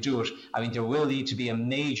and we can do it, I mean, there will need to be a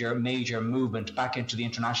major movement back into the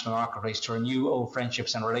international marketplace to renew old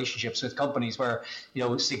friendships and relationships with companies where,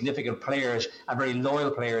 significant players and very loyal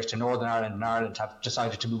players to Northern Ireland and Ireland have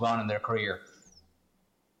decided to move on in their career.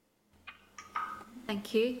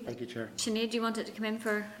 Thank you. Thank you, Chair. Sinead, do you wanted to come in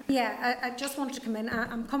for? Yeah, I just wanted to come in.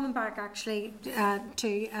 I'm coming back actually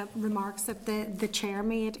to remarks that the Chair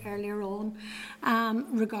made earlier on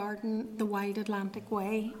regarding the Wild Atlantic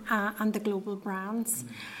Way and the global brands.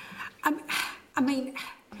 I mean,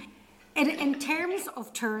 in terms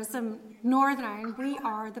of tourism, Northern Ireland, we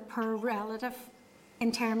are the poor relative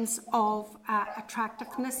in terms of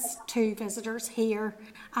attractiveness to visitors here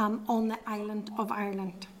on the island of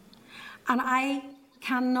Ireland. And I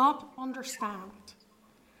cannot understand,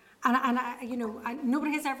 and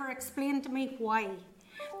nobody has ever explained to me why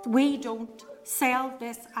we don't sell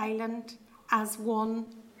this island as one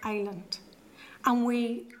island. And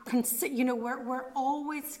we're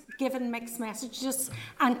always given mixed messages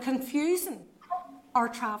and confusing our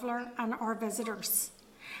traveller and our visitors.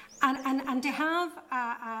 And to have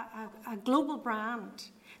a global brand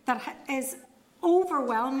that is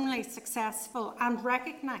overwhelmingly successful and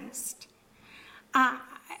recognised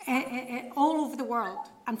all over the world,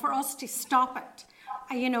 and for us to stop it,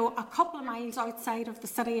 a couple of miles outside of the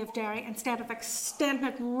city of Derry instead of extending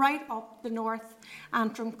it right up the North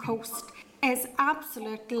Antrim coast is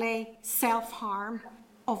absolutely self-harm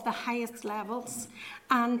of the highest levels.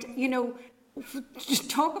 And,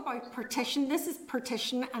 just talk about partition. This is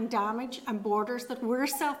partition and damage and borders that we're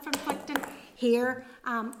self-inflicting here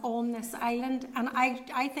on this island. And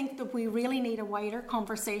I think that we really need a wider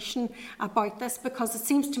conversation about this, because it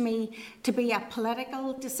seems to me to be a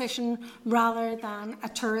political decision rather than a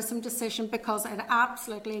tourism decision, because it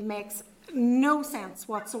absolutely makes no sense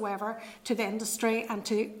whatsoever to the industry and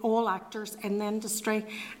to all actors in the industry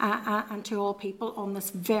and to all people on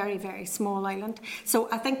this very, very small island. So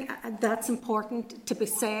I think that's important to be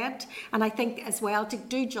said, and I think as well, to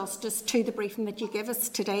do justice to the briefing that you give us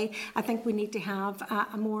today, I think we need to have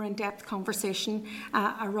a more in-depth conversation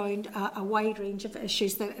around a wide range of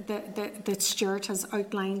issues that Stuart has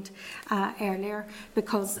outlined earlier,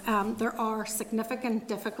 because there are significant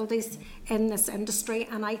difficulties in this industry,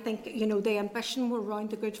 and I think the ambition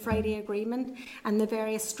around the Good Friday Agreement and the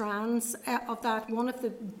various strands of that. One of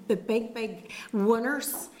the big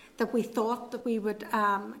winners that we thought that we would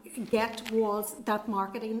get was that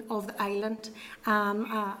marketing of the island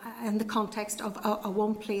in the context of a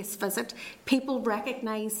one-place visit. People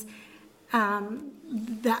recognise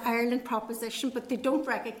the Ireland proposition, but they don't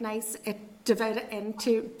recognise it divided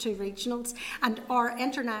into regionals. And our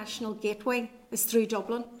international gateway is through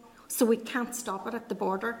Dublin. So we can't stop it at the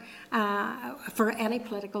border for any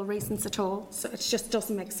political reasons at all. So it just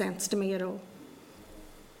doesn't make sense to me at all.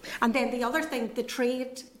 And then the other thing, the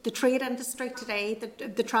trade the trade industry today,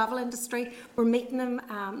 the travel industry. We're meeting them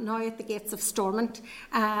now at the gates of Stormont,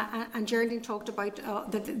 and Geraldine talked about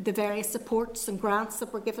the various supports and grants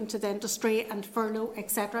that were given to the industry and furlough,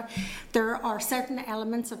 etc. There are certain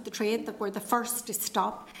elements of the trade that were the first to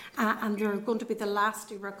stop, and they're going to be the last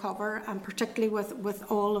to recover, and particularly with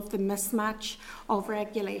all of the mismatch of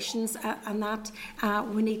regulations, and that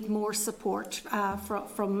we need more support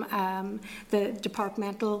from the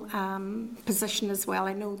departmental position as well.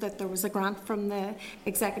 I know that there was a grant from the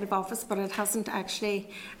Executive Office, but it hasn't actually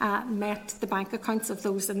met the bank accounts of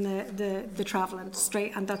those in the travel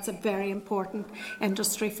industry, and that's a very important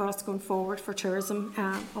industry for us going forward for tourism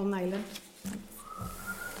on the island.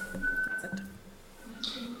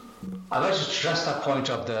 I'd like to stress that point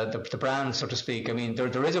of the brand, so to speak. I mean,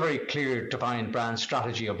 there is a very clear, defined brand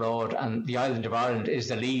strategy abroad, and the island of Ireland is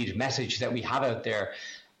the lead message that we have out there.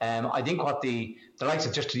 I think what the likes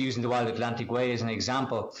of, just using the Wild Atlantic Way as an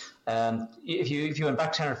example, if you went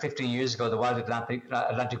back 10 or 15 years ago, the Wild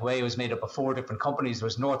Atlantic Way was made up of 4 different companies. There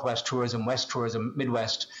was Northwest Tourism, West Tourism,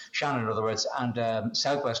 Midwest, Shannon in other words, and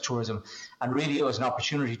Southwest Tourism. And really it was an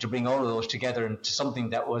opportunity to bring all of those together into something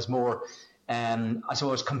that was more, I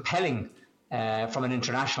suppose, compelling from an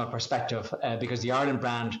international perspective, because the Ireland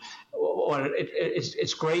brand, well,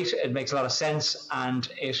 it's great, it makes a lot of sense, and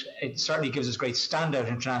it certainly gives us great standout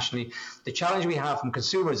internationally. The challenge we have from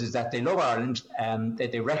consumers is that they love Ireland,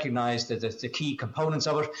 that they recognise that the key components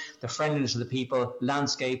of it, the friendliness of the people,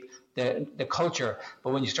 landscape, the culture.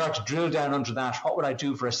 But when you start to drill down under that, what would I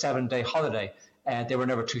do for a 7-day holiday? They were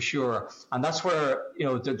never too sure, and that's where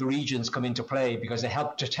the regions come into play, because they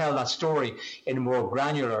help to tell that story in a more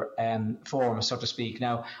granular form, so to speak.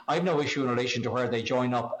 Now, I have no issue in relation to where they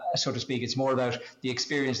join up, so to speak. It's more about the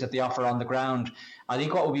experience that they offer on the ground. I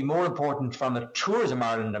think what would be more important from a Tourism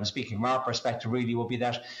Ireland, I'm speaking from our perspective really, will be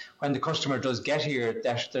that when the customer does get here,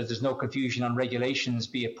 that there's no confusion on regulations,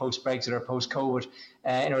 be it post-Brexit or post-COVID,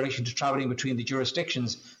 in relation to travelling between the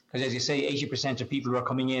jurisdictions. Because as you say, 80% of people who are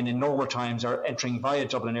coming in normal times are entering via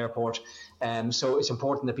Dublin Airport. So it's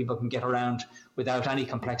important that people can get around without any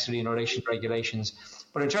complexity in relation to regulations.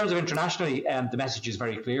 But in terms of internationally, the message is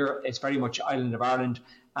very clear. It's very much Island of Ireland,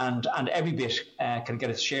 and every bit can get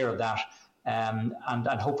its share of that. And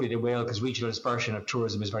hopefully they will, because regional dispersion of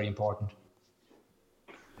tourism is very important.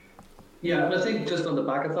 Yeah, and I think just on the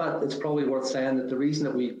back of that, it's probably worth saying that the reason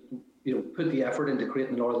that we put the effort into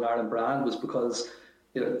creating the Northern Ireland brand was because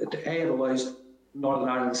it allows Northern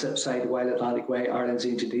Ireland to sit beside the Wild Atlantic Way, Ireland's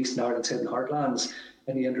ancient East and Ireland's hidden heartlands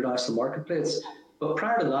in the international marketplace. But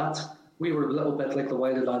prior to that, we were a little bit like the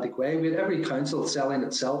Wild Atlantic Way. We had every council selling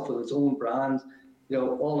itself with its own brand,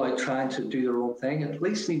 all out trying to do their own thing. At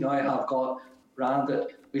least we now have got a brand that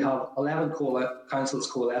we have 11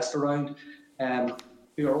 councils coalesced around,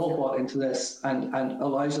 who are all bought into this, and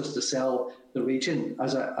allows us to sell the region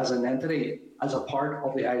as an entity, as a part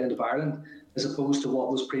of the island of Ireland, as opposed to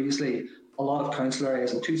what was previously a lot of council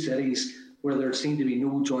areas in 2 cities where there seemed to be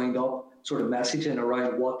no joined up sort of messaging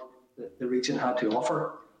around what the region had to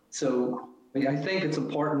offer. So I think it's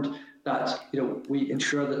important that we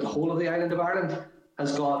ensure that the whole of the island of Ireland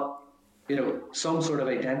has got some sort of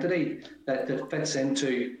identity that fits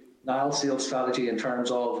into Niall's sales strategy in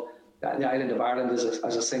terms of the island of Ireland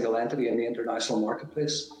as a single entity in the international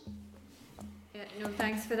marketplace.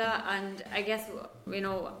 Thanks for that. And I guess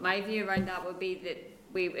my view around that would be that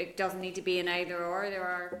it doesn't need to be an either or. There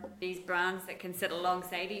are these brands that can sit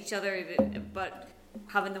alongside each other, but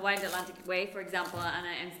having the Wild Atlantic Way, for example, and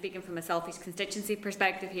I'm speaking from a selfish constituency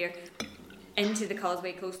perspective here, into the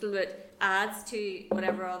Causeway Coastal Route adds to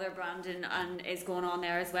whatever other branding and is going on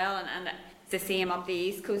there as well, and it's the same up the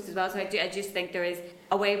East Coast as well. So I just think there is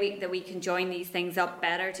a way that we can join these things up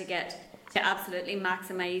better to absolutely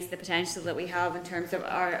maximise the potential that we have in terms of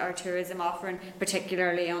our tourism offering,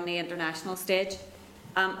 particularly on the international stage.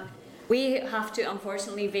 We have to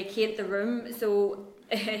unfortunately vacate the room, so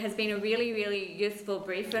it has been a really, really useful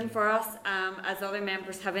briefing for us, as other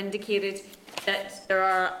members have indicated that there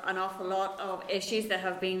are an awful lot of issues that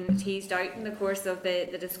have been teased out in the course of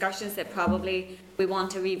the discussions that probably we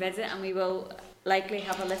want to revisit, and we will likely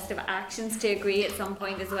have a list of actions to agree at some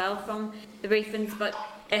point as well from the briefings. But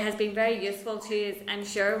it has been very useful too. I'm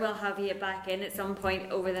sure we'll have you back in at some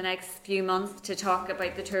point over the next few months to talk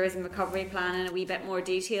about the tourism recovery plan in a wee bit more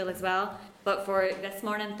detail as well. But for this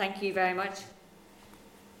morning, thank you very much.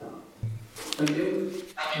 Thank you.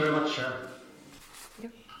 Thank you very much, Chair.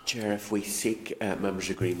 Chair, if we seek members'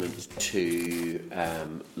 agreement to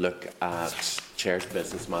look at Chair's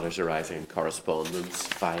business matters arising in correspondence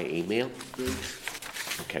via email.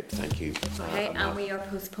 Okay, thank you. Okay, and we are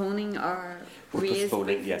postponing our We're raise.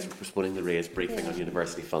 postponing, yes, we're postponing the raised briefing on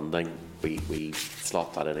university funding. We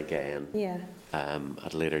slot that in again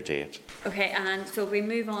at a later date. Okay, and so we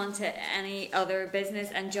move on to any other business,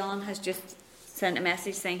 and John has just sent a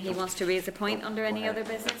message saying he wants to raise a point under any other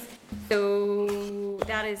business. So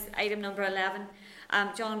that is item number 11.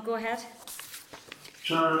 John, go ahead.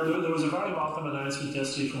 Sure, there was a very welcome announcement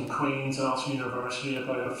yesterday from Queen's and Oxford University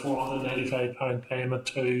about a £495 payment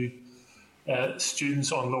to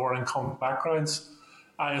students on lower income backgrounds.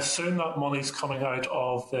 I assume that money's coming out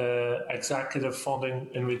of the executive funding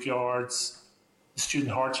in regards to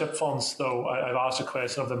student hardship funds, though I've asked a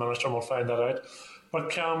question of the Minister and we'll find that out. But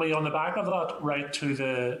can we, on the back of that, write to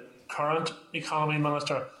the current Economy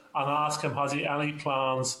Minister and ask him, has he any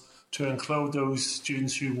plans to include those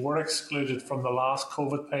students who were excluded from the last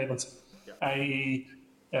COVID payments, i.e.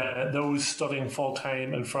 Those studying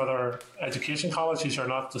full-time in further education colleges who are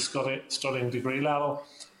not studying degree level,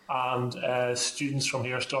 and students from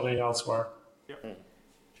here studying elsewhere.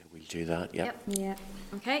 We'll do that, Yep.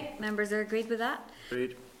 Okay, members are agreed with that.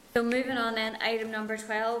 Agreed. So moving on then, item number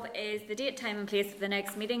 12 is the date, time and place of the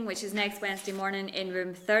next meeting, which is next Wednesday morning in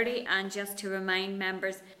room 30. And just to remind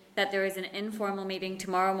members that there is an informal meeting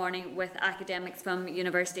tomorrow morning with academics from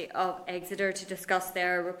University of Exeter to discuss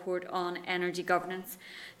their report on energy governance.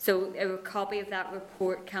 So a copy of that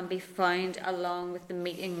report can be found along with the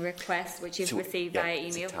meeting request, which you've received via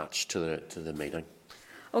email. It's attached to the meeting.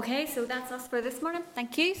 Okay, so that's us for this morning.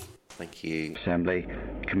 Thank you. Thank you. Assembly,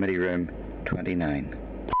 Committee Room 29.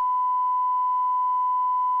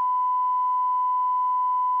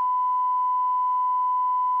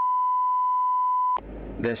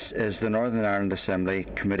 This is the Northern Ireland Assembly,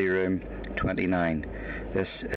 Committee Room 29. This